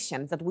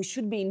politicians that we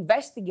should be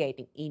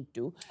investigating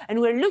into. And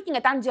we're looking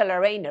at Angela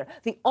Rayner.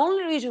 The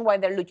only reason why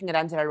they're looking at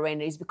Angela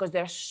Rayner is because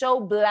they're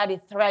so bloody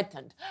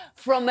threatened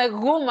from a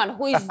woman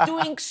who is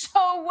doing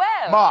so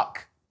well.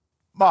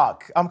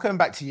 Mark, I'm coming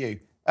back to you.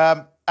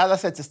 As I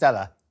said to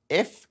Stella,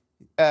 if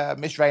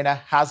Ms.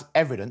 Rayner has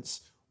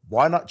evidence,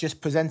 why not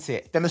just present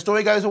it? Then the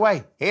story goes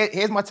away.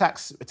 Here's my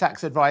tax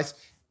advice.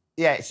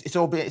 Yeah, it's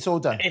all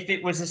done. If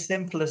it was as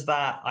simple as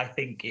that, I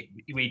think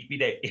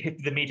if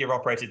the media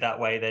operated that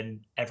way, then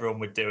everyone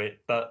would do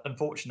it. But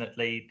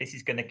unfortunately, this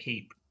is going to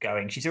keep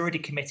going. She's already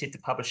committed to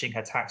publishing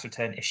her tax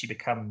return if she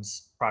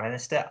becomes Prime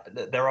Minister.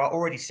 There are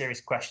already serious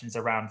questions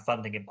around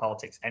funding in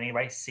politics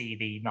anyway. See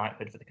the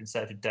knighthood for the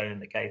Conservative donor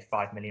that gave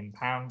 £5 million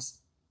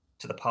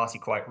to the party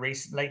quite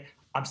recently.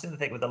 I'm starting to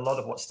think with a lot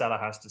of what Stella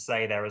has to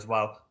say there as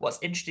well. What's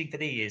interesting for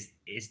me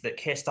is that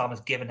Keir Starmer's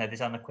given her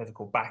this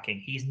unequivocal backing.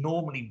 He's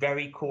normally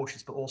very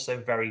cautious, but also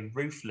very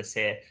ruthless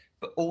here.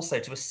 But also,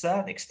 to a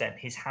certain extent,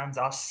 his hands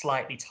are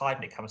slightly tied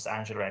when it comes to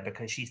Angela Rayner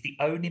because she's the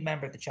only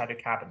member of the shadow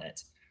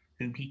cabinet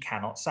whom he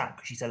cannot sack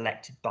because she's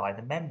elected by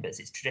the members.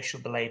 It's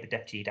traditional the Labour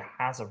deputy leader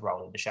has a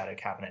role in the shadow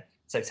cabinet.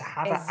 So to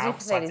have that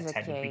outside the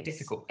tent would be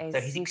difficult.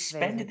 So he's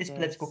expended this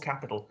political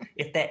capital.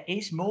 If there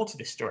is more to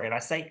this story, and I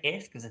say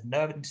if because there's no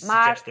evidence to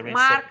suggest there is.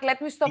 Mark,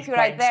 let me stop you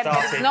right there.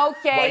 There is no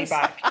case.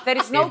 There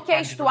is no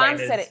case to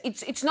answer it.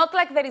 It's not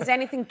like there is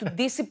anything to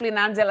discipline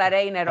Angela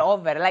Rayner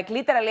over. Like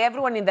literally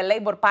everyone in the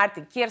Labour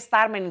Party, Keir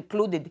Starmer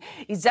included,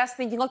 is just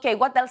thinking, okay,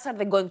 what else are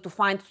they going to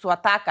find to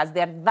attack us?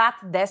 They're that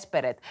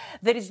desperate.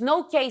 There is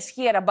no case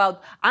here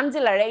about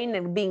Angela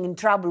Rayner being in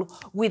trouble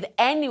with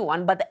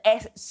anyone but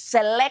a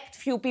select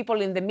few people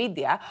in the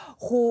media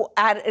who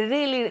are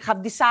really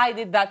have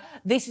decided that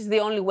this is the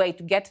only way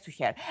to get to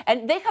her.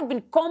 And they have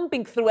been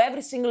combing through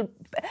every single...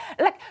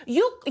 Like,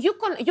 you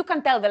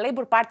can tell the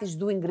Labour Party is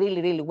doing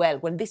really, really well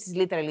when this is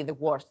literally the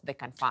worst they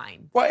can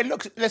find. Well, it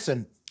looks...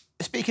 Listen,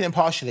 speaking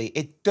impartially,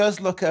 it does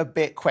look a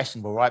bit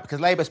questionable, right? Because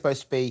Labour is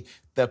supposed to be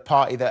the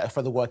party that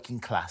for the working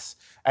class.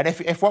 And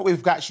if what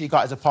we've actually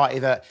got is a party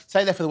that,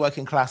 say they're for the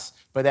working class,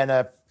 but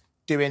then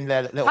doing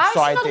their little side deals...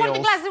 How is she not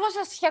working class? There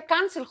was her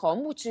council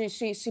home, which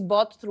she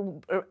bought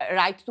through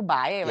right to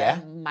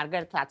buy,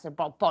 Margaret Thatcher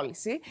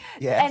policy.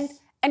 Yes.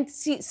 And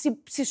she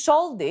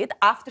sold it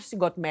after she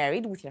got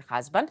married with her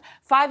husband,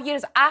 5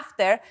 years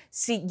after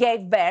she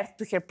gave birth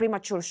to her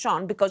premature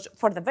son, because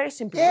for the very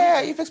simple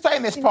reason... you've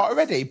explained this part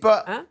already,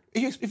 but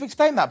you've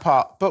explained that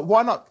part. But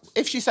why not,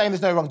 if she's saying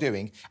there's no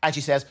wrongdoing and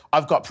she says,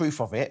 I've got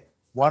proof of it,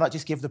 why not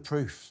just give the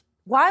proof?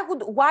 Why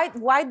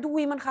do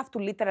women have to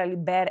literally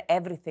bear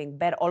everything,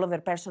 bear all of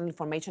their personal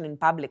information in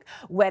public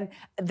when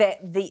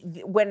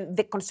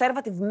the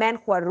conservative men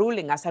who are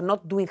ruling us are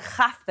not doing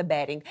half the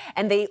bearing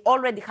and they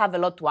already have a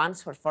lot to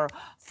answer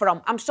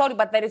from? I'm sorry,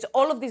 but there is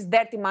all of this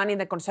dirty money in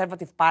the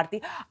Conservative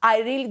Party.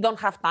 I really don't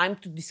have time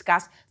to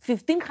discuss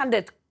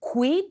 1,500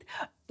 quid.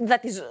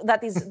 That is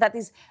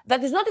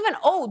not even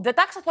owed. The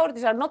tax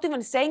authorities are not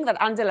even saying that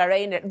Angela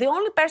Rayner. The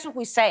only person who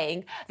is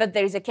saying that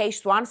there is a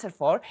case to answer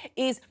for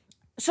is,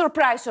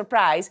 surprise,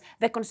 surprise,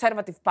 the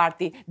Conservative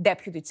Party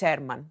deputy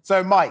chairman.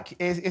 So, Mike,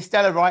 is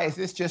Stella right? Is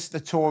this just the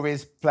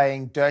Tories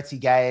playing dirty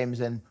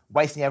games and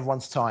wasting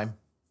everyone's time?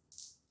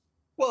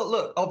 Well,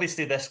 look,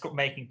 obviously they're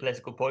making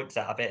political points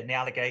out of it, and the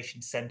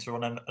allegations centre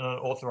on an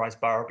unauthorised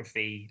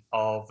biography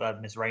of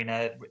Ms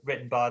Rayner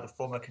written by the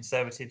former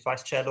Conservative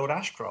Vice Chair Lord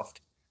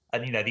Ashcroft.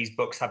 And, you know, these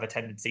books have a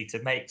tendency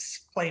to make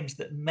claims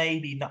that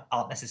maybe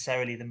aren't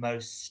necessarily the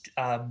most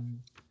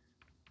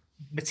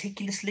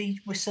meticulously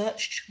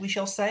researched, we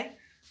shall say.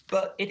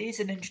 But it is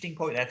an interesting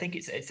point. I think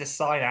it's a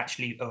sign,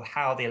 actually, of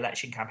how the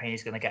election campaign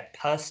is going to get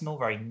personal,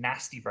 very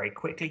nasty, very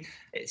quickly.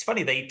 It's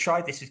funny, they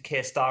tried this with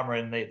Keir Starmer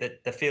and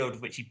the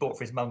field which he bought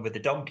for his mum with the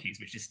donkeys,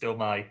 which is still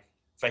my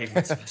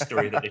favourite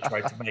story that they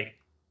tried to make.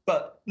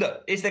 But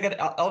look,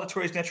 are the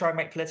Tories going to try and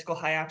make political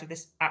hay out of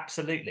this?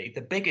 Absolutely.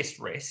 The biggest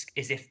risk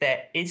is if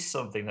there is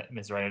something that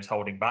Ms Rayner is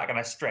holding back, and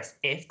I stress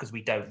if, because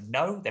we don't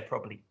know, there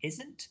probably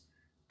isn't.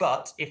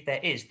 But if there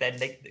is, then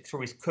the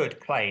Tories could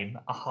claim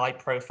a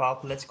high-profile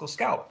political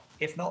scalp.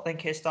 If not, then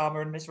Keir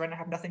Starmer and Ms Rayner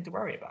have nothing to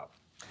worry about.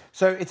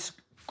 So it's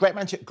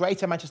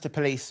Greater Manchester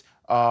Police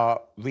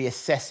are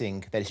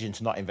reassessing their decision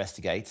to not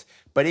investigate.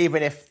 But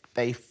even if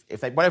they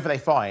whatever they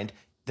find,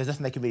 there's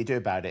nothing they can really do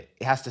about it.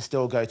 It has to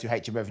still go to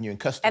HM Revenue and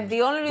Customs. And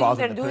the only reason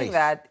they're doing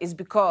that is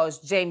because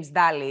James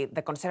Daly,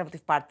 the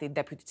Conservative Party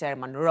deputy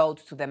chairman,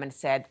 wrote to them and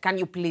said, can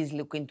you please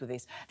look into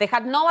this? They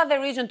had no other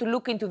reason to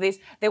look into this.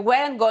 They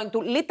weren't going to.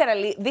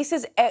 Literally, this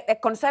is a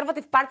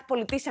Conservative Party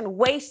politician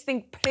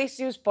wasting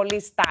precious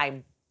police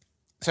time.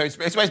 So it's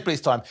wasting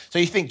police time. So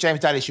you think James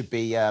Daly should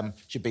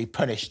be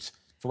punished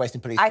for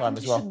wasting police time as well? I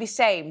think he should be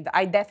shamed.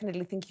 I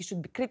definitely think he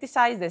should be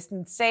criticised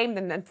and shamed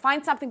and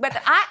find something better.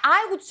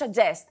 I would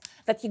suggest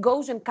that he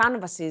goes and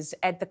canvasses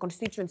at the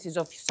constituencies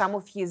of some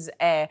of his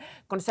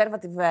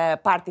Conservative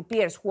Party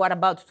peers who are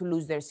about to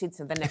lose their seats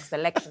in the next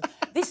election.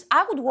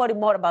 I would worry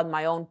more about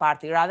my own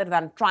party rather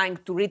than trying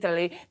to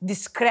literally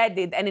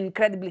discredit an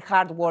incredibly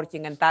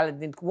hard-working and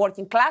talented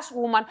working-class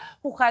woman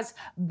who has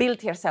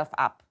built herself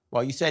up.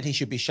 Well, you said he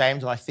should be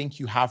shamed, and I think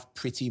you have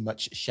pretty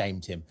much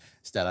shamed him,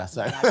 Stella.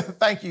 So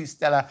thank you,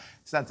 Stella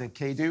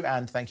Santakedu,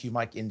 and thank you,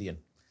 Mike Indian.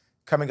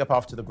 Coming up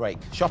after the break,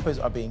 shoppers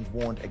are being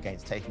warned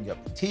against taking up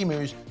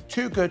Temu's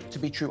too good to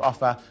be true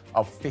offer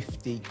of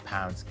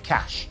 £50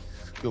 cash.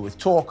 You're with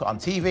Talk on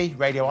TV,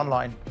 radio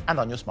online, and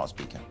on your smart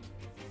speaker.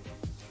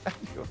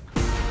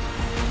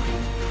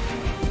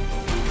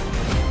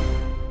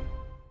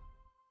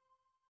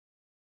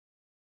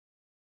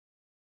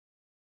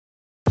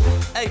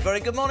 Hey,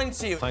 very good morning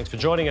to you. Thanks for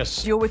joining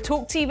us. You're with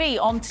Talk TV,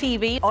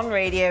 on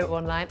radio,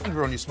 online. And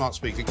we're on your smart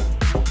speaker.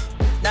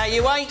 Now,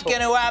 you ain't going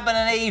to ab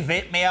and eve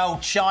it, me old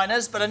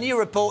Chinas, but a new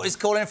report is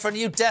calling for a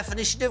new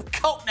definition of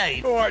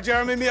cockney. All right,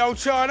 Jeremy, me old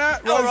China.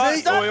 Rosie, all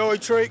right, oi, oi,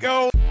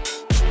 treacle.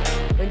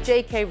 When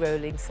J.K.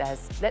 Rowling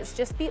says, let's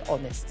just be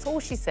honest, that's all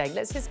she's saying,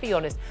 let's just be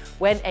honest.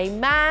 When a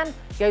man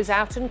goes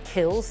out and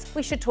kills,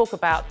 we should talk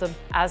about them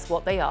as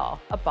what they are,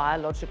 a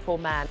biological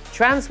man.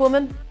 Trans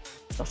woman,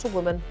 it's not a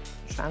woman.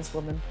 Trans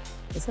woman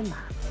is a man.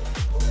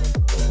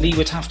 Lee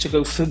would have to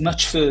go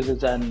much further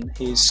than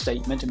his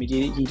statement. I mean,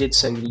 he did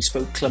say that he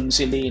spoke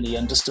clumsily and he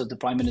understood the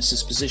Prime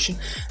Minister's position,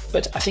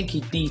 but I think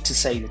he'd need to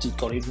say that he'd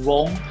got it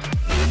wrong.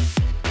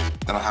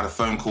 Then I had a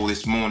phone call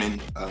this morning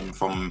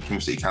from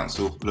Plymouth City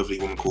Council, a lovely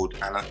woman called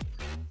Anna.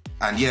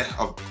 And yeah,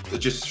 I've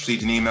just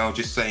received an email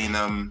just saying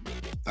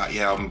that,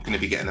 yeah, I'm going to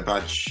be getting a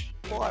badge.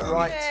 Quite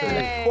right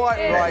too.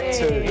 Quite right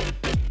too.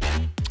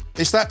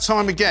 It's that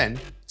time again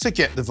to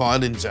get the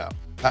violins out.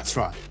 That's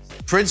right.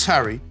 Prince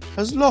Harry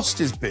has lost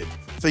his bid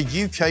for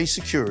UK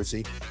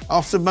security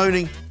after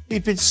moaning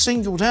he'd been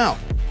singled out.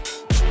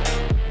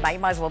 You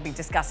might as well be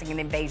discussing an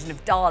invasion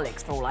of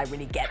Daleks for all I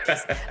really get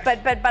this.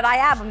 but I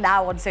am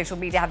now on social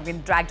media, having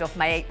been dragged off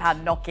my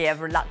 £8 Nokia,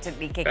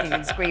 reluctantly kicking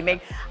and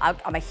screaming.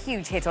 I'm a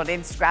huge hit on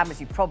Instagram, as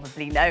you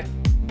probably know.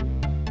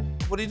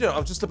 What are you doing?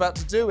 I'm just about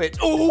to do it.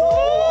 Ooh!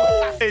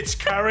 It's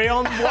carry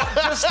on. What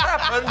just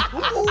happened?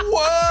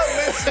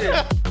 What?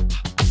 Listen.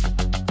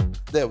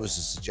 There was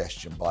a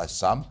suggestion by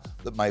some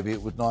that maybe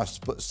it would be nice to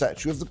put a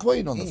statue of the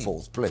Queen on the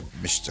fourth plinth.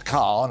 Mr.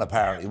 Khan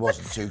apparently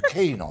wasn't too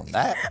keen on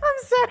that. I'm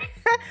sorry.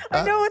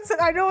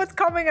 I know what's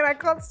coming and I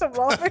can't stop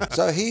laughing.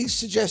 So he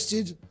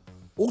suggested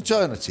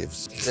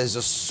alternatives. There's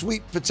a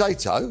sweet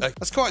potato.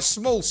 That's quite a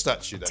small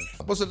statue then.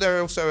 Wasn't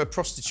there also a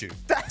prostitute?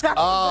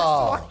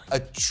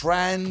 A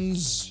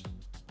trans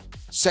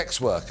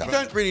sex worker. You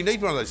don't really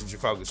need one of those in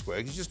Trafalgar Square.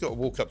 You just got to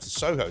walk up to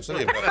Soho. It's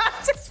only about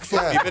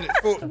 40 minutes.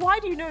 Why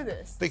do you know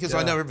this? Because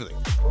I know everything.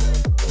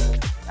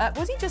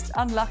 Was he just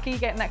unlucky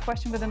getting that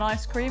question with an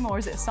ice cream, or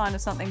is it a sign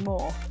of something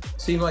more?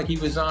 Seemed like he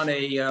was on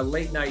a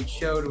late-night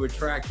show to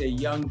attract a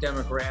young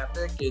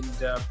demographic,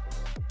 and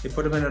they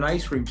put him in an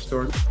ice cream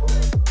store. I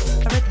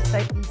read the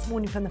statement this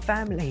morning from the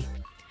family,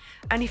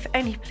 and if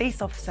any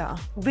police officer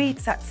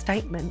reads that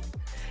statement,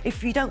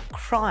 if you don't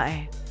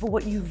cry for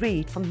what you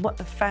read from what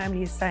the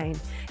family is saying,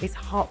 it's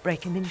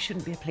heartbreaking, then you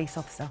shouldn't be a police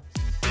officer.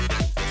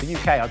 The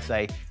UK, I'd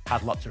say,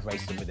 has lots of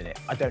racism within it.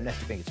 I don't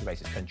necessarily think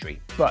it's a racist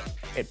country, but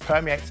it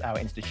permeates our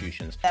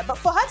institutions. Yeah, but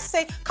for her to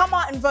say, come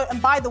out and vote,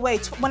 and by the way,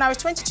 when I was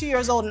 22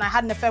 years old and I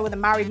had an affair with a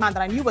married man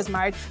that I knew was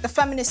married, the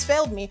feminists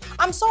failed me.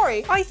 I'm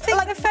sorry. I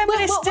think the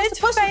feminists did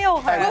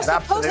fail her. We're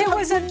supposed to it have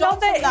was moved on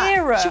another from that.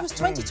 era. She was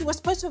 22. We're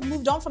supposed to have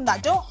moved on from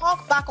that. Don't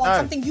hark back on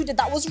something you did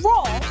that was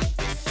wrong.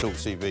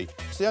 talkTV.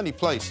 It's the only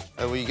place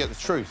where you get the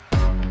truth.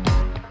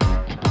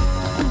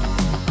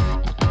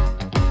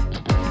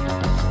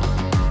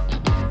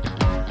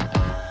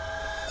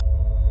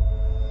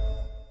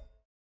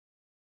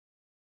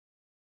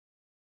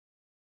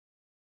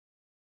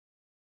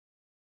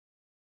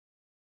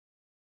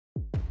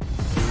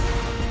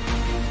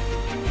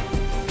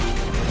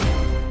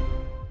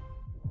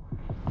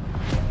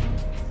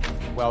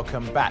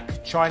 Welcome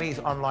back. Chinese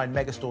online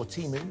megastore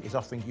Temu is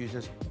offering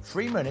users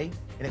free money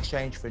in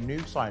exchange for new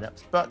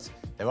sign-ups, but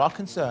there are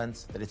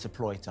concerns that it's a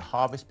ploy to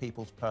harvest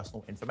people's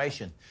personal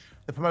information.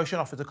 The promotion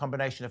offers a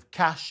combination of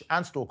cash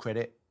and store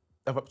credit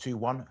of up to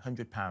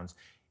 £100,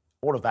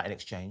 all of that in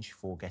exchange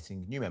for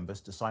getting new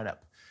members to sign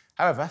up.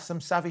 However,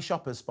 some savvy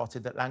shoppers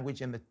spotted that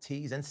language in the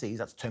T's and C's,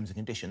 that's terms and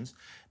conditions,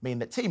 mean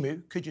that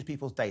Temu could use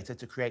people's data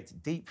to create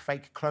deep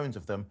fake clones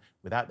of them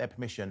without their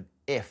permission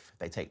if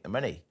they take the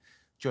money.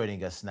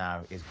 Joining us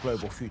now is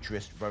global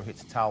futurist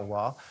Rohit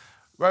Talwar.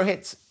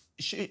 Rohit,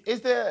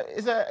 is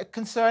there a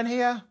concern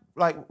here?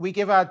 Like, we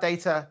give our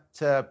data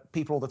to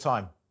people all the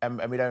time, and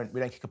we don't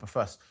kick up a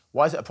fuss.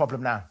 Why is it a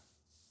problem now?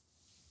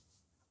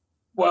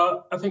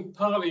 Well, I think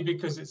partly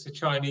because it's a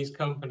Chinese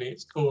company,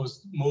 it's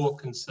caused more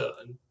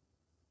concern,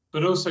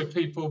 but also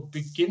people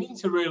beginning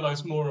to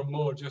realise more and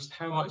more just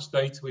how much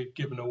data we've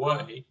given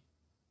away,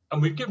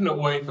 and we've given it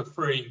away for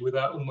free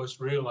without almost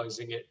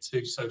realising it,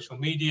 to social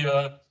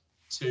media,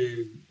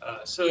 to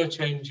search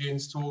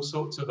engines, to all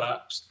sorts of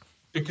apps,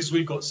 because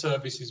we've got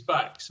services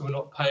back, so we're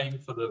not paying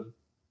for them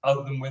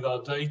other than with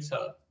our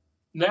data.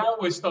 Now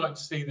we're starting to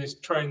see this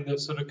trend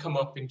that's sort of come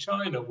up in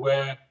China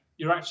where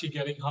you're actually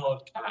getting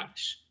hard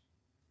cash.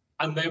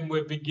 And then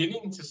we're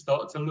beginning to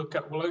start to look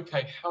at, well,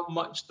 okay, how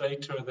much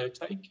data are they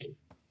taking?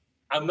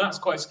 And that's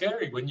quite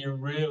scary when you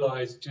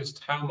realize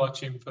just how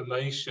much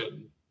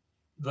information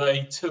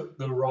they took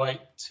the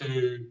right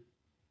to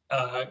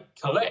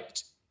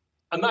collect.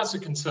 And that's a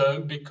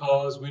concern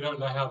because we don't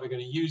know how they're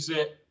going to use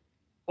it,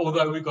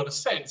 although we've got a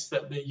sense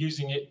that they're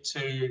using it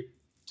to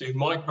do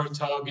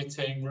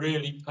micro-targeting,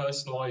 really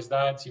personalized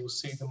ads. You'll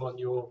see them on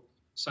your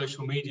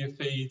social media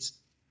feeds.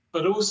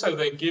 But also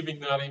they're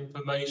giving that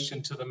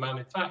information to the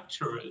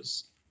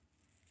manufacturers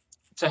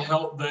to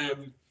help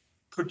them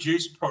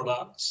produce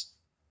products,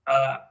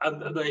 and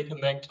that they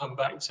can then come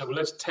back and say, well,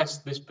 let's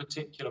test this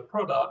particular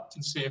product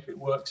and see if it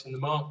works in the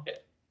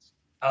market.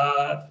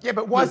 Yeah,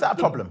 but why is that a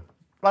problem?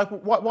 Like,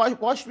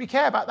 why should we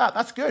care about that?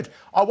 That's good.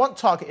 I want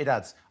targeted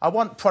ads. I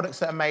want products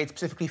that are made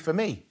specifically for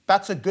me.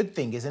 That's a good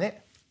thing, isn't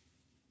it?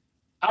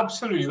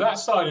 Absolutely. That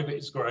side of it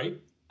is great.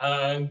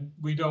 And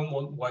we don't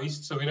want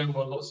waste, so we don't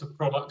want lots of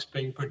products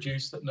being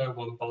produced that no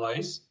one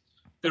buys.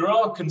 There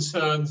are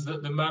concerns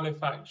that the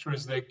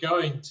manufacturers they're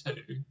going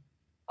to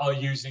are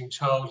using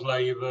child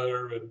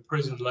labour and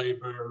prison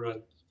labour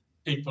and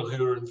people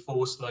who are in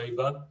forced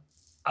labour.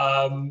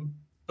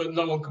 but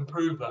no one can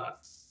prove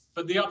that.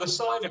 But the other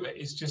side of it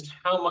is just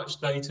how much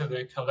data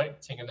they're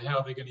collecting and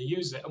how they're going to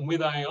use it. And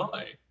with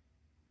AI,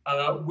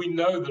 we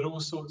know that all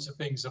sorts of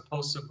things are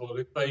possible.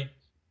 If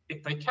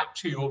they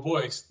capture your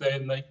voice,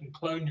 then they can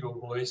clone your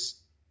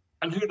voice.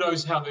 And who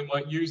knows how they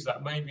might use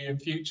that? Maybe in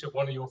future,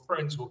 one of your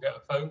friends will get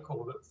a phone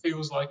call that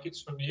feels like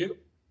it's from you,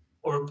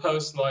 or a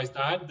personalized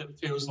ad that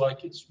feels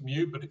like it's from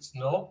you, but it's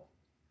not.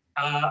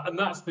 And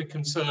that's the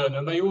concern.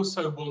 And they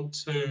also want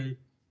to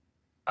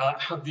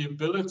have the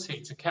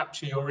ability to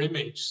capture your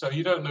image. So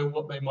you don't know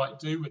what they might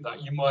do with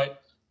that. You might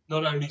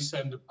not only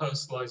send a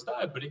personalized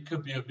ad, but it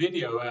could be a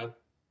video ad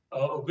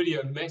or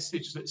video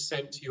message that's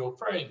sent to your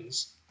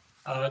friends,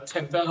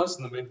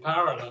 10,000 of them in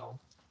parallel,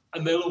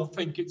 and they'll all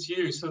think it's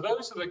you. So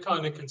those are the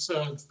kind of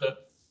concerns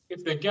that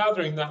if they're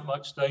gathering that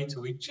much data,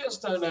 we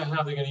just don't know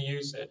how they're going to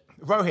use it.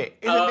 Rohit,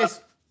 isn't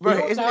this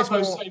more...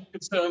 those same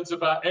concerns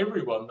about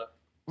everyone, though.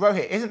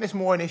 Rohit, isn't this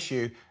more an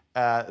issue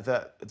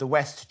that the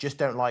West just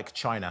don't like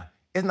China?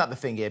 Isn't that the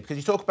thing here? Because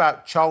you talk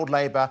about child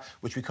labour,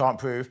 which we can't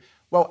prove.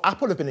 Well,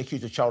 Apple have been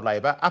accused of child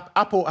labour.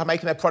 Apple are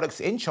making their products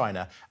in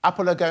China.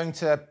 Apple are going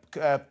to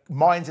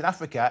mines in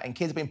Africa, and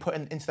kids are being put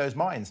into those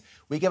mines.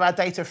 We give our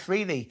data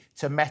freely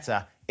to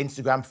Meta,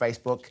 Instagram,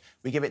 Facebook.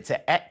 We give it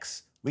to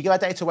X. We give our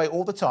data away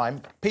all the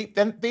time.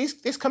 Then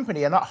this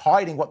company are not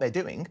hiding what they're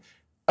doing.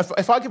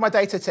 If I give my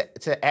data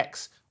to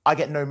X, I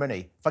get no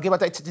money. If I give my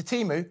data to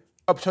Temu,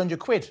 up to 100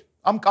 quid.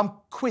 I'm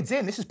quids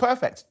in. This is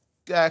perfect.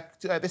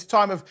 This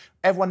time of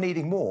everyone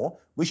needing more,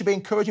 we should be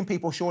encouraging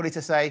people surely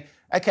to say,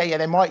 okay, yeah,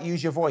 they might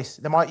use your voice,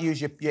 they might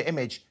use your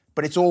image,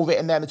 but it's all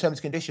written there in the terms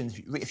and conditions.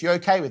 If you're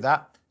okay with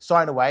that,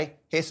 sign away,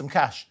 here's some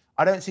cash.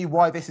 I don't see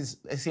why this is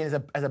seen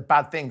as a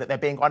bad thing, that they're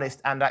being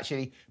honest and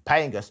actually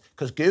paying us,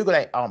 because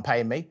Google aren't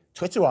paying me,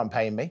 Twitter aren't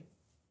paying me.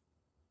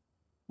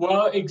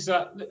 Well,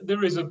 exactly.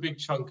 There is a big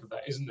chunk of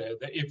that, isn't there?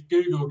 That if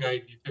Google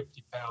gave you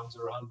 £50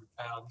 or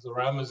 £100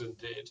 or Amazon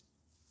did,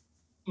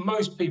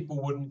 most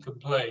people wouldn't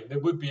complain. There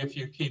would be a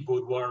few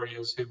keyboard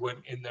warriors who went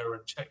in there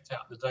and checked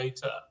out the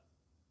data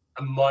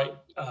and might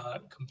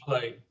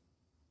complain.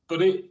 But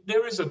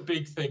there is a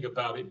big thing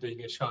about it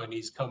being a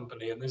Chinese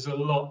company, and there's a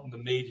lot in the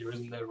media,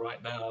 isn't there,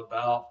 right now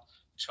about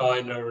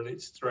China and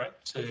its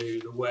threat to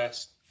the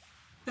West.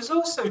 There's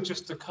also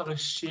just a kind of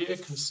sheer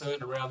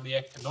concern around the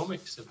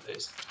economics of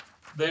this.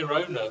 Their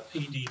owner,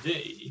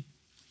 PDD,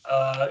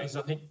 is,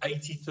 I think,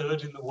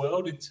 83rd in the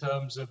world in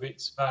terms of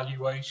its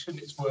valuation.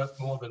 It's worth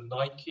more than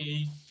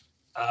Nike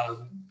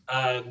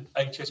and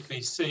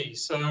HSBC.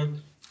 So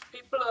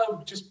people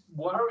are just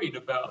worried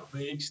about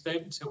the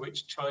extent to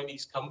which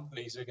Chinese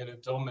companies are going to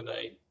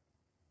dominate.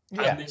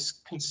 Yeah. And this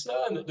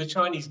concern that the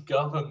Chinese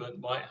government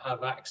might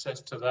have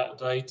access to that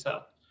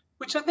data,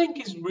 which I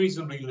think is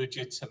reasonably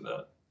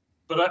legitimate.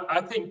 But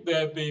I think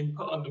they're being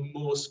put under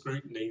more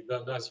scrutiny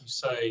than, as you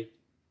say,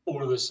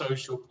 all of the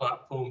social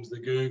platforms, the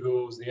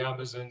Googles, the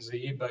Amazons, the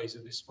eBays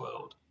of this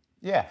world.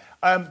 Yeah.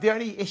 The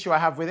only issue I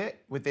have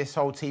with this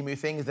whole Temu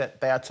thing is that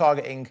they are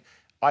targeting,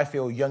 I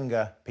feel,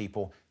 younger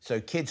people.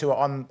 So kids who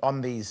are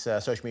on these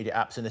social media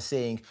apps and are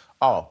seeing,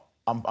 oh,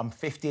 I'm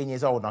 15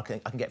 years old and I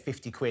can get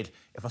 50 quid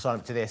if I sign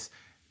up to this.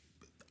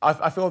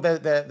 I feel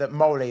that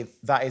morally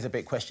that is a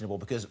bit questionable,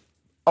 because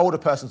older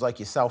persons like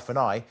yourself and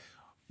I,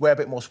 we're a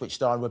bit more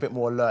switched on, we're a bit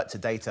more alert to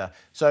data.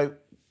 So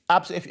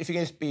if you're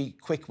going to be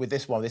quick with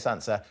this one, this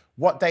answer,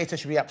 what data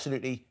should we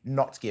absolutely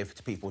not give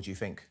to people, do you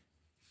think?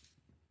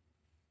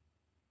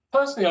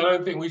 Personally, I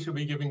don't think we should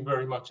be giving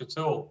very much at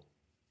all,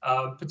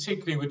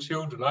 particularly with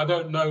children. I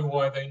don't know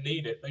why they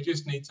need it. They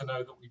just need to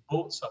know that we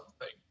bought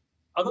something.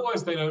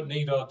 Otherwise, they don't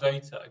need our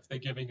data if they're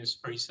giving us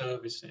free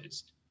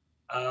services.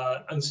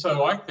 And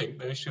so I think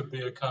there should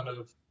be a kind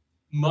of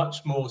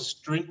much more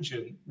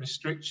stringent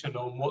restriction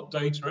on what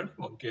data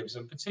anyone gives.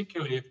 And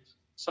particularly if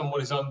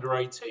someone is under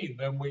 18,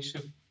 then we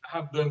should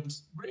have them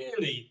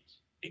really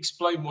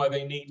explain why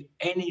they need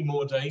any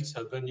more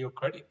data than your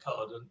credit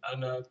card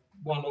and a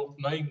one-off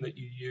name that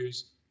you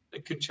use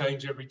that could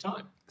change every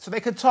time. So they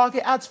could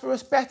target ads for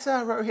us better,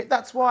 Rohit.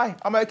 That's why.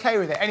 I'm okay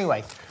with it.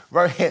 Anyway,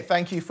 Rohit,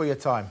 thank you for your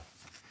time.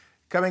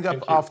 Coming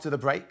up after the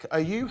break, are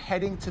you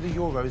heading to the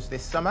Euros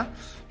this summer?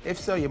 If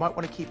so, you might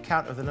want to keep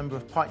count of the number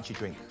of pints you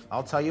drink.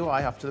 I'll tell you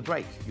why after the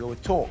break. You're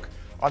with Talk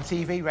on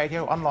TV,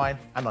 radio, online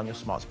and on your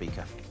smart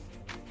speaker.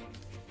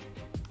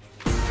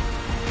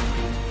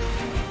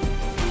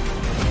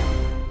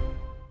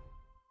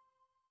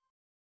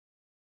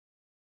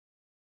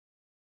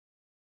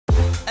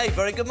 Hey,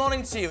 very good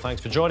morning to you.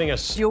 Thanks for joining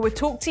us. You're with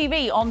Talk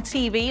TV,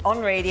 on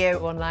radio,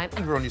 online,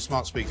 and we're on your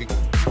smart speaker.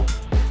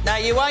 Now,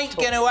 you ain't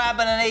going to have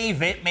and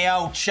eve it, me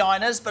old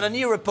Chinas, but a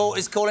new report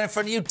is calling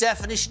for a new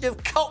definition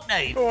of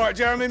cockney. All right,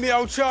 Jeremy, me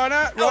old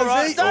China. All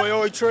right, Rosie,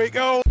 oi, oi,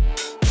 treacle.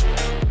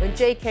 When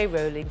J.K.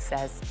 Rowling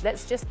says,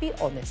 let's just be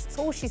honest, that's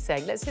all she's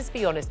saying, let's just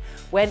be honest.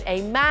 When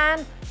a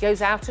man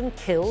goes out and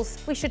kills,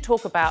 we should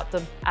talk about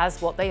them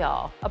as what they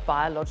are, a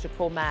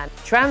biological man.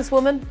 Trans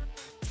woman,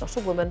 it's not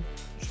a woman,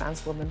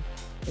 trans woman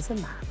is a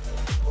man.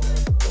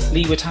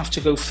 Lee would have to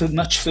go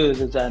much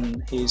further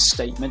than his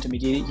statement. I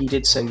mean, he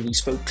did say that he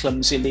spoke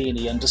clumsily and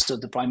he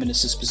understood the Prime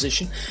Minister's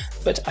position,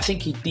 but I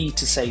think he'd need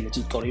to say that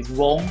he'd got it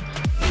wrong.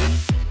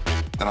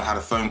 Then I had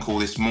a phone call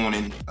this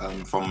morning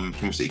from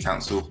Plymouth City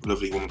Council, a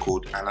lovely woman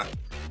called Anna.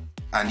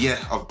 And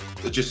yeah,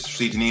 I've just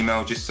received an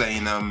email just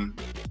saying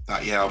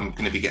that, yeah, I'm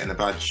going to be getting a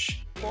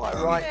badge. Quite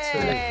right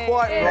too.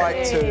 Quite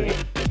right too.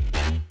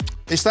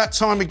 It's that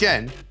time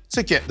again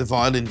to get the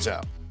violins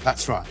out.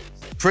 That's right.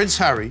 Prince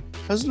Harry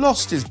has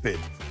lost his bid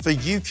for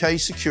UK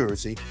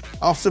security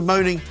after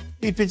moaning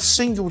he'd been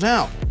singled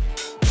out.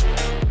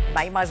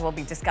 You might as well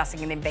be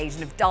discussing an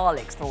invasion of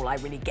Daleks for all I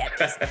really get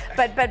this.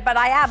 but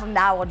I am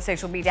now on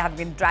social media, having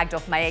been dragged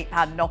off my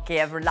 £8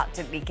 Nokia,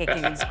 reluctantly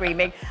kicking and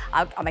screaming.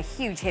 I'm a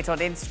huge hit on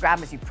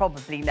Instagram, as you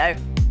probably know.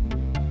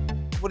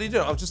 What are you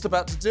doing? I'm just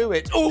about to do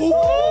it. Ooh!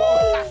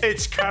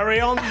 It's carry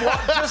on.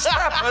 What just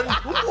happened?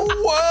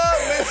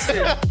 Whoa,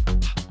 listen.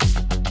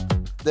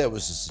 There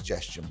was a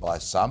suggestion by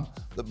some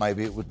that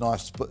maybe it would be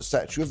nice to put a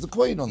statue of the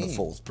Queen on the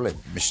fourth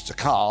plinth. Mr.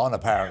 Khan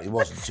apparently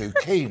wasn't too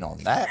keen on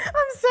that.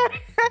 I'm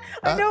sorry.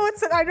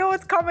 I know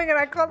what's coming and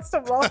I can't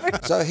stop laughing.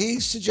 So he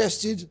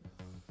suggested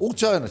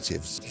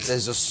alternatives.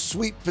 There's a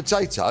sweet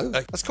potato.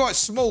 That's quite a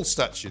small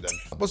statue then.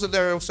 Wasn't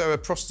there also a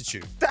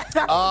prostitute?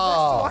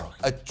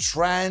 A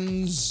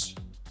trans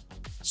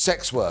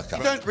sex worker.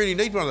 You don't really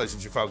need one of those in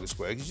Trafalgar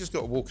Square. You just got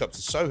to walk up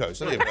to Soho.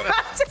 It's only about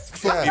Just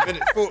 40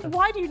 minutes.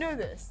 Why do you know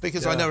this?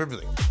 Because I know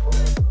everything.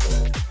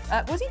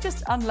 Was he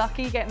just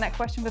unlucky getting that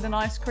question with an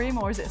ice cream,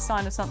 or is it a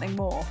sign of something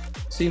more?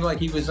 Seemed like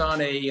he was on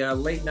a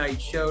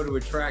late-night show to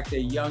attract a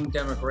young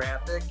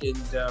demographic,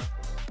 and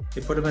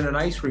they put him in an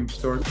ice cream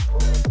store.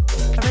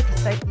 I read the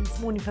statement this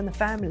morning from the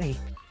family.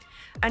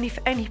 And if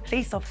any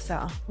police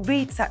officer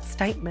reads that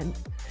statement,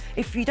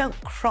 if you don't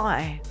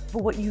cry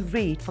for what you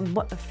read from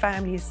what the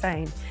family is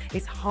saying,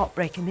 it's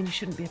heartbreaking, then you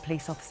shouldn't be a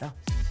police officer.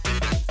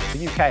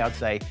 The UK, I'd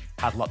say,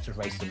 has lots of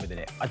racism within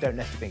it. I don't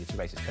necessarily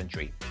think it's a racist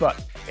country,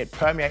 but it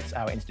permeates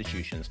our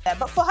institutions. Yeah,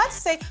 but for her to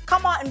say,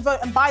 come out and vote,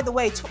 and by the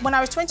way, when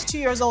I was 22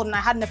 years old and I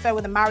had an affair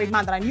with a married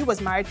man that I knew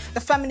was married, the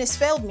feminists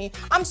failed me.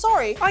 I'm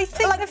sorry. I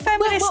think the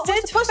feminists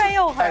did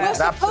fail her.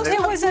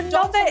 It was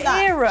another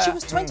era. She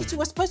was 22.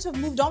 We're supposed to have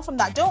moved on from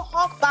that. Don't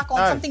hark back on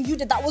something you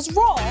did that was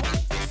wrong.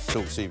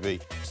 talkTV.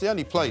 It's the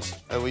only place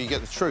where you get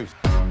the truth.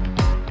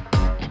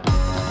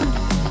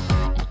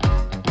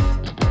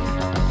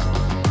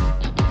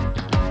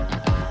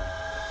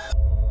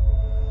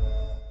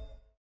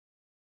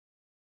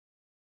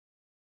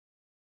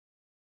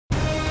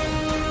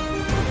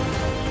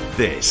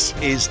 This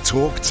is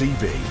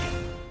talkTV.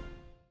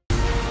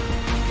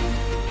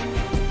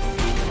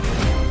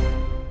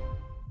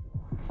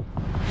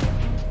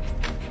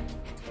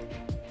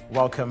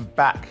 Welcome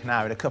back.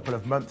 Now, in a couple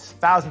of months,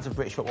 thousands of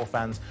British football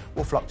fans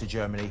will flock to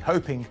Germany,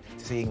 hoping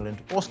to see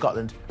England or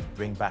Scotland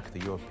bring back the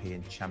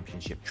European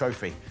Championship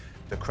trophy.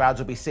 The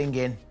crowds will be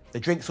singing, the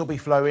drinks will be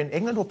flowing,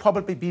 England will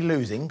probably be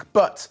losing,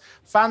 but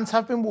fans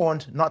have been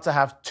warned not to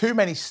have too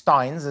many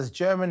steins, as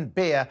German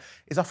beer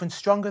is often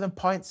stronger than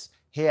pints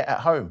here at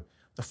home.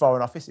 The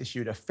Foreign Office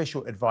issued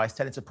official advice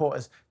telling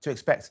supporters to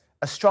expect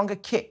a stronger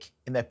kick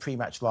in their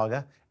pre-match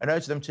lager and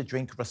urged them to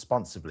drink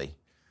responsibly.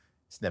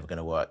 It's never going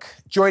to work.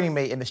 Joining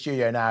me in the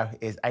studio now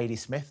is Adi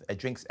Smith, a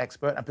drinks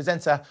expert and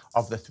presenter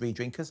of The Three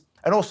Drinkers,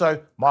 and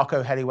also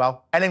Marco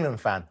Helliwell, an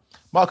England fan.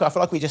 Marco, I feel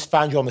like we just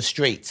found you on the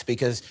street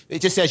because it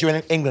just says you're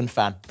an England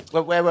fan.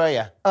 Where were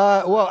you?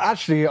 Well,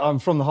 actually, I'm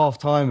from the Half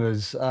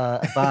Timers,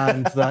 a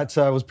band that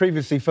was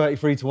previously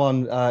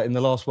 33-1 in the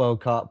last World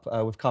Cup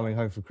with Coming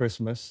Home for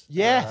Christmas.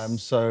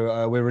 Yes.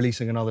 So we're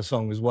releasing another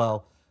song as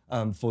well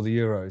for the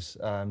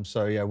Euros.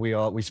 So yeah,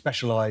 we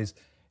specialise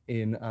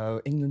in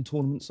England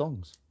tournament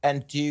songs.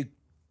 And do you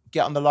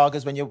get on the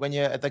lagers when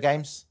you're at the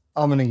games?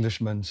 I'm an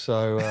Englishman,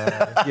 so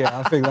yeah,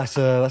 I think that's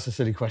a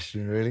silly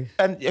question, really.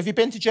 And have you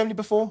been to Germany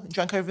before and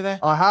drank over there?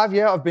 I have,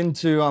 yeah.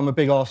 I'm a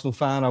big Arsenal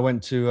fan. I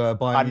went to Bayern Munich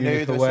away. I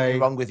knew there was something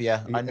wrong with you.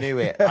 I knew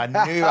it.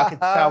 I could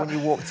tell when you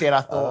walked in.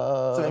 I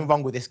thought, something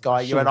wrong with this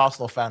guy. You're an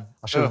Arsenal fan.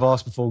 I should have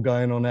asked before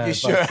going on air. You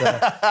sure?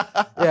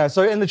 Yeah,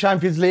 so in the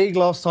Champions League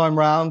last time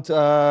round,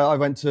 I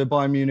went to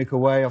Bayern Munich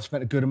away. I've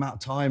spent a good amount of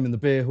time in the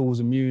beer halls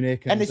in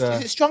Munich. And is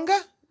it stronger?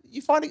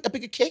 You find it a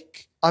bigger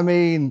kick? I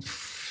mean,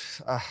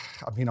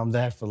 I'm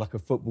there for like a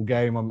football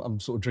game.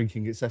 I'm sort of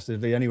drinking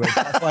excessively anyway.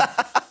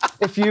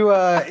 If you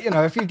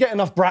get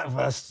enough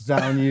bratwurst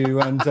down you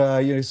and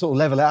sort of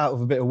level it out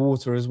with a bit of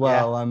water as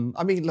well. Yeah.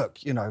 I mean, look,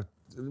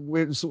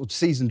 we're sort of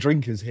seasoned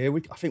drinkers here.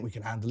 I think we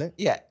can handle it.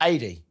 Yeah,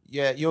 Adi,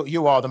 yeah,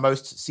 you are the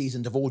most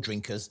seasoned of all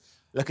drinkers.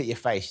 Look at your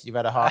face. You've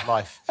had a hard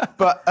life.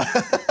 But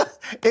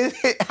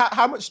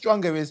how much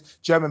stronger is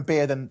German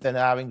beer than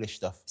our English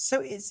stuff? So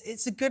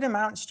it's a good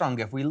amount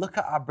stronger. If we look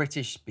at our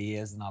British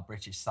beers and our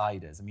British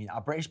ciders, I mean, our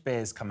British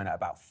beers come in at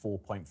about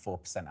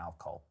 4.4%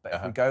 alcohol. But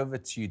if we go over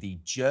to the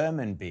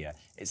German beer,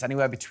 it's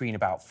anywhere between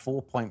about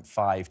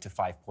 4.5 to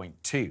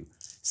 5.2.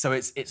 So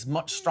it's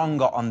much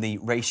stronger on the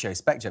ratio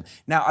spectrum.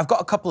 Now, I've got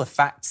a couple of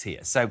facts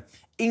here. So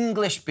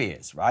English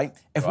beers, right?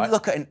 If we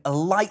look at a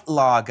light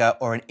lager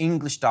or an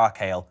English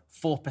dark ale,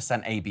 4%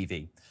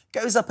 ABV.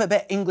 Goes up a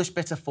bit, English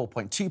bitter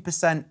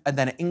 4.2%, and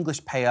then an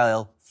English pale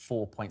ale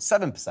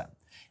 4.7%.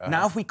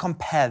 Now, if we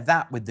compare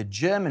that with the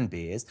German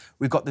beers,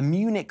 we've got the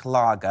Munich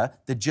Lager,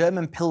 the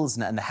German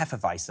Pilsner, and the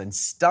Hefeweizen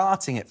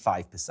starting at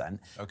 5%.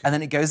 And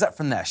then it goes up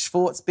from there.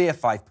 Schwarzbier,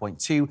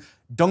 5.2.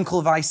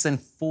 Dunkelweizen,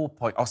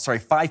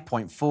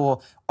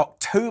 5.4.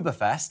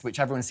 Oktoberfest, which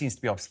everyone seems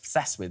to be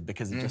obsessed with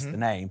because of just the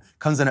name,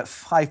 comes in at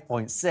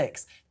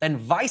 5.6. Then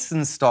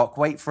Weissenstock,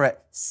 wait for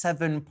it,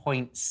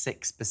 7.6%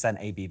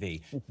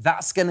 ABV.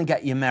 That's going to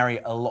get you merry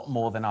a lot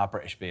more than our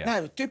British beer.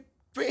 No, do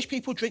British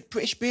people drink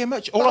British beer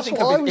much? All That's I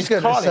think what of I was is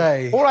gonna Carling.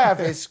 say. All I have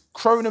is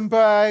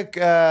Kronenberg,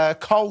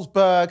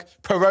 Carlsberg,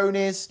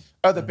 Peronis.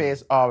 Other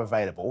beers are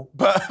available,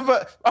 but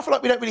I feel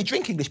like we don't really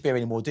drink English beer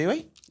anymore, do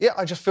we? Yeah,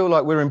 I just feel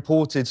like we're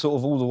imported sort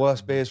of all the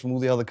worst beers from all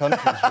the other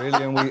countries,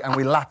 really, and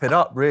we lap it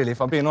up, really,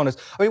 if I'm being honest.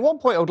 I mean, one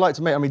point I would like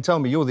to make, I mean, tell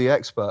me, you're the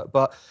expert,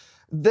 but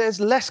there's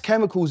less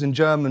chemicals in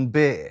German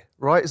beer,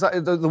 right? Is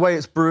that the way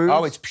it's brewed?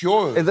 Oh, it's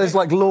pure. There's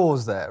like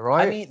laws there,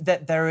 right? I mean,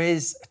 there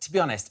is, to be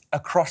honest,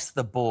 across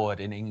the board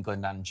in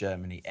England and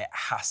Germany, it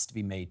has to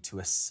be made to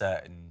a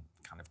certain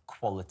kind of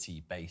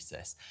quality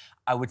basis.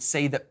 I would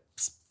say that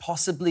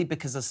possibly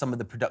because of some of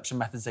the production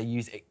methods they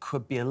use, it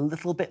could be a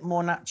little bit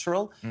more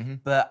natural,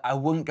 but I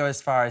wouldn't go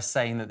as far as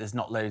saying that there's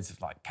not loads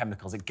of like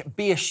chemicals.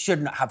 Beer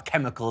shouldn't have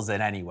chemicals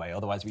in anyway,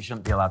 otherwise we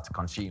shouldn't be allowed to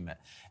consume it.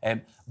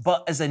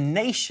 But as a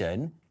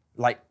nation,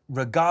 like,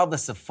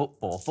 regardless of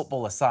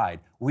football aside,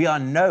 we are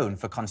known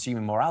for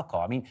consuming more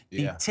alcohol. I mean,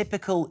 the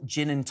typical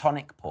gin and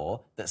tonic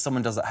pour that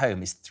someone does at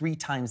home is 3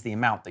 times the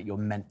amount that you're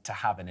meant to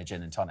have in a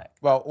gin and tonic.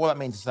 Well, all that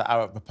means is that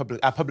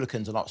our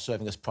publicans are not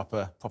serving us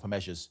proper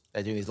measures.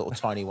 They're doing these little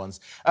tiny ones.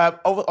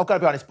 I've got to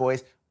be honest,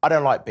 boys. I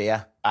don't like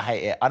beer. I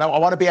hate it. I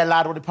want to be a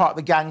lad, I want to be part of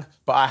the gang,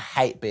 but I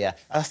hate beer.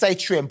 And I stay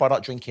trim by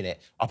not drinking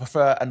it. I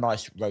prefer a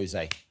nice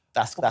rosé.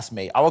 That's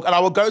me. I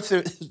will go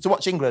to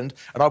watch England,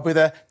 and I'll be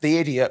the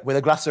idiot with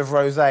a glass of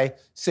rosé,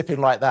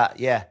 sipping like that.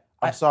 Yeah,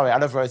 I'm sorry, I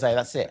love rosé.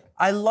 That's it.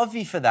 I love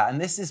you for that,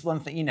 and this is one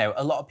thing. You know,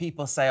 a lot of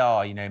people say,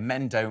 "Oh, you know,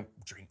 men don't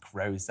drink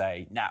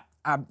rosé." Nah,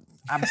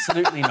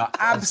 absolutely not. Absolutely not.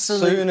 As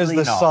soon as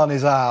the sun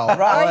is out,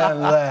 right? I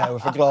am there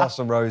with a glass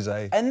of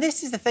rosé. And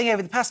this is the thing,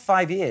 over the past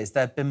 5 years,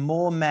 there have been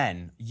more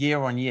men, year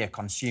on year,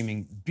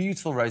 consuming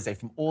beautiful rosé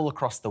from all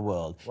across the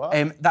world.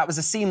 That was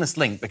a seamless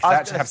link, because I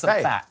actually have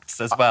some facts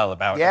as well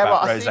about rosé.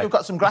 I rosé. see we've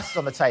got some glasses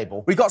on the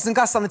table. We've got some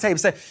glasses on the table.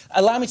 So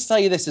allow me to tell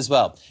you this as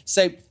well.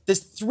 So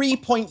there's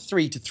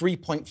 3.3 to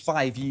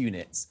 3.5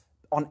 units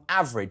on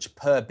average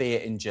per beer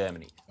in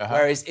Germany.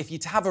 Whereas if you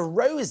have a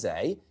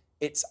rosé,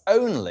 it's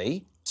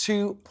only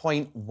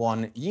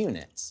 2.1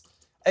 units.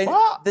 And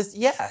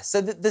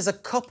there's a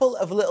couple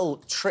of little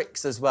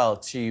tricks as well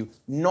to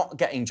not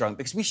getting drunk,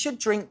 because we should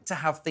drink to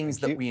have things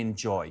that we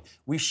enjoy.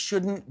 We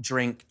shouldn't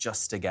drink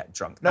just to get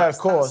drunk. No, of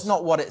course. That's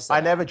not what it's I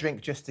never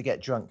drink just to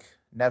get drunk.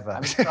 Never.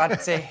 I'm glad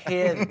to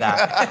hear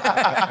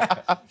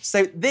that.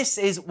 So this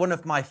is one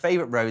of my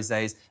favourite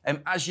rosés.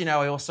 As you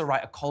know, I also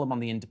write a column on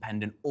The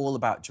Independent all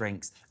about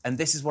drinks, and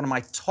this is one of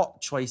my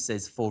top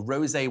choices for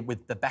rosé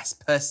with the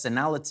best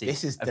personality of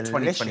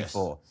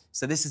 2024.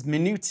 So this is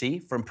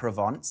Minuti from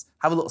Provence.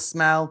 Have a little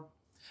smell.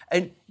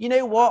 And you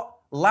know what?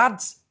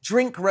 Lads,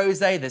 drink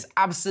rosé. There's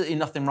absolutely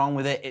nothing wrong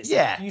with it. It's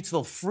a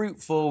beautiful,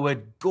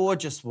 fruit-forward,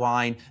 gorgeous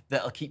wine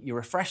that'll keep you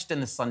refreshed in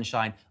the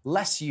sunshine,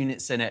 less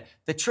units in it.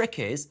 The trick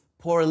is,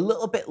 pour a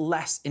little bit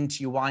less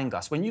into your wine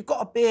glass. When you've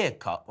got a beer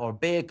cup or a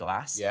beer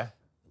glass,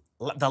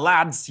 the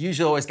lads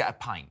usually always get a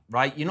pint,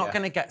 right? You're not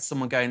going to get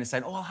someone going and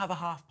saying, "Oh, I'll have a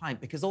half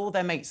pint," because all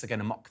their mates are going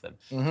to mock them.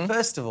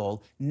 First of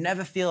all,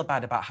 never feel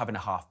bad about having a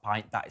half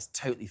pint. That is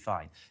totally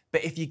fine.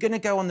 But if you're going to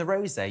go on the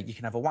rosé, you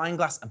can have a wine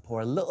glass and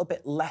pour a little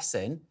bit less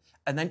in,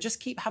 and then just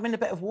keep having a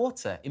bit of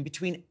water. In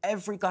between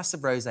every glass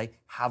of rosé,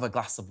 have a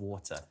glass of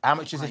water. How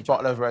much is this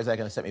bottle of rosé going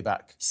to set me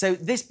back? So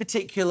this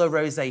particular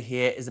rosé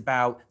here is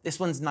this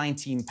one's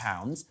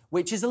 £19,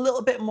 which is a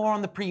little bit more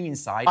on the premium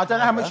side. I don't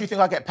know how much you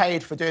think I get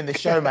paid for doing this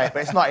show, mate,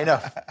 but it's not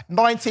enough.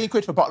 19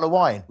 quid for a bottle of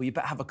wine. Well, you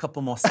better have a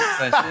couple more sips.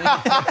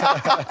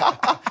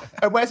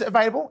 And where's it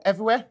available?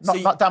 Everywhere?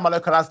 Not down my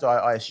local Asda,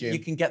 I assume. You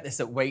can get this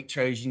at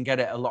Waitrose. You can get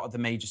it at a lot of the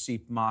major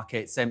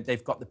supermarkets.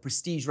 They've got the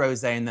Prestige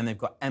Rosé, and then they've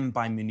got M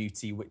by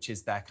Minuti, which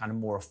is their kind of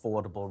more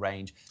affordable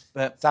range.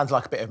 But sounds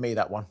like a bit of me,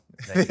 that one.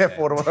 The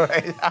affordable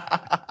range.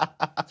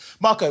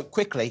 Marco,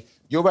 quickly,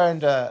 you're wearing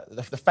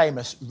the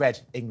famous red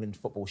England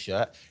football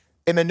shirt.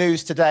 In the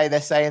news today, they're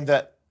saying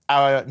that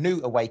our new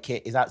away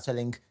kit is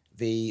outselling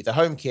the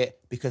home kit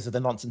because of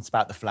the nonsense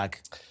about the flag.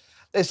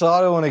 Listen,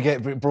 I don't want to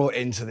get brought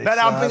into this. No,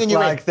 I'm bringing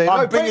you in.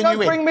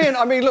 Bring me in.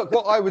 I mean, look,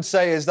 what I would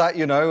say is that,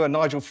 you know,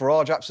 Nigel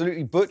Farage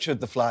absolutely butchered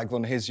the flag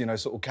on his, you know,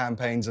 sort of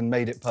campaigns and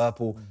made it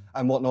purple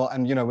and whatnot.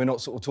 And, you know, we're not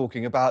sort of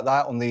talking about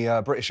that on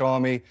the British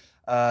Army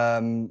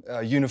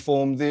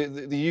uniform.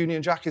 The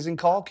Union Jack is in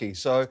khaki.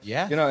 So,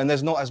 you know, and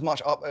there's not as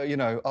much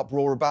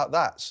uproar about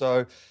that.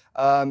 So,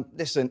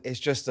 listen, it's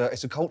just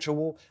it's a culture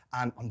war,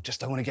 and I just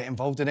don't want to get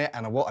involved in it.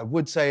 And what I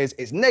would say is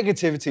it's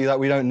negativity that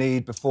we don't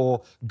need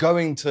before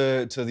going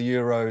to the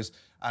Euros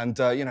And,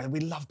 you know, we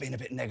love being a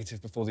bit negative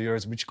before the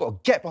Euros. We just got to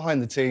get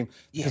behind the team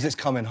because it's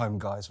coming home,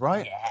 guys,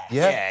 right?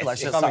 Yeah,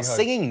 let's just start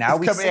singing now.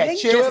 We sing.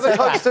 Whoever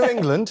comes to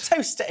England.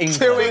 Toast to England.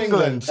 To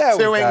England. There we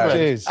To go. England.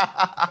 Cheers. All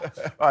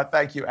right,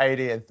 thank you,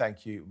 Adi, and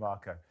thank you,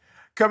 Marco.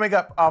 Coming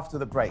up after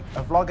the break,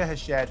 a vlogger has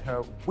shared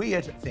her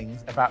weird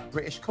things about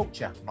British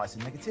culture. Nice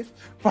and negative,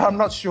 but I'm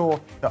not sure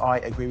that I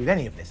agree with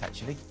any of this,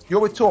 actually. You're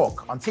with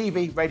Talk on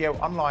TV, radio,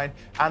 online,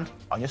 and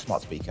on your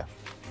smart speaker.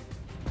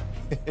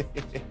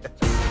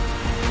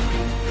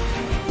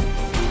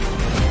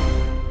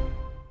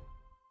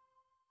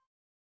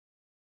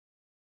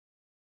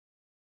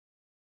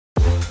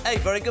 Hey,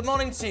 very good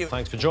morning to you.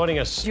 Thanks for joining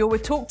us. You're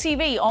with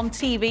talkTV,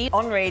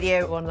 on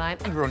radio, online.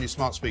 And we're on your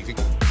smart speaker.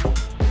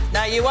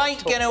 Now, you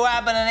ain't going to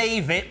ab and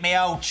eve it, me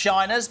old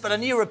Chinas, but a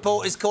new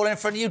report is calling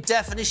for a new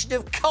definition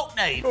of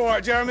cockney. All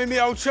right, Jeremy,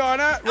 me old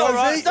China. All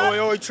right, Rosie, son. oi,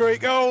 oi,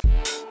 treacle.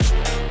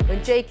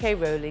 When J.K.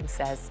 Rowling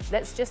says,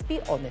 let's just be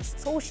honest,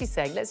 that's all she's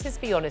saying, let's just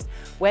be honest.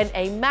 When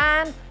a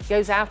man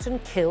goes out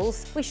and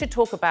kills, we should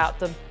talk about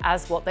them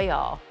as what they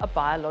are, a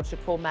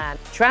biological man.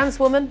 Trans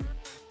woman,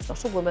 it's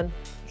not a woman.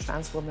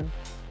 Trans woman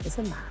is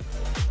a man.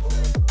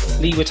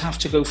 Lee would have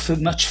to go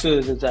much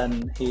further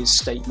than his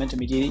statement. I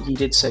mean, he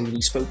did say that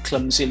he spoke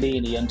clumsily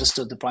and he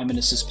understood the Prime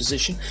Minister's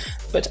position,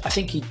 but I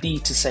think he'd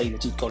need to say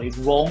that he'd got it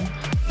wrong.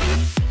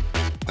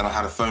 Then I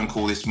had a phone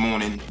call this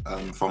morning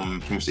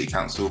from Plymouth City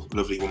Council, a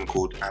lovely woman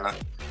called Anna.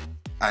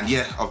 And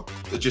yeah,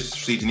 I've just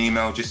received an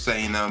email just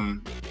saying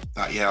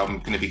that, yeah, I'm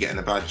going to be getting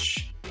a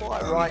badge.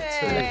 Quite right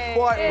too.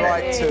 Quite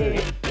right too.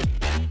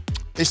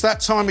 It's that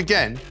time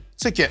again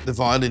to get the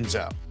violins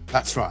out.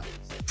 That's right.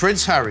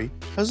 Prince Harry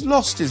has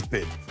lost his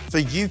bid for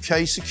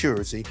UK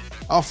security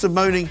after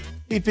moaning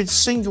he'd been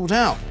singled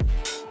out.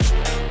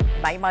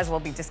 You might as well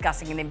be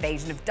discussing an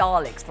invasion of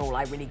Daleks for all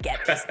I really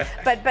get this.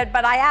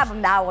 but I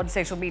am now on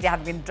social media,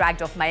 having been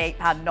dragged off my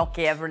 £8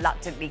 Nokia,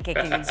 reluctantly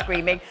kicking and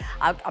screaming.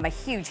 I'm a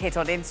huge hit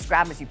on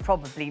Instagram, as you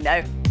probably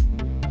know.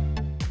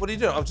 What are you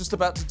doing? I'm just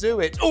about to do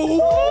it.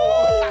 Ooh!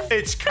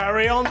 It's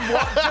carry on.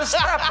 What just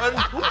happened?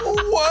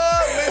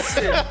 Whoa,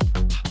 listen.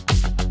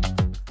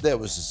 There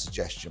was a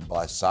suggestion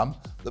by some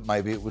that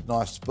maybe it would be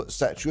nice to put a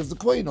statue of the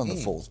Queen on the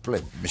fourth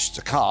plinth.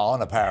 Mr.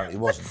 Khan apparently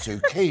wasn't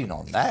too keen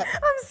on that.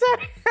 I'm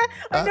sorry.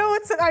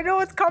 I know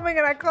it's coming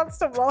and I can't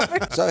stop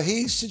laughing. So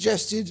he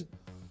suggested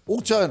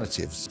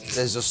alternatives.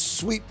 There's a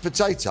sweet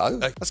potato.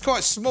 That's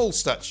quite a small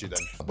statue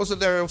then. Wasn't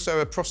there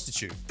also a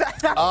prostitute?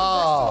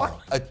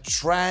 A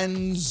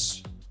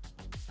trans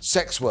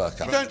sex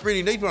worker. You don't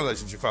really need one of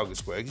those in Trafalgar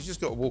Square. You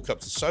just got to walk up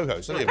to Soho.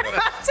 It's only about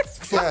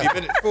 40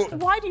 minutes.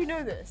 Why do you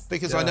know this?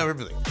 Because I know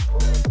everything.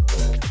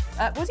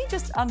 Was he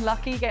just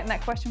unlucky getting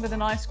that question with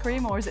an ice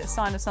cream, or is it a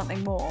sign of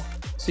something more?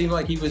 Seemed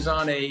like he was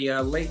on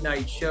a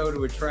late-night show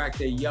to attract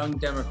a young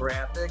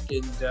demographic,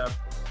 and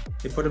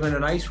they put him in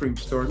an ice cream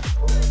store.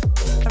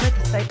 I read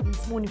the statement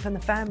this morning from the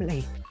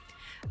family.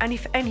 And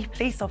if any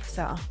police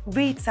officer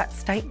reads that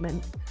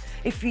statement,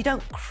 if you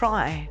don't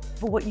cry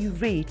for what you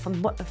read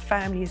from what the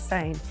family is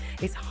saying,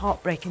 it's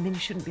heartbreaking, then you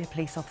shouldn't be a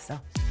police officer.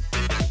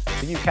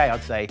 The UK,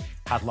 I'd say,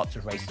 has lots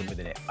of racism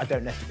within it. I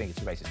don't necessarily think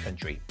it's a racist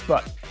country,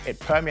 but it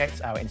permeates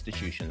our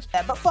institutions.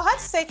 Yeah, but for her to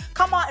say,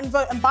 come out and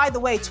vote, and by the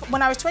way,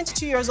 when I was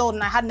 22 years old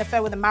and I had an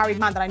affair with a married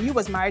man that I knew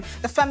was married,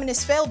 the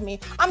feminists failed me.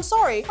 I'm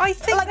sorry. I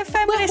think the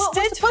feminists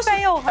did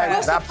fail her.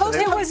 We're supposed to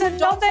It have was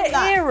moved on another from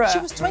that. era. She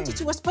was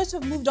 22. We're supposed to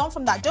have moved on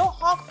from that. Don't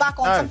hark back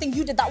on something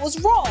you did that was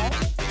wrong.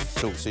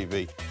 Talk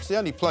TV. It's the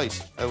only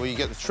place where you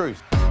get the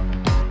truth.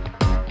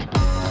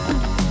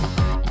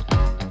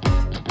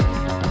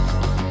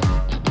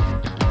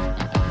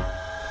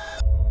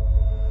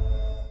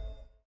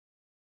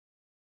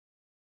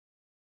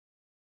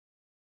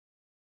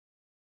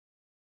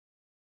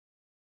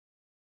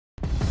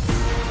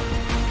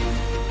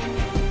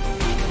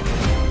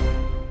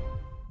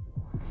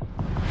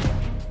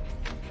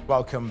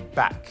 Welcome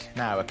back.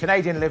 Now, a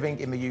Canadian living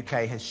in the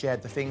UK has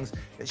shared the things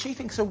that she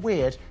thinks are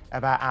weird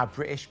about our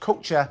British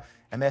culture,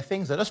 and they're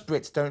things that us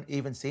Brits don't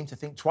even seem to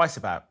think twice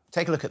about.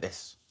 Take a look at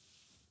this.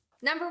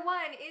 Number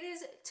one, it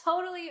is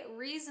totally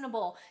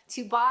reasonable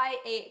to buy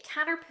a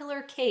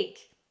caterpillar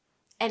cake,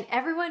 and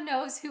everyone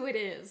knows who it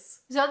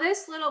is. So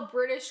this little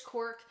British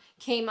quirk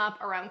came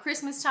up around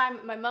Christmas time.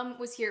 My mum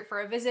was here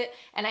for a visit,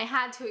 and I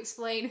had to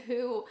explain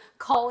who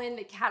Colin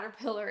the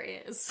caterpillar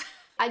is.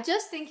 I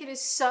just think it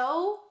is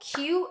so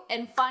cute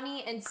and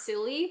funny and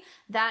silly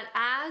that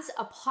as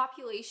a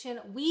population,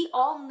 we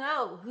all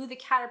know who the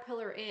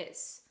caterpillar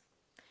is.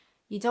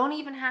 You don't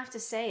even have to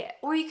say it.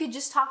 Or you could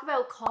just talk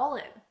about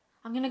Colin.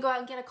 I'm gonna go out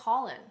and get a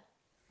Colin.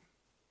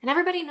 And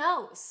everybody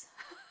knows.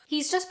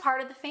 He's just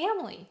part of the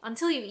family,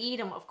 until you eat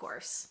him, of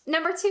course.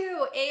 Number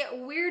two,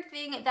 a weird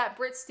thing that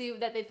Brits do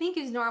that they think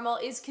is normal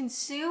is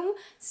consume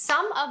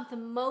some of the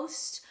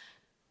most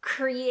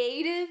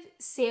creative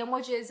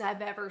sandwiches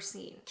I've ever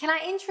seen. Can I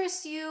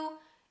interest you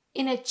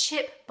in a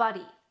chip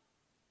buddy?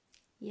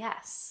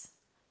 Yes.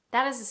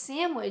 That is a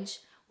sandwich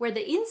where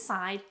the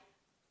inside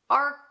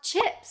are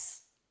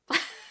chips.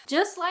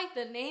 Just like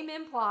the name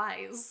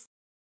implies.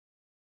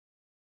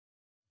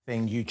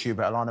 thing YouTuber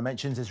Alana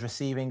mentions is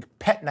receiving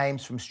pet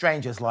names from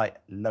strangers like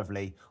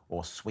Lovely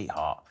or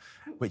Sweetheart,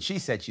 which she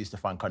said she used to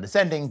find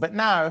condescending, but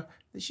now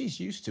that she's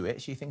used to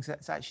it, she thinks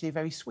that's actually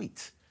very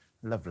sweet.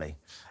 Lovely.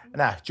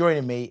 Now,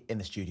 joining me in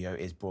the studio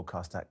is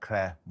broadcaster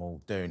Claire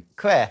Muldoon.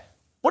 Claire,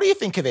 what do you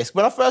think of this?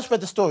 When I first read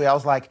the story, I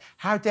was like,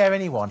 how dare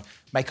anyone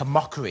make a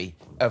mockery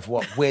of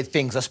what weird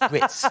things us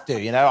Brits do,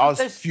 you know? I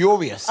was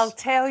furious. I'll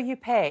tell you,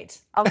 Pet.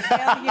 I'll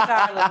tell you,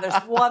 darling,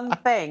 there's one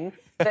thing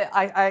that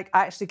I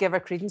actually give her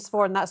credence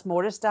for, and that's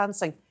Morris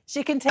dancing.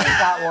 She can take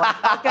that one.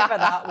 I'll give her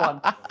that one.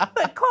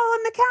 But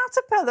Colin the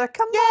Caterpillar,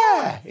 come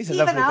on. He's a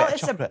lovely bit of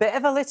it's chocolate. a bit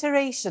of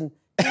alliteration.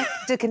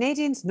 Do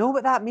Canadians know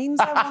what that means,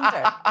 I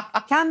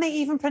wonder? Can they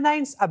even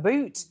pronounce a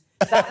boot?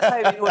 That's how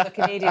we know they're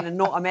Canadian and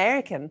not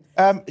American.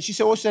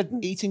 She also said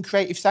eating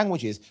creative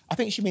sandwiches. I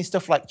think she means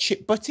stuff like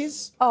chip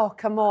butties. Oh,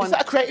 come on. Is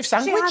that a creative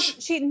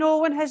sandwich? No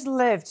one has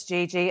lived,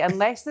 JJ,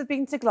 unless they've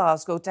been to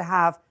Glasgow to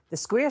have the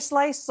square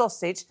sliced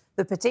sausage,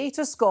 the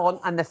potato scone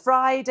and the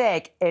fried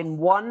egg in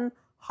one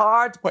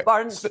hard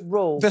burnt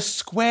roll. The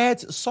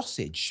squared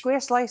sausage? Square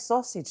sliced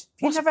sausage.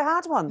 You've never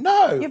had one?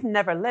 No. You've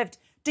never lived.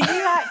 Do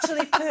you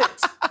actually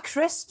put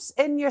crisps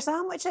in your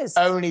sandwiches?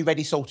 Only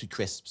ready salted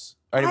crisps.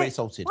 Only ready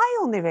salted. Why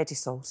only ready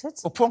salted?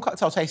 Well, prawn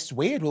cocktail tastes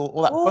weird with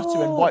all that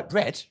butter and white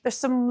bread. There's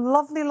some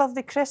lovely,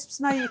 lovely crisps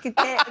now you could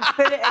get and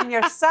put it in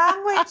your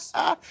sandwich.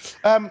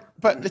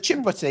 But the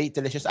chip butty,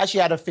 delicious. I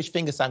actually had a fish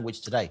finger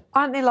sandwich today.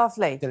 Aren't they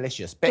lovely?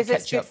 Delicious. Bit of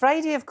Because it's Good ketchup.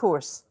 Friday, of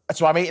course.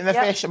 So I'm eating the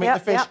fish. I'm eating the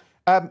fish.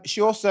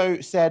 She also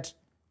said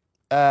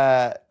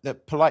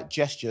that polite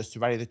gestures to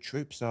rally the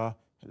troops are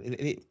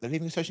leaving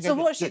the social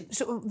game.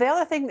 So the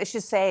other thing that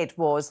she said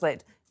was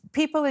that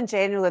people in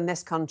general in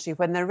this country,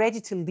 when they're ready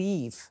to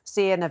leave,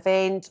 say an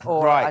event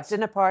or a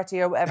dinner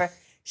party or whatever,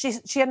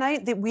 she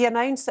announced that we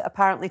announced it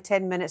apparently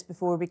 10 minutes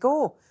before we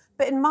go.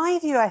 But in my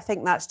view, I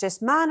think that's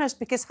just manners,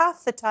 because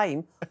half the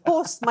time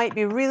hosts might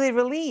be really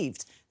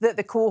relieved that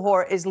the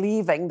cohort is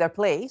leaving their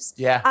place.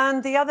 Yeah.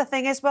 And the other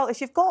thing is, well,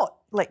 if you've got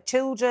like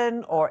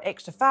children or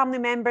extra family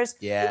members,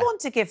 you want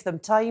to give them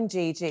time,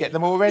 JJ. Get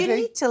them all ready. You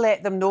need to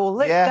let them know,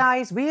 look,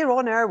 guys, we're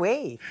on our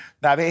way.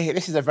 Now,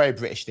 this is a very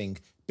British thing.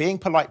 Being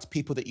polite to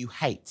people that you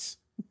hate,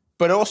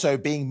 but also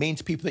being mean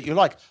to people that you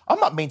like. I'm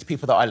not mean to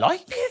people that I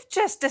like. You've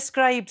just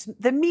described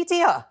the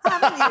media,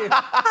 haven't you?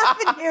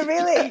 Haven't you,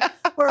 really?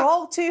 We're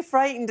all too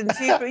frightened and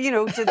too,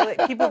 to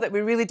the people that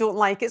we really don't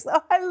like. It's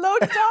like, oh, hello,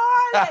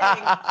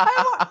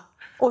 darling.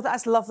 Oh,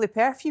 that's lovely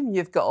perfume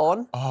you've got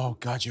on. Oh,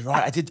 God, you're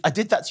right. I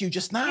did that to you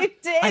just now. You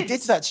did. I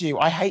did that to you.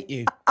 I hate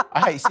you.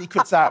 I hate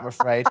secrets out, I'm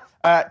afraid.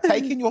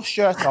 Taking your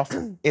shirt off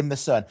in the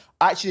sun.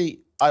 Actually,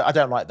 I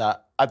don't like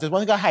that. There's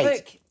one thing I hate.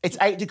 Look, it's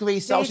 8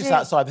 degrees Celsius JJ,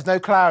 outside. There's no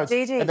clouds.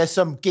 JJ, and there's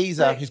some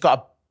geezer who's got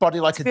a body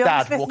like a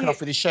dad walking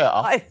off with his shirt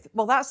off.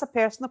 Well, that's a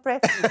personal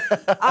preference.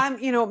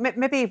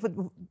 Maybe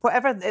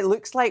whatever it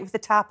looks like with the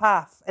tap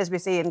half, as we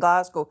say in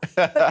Glasgow.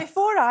 But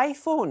before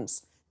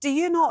iPhones, do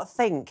you not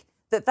think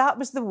that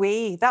was the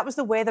way, that was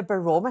the weather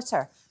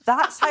barometer?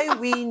 That's how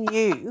we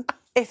knew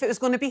if it was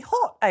going to be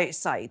hot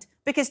outside,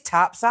 because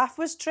taps off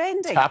was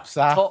trending. Taps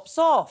off. Tops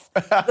off.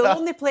 The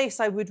only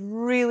place I would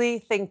really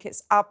think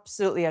it's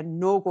absolutely a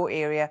no-go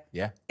area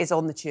is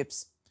on the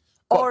tubes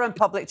or on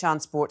public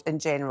transport in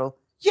general.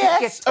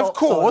 Yes, of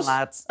course. On,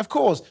 lads. Of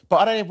course. But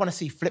I don't even want to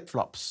see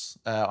flip-flops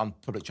on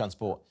public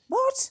transport.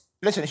 What?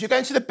 Listen, if you're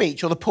going to the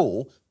beach or the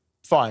pool,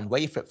 fine,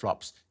 wear your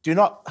flip-flops. Do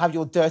not have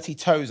your dirty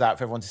toes out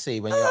for everyone to see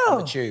when you're on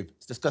the tube.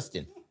 It's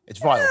disgusting. It's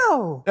vile.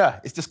 No.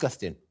 Yeah, it's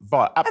disgusting.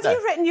 Vile. Have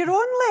you written your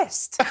own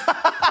list?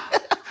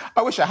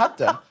 I wish I had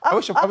done. I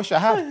wish I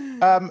had.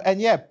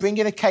 And yeah,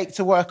 bringing a cake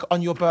to work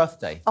on your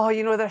birthday. Oh,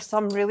 there's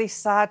some really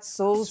sad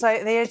souls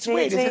out there, It's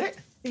weird, isn't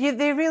it?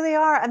 They really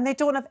are, and they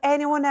don't have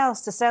anyone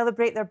else to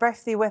celebrate their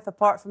birthday with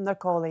apart from their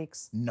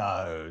colleagues.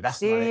 No, that's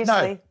Seriously?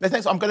 not it. No,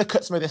 thanks. I'm going to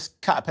cut some of this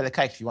caterpillar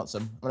cake if you want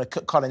some. I'm going to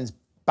cut Colin's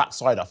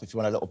backside off if you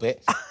want a little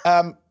bit.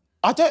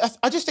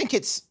 I just think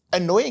it's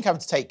annoying having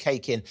to take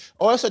cake in.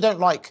 I also don't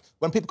like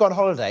when people go on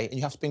holiday and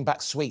you have to bring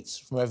back sweets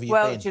from wherever you've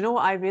been. Well, do you know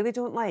what I really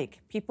don't like?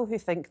 People who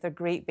think they're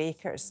great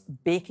bakers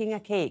baking a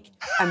cake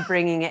and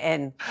bringing it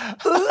in.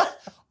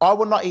 I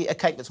will not eat a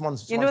cake that's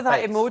someone's You know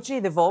that baked.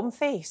 emoji, the vom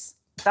face?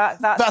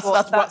 That's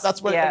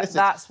what it is.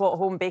 That's what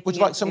home baking is. Would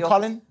you like some,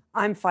 Colin?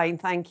 I'm fine,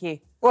 thank you.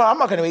 Well, I'm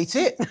not going to eat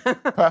it.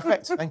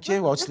 Perfect, thank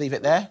you. I'll just leave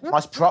it there.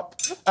 Nice prop.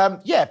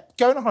 Yeah,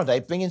 going on holiday,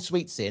 bringing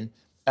sweets in.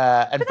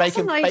 And but that's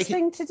a nice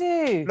thing to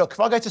do. Look, if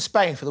I go to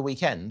Spain for the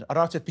weekend, I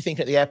don't have to be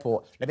thinking at the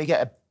airport, let me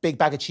get a big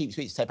bag of cheap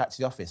sweets to take back to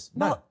the office.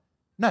 No,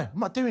 I'm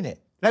not doing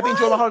it. Let me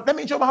enjoy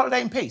my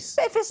holiday in peace.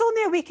 But if it's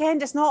only a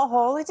weekend, it's not a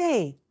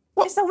holiday.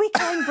 It's a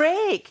weekend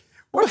break.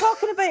 We're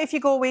talking about if you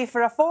go away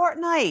for a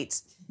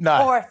fortnight.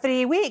 No. Or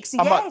 3 weeks,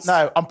 yes.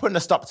 I'm putting a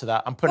stop to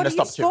that. I'm putting a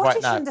stop to it right now. Are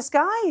you Scottish in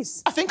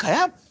disguise? I think I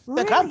am.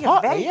 Really? Look, I'm You're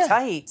partly, very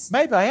tight.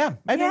 Maybe I am.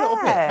 Maybe a little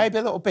bit. Maybe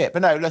a little bit.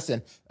 But no,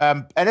 listen.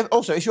 And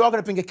if you are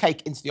going to bring a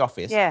cake into the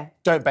office,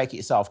 don't bake it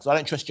yourself because I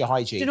don't trust your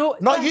hygiene. Do you know,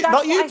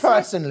 not you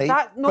personally,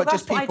 but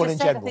just people in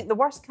general. I think the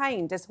worst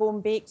kind is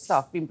home-baked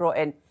stuff being brought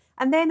in.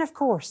 And then, of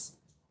course,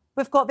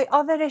 we've got the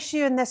other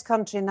issue in this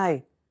country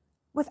now.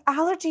 with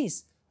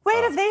allergies.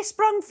 Where have they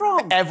sprung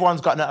from? Everyone's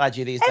got an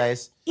allergy these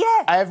days. Yeah.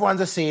 Everyone's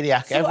a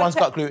celiac. So Everyone's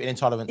got gluten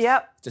intolerance.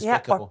 Yep.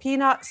 Despicable. Or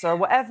peanuts or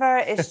whatever.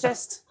 It's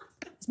just,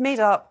 it's made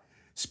up.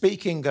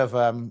 Speaking of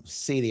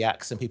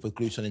celiacs and people with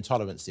gluten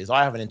intolerances,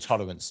 I have an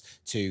intolerance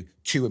to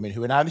two women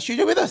who are now in the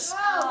studio with us. The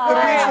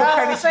beautiful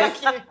Penny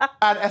Smith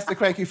and Esther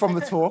Craigie from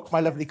The Talk,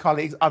 my lovely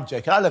colleagues. I'm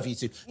joking. I love you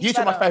two. You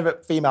two are my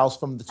favourite females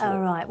from The Talk. All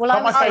right. Well,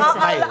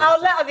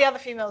 I'll let the other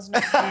females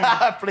know.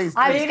 Please.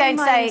 I was going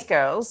to say,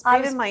 girls,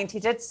 bear in mind, he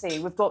did say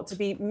we've got to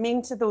be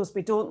mean to those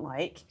we don't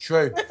like.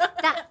 True.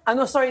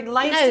 Nice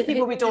to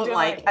people we don't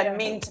like and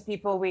mean to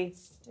people we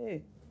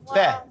do.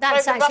 There.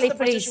 That's actually the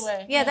pretty. British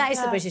way. Yeah, that is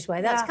the British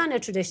way. That's kind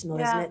of traditional,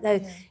 isn't it? Though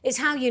it's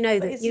how you know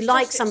that you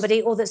like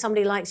somebody or that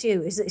somebody likes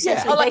you. Is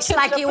essentially they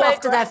slag you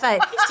off to their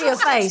face, to your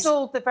face.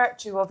 Sold the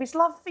virtue of his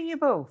love for you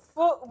both.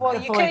 Well,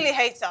 you clearly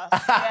hate us.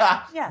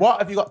 Yeah. What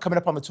have you got coming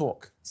up on The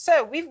Talk?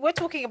 So we're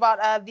talking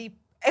about the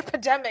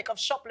epidemic of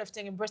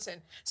shoplifting in Britain.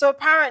 So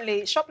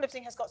apparently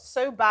shoplifting has got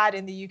so bad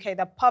in the UK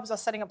that pubs are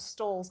setting up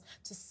stalls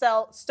to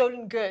sell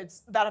stolen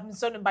goods that have been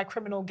stolen by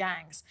criminal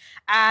gangs.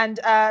 And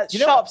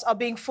shops are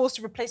being forced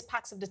to replace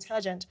packs of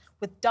detergent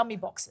with dummy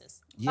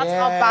boxes. That's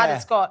how bad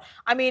it's got.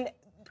 I mean,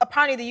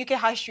 apparently the UK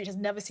High Street has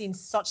never seen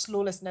such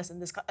lawlessness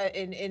in this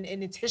in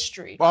its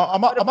history. Well,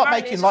 I'm not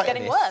making light of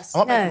getting this. worse.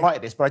 I'm not making light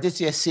of this, but I did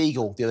see a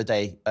seagull the other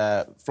day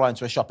fly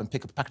into a shop and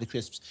pick up a packet of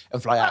crisps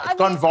and fly out. It's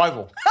gone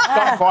viral. It's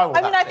gone viral.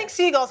 I mean, I think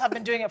seagulls have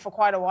been doing it for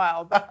quite a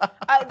while, but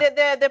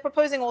they're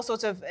proposing all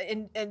sorts of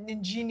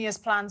ingenious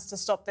plans to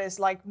stop this,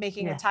 like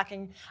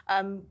attacking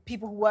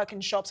people who work in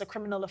shops a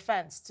criminal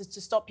offence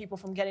to stop people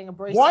from getting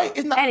abrasive. Why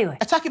isn't that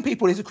attacking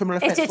people is a criminal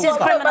offence? It is a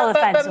criminal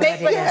offence.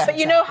 But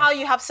you know how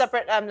you have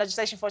separate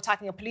legislation for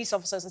attacking a police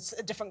officer? It's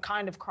a different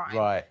kind of crime.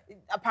 Right.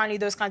 Apparently,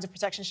 those kinds of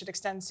protections should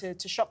extend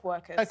to shop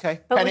workers. Okay.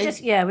 But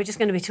we're just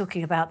going to be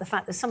talking about the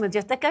fact that some of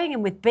they're going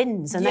in with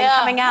bins and then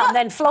coming out and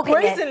then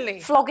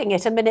flogging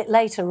it a minute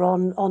later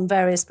on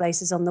various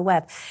places on the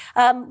web.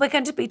 We're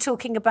going to be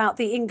talking about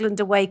the England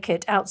away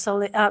kit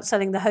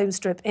outselling the home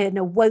strip in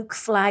a woke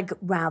flag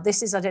row.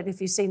 This is, I don't know if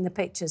you've seen the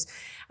pictures.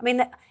 I mean,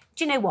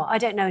 do you know what? I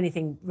don't know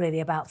anything really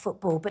about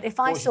football, but if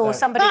I saw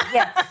somebody,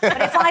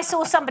 but if I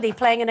saw somebody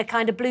playing in a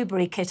kind of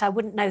blueberry kit, I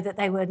wouldn't know that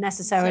they were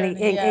necessarily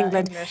in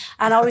England. English.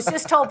 And I was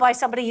just told by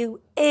somebody who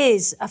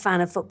is a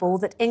fan of football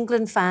that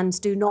England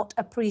fans do not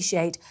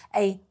appreciate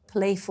a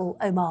playful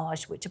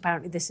homage, which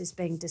apparently this is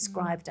being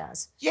described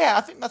as. Yeah,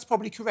 I think that's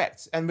probably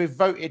correct. And we've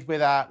voted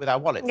with our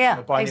wallets. Yeah,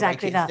 we're buying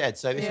exactly the instead.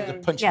 So this is a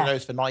punch in the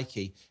nose for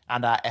Nike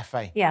and our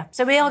FA. Yeah,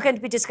 so we are going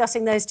to be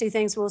discussing those two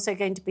things. We're also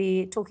going to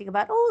be talking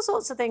about all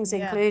sorts of things,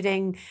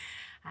 including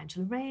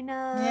Angela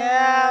Rayner.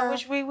 Yeah,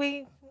 which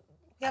we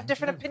have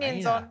different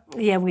opinions on.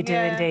 Yeah, we do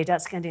indeed.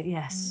 That's going to,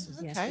 yes,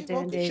 we do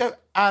indeed. Show.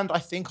 And I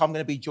think I'm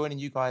going to be joining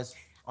you guys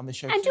on the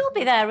show. And you'll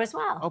be there as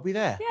well. I'll be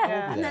there.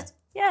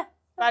 Yeah.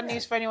 Bad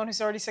news for anyone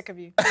who's already sick of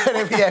you.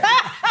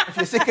 If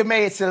you're sick of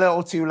me, it's a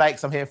little too late,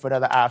 so I'm here for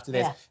another hour after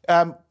this.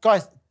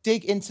 Guys,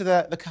 dig into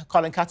the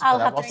Colin caterpillar. I'll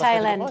have the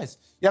tail end.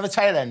 You have a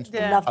tail end?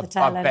 Yeah. I love the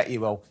tail end. I bet you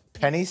will.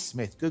 Penny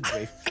Smith, good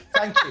grief.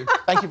 Thank you.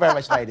 Thank you very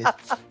much, ladies.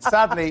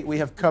 Sadly, we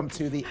have come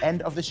to the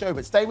end of the show,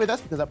 but stay with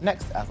us because up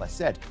next, as I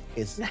said,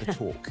 is The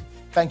Talk.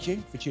 Thank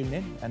you for tuning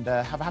in and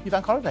have a happy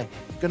bank holiday.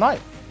 Good night.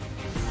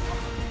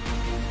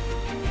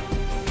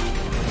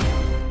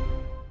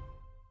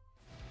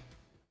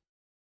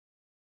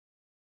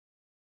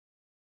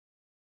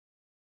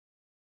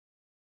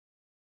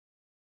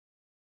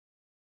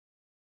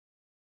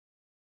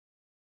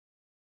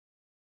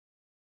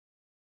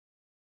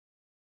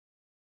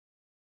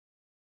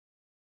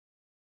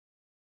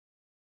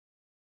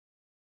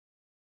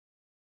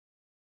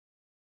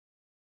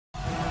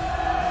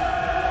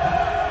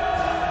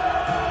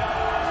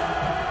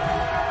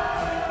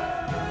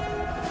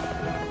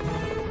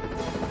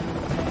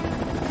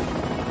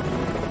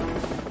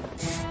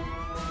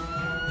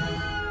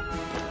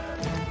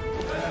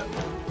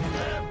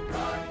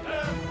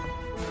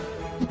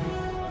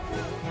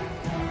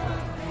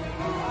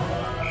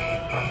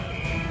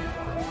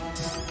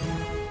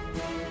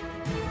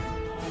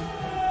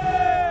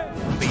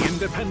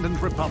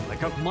 Independent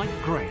Republic of Mike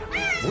Graham.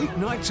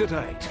 Weeknights at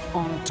 8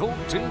 on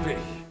talkTV.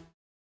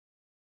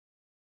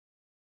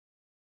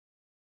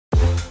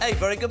 Hey,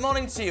 very good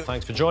morning to you.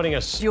 Thanks for joining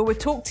us. You're with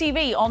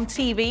talkTV, on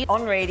TV,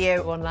 on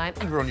radio, online.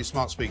 And we're on your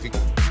smart speaking.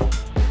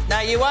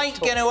 Now, you ain't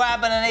going to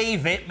have and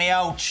eve it, me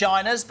old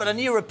Chinas, but a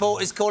new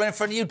report is calling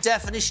for a new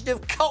definition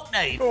of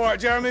cockney. All right,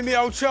 Jeremy, me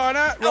old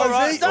China. All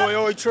right, Rosie, oi,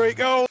 oi,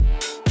 treacle.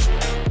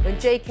 When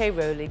J.K.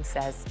 Rowling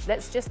says,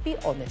 let's just be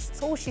honest,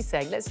 that's all she's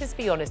saying, let's just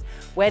be honest.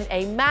 When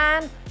a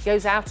man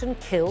goes out and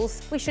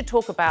kills, we should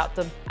talk about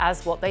them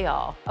as what they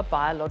are, a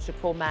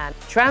biological man.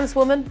 Trans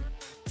woman,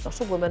 it's not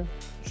a woman,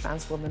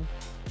 trans woman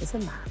is a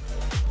man.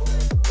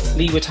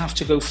 Lee would have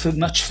to go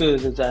much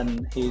further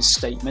than his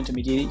statement. I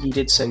mean, he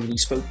did say that he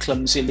spoke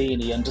clumsily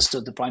and he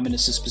understood the Prime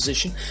Minister's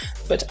position,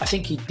 but I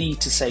think he'd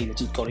need to say that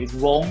he'd got it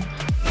wrong.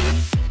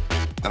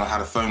 Then I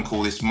had a phone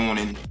call this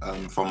morning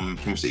from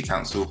City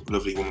Council, a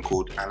lovely woman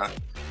called Anna.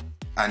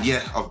 And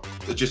yeah,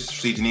 I've just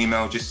received an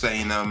email just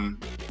saying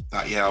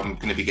that yeah, I'm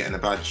going to be getting a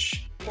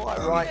badge. Quite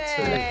right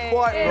too.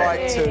 Quite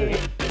right too.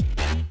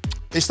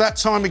 It's that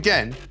time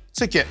again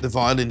to get the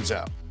violins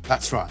out.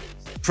 That's right.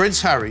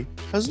 Prince Harry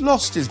has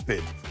lost his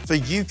bid for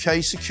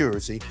UK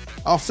security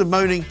after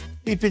moaning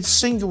he'd been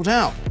singled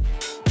out.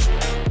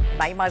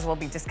 You might as well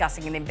be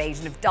discussing an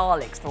invasion of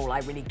Daleks for all I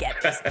really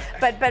get this.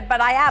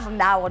 but I am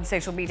now on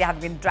social media,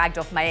 having been dragged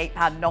off my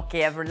 £8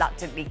 Nokia,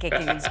 reluctantly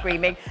kicking and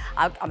screaming.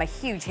 I'm a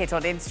huge hit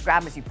on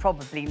Instagram, as you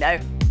probably know.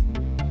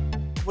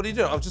 What are you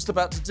doing? I was just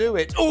about to do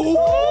it.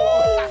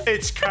 Oh!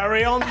 It's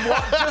carry on.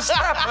 What just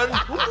happened?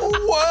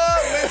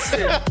 We're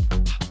missing.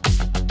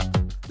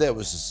 There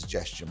was a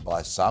suggestion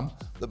by some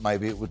that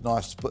maybe it would be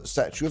nice to put a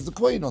statue of the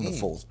Queen on the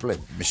fourth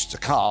plinth. Mr.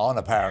 Khan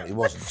apparently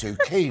wasn't too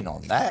keen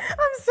on that.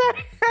 I'm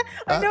sorry.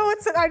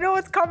 I know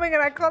it's coming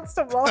and I can't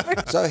stop laughing.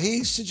 So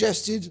he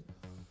suggested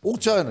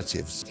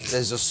alternatives.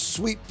 There's a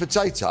sweet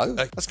potato.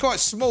 That's quite a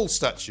small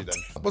statue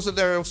then. Wasn't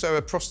there also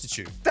a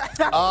prostitute?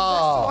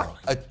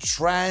 A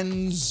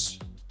trans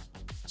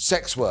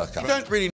sex worker. You don't really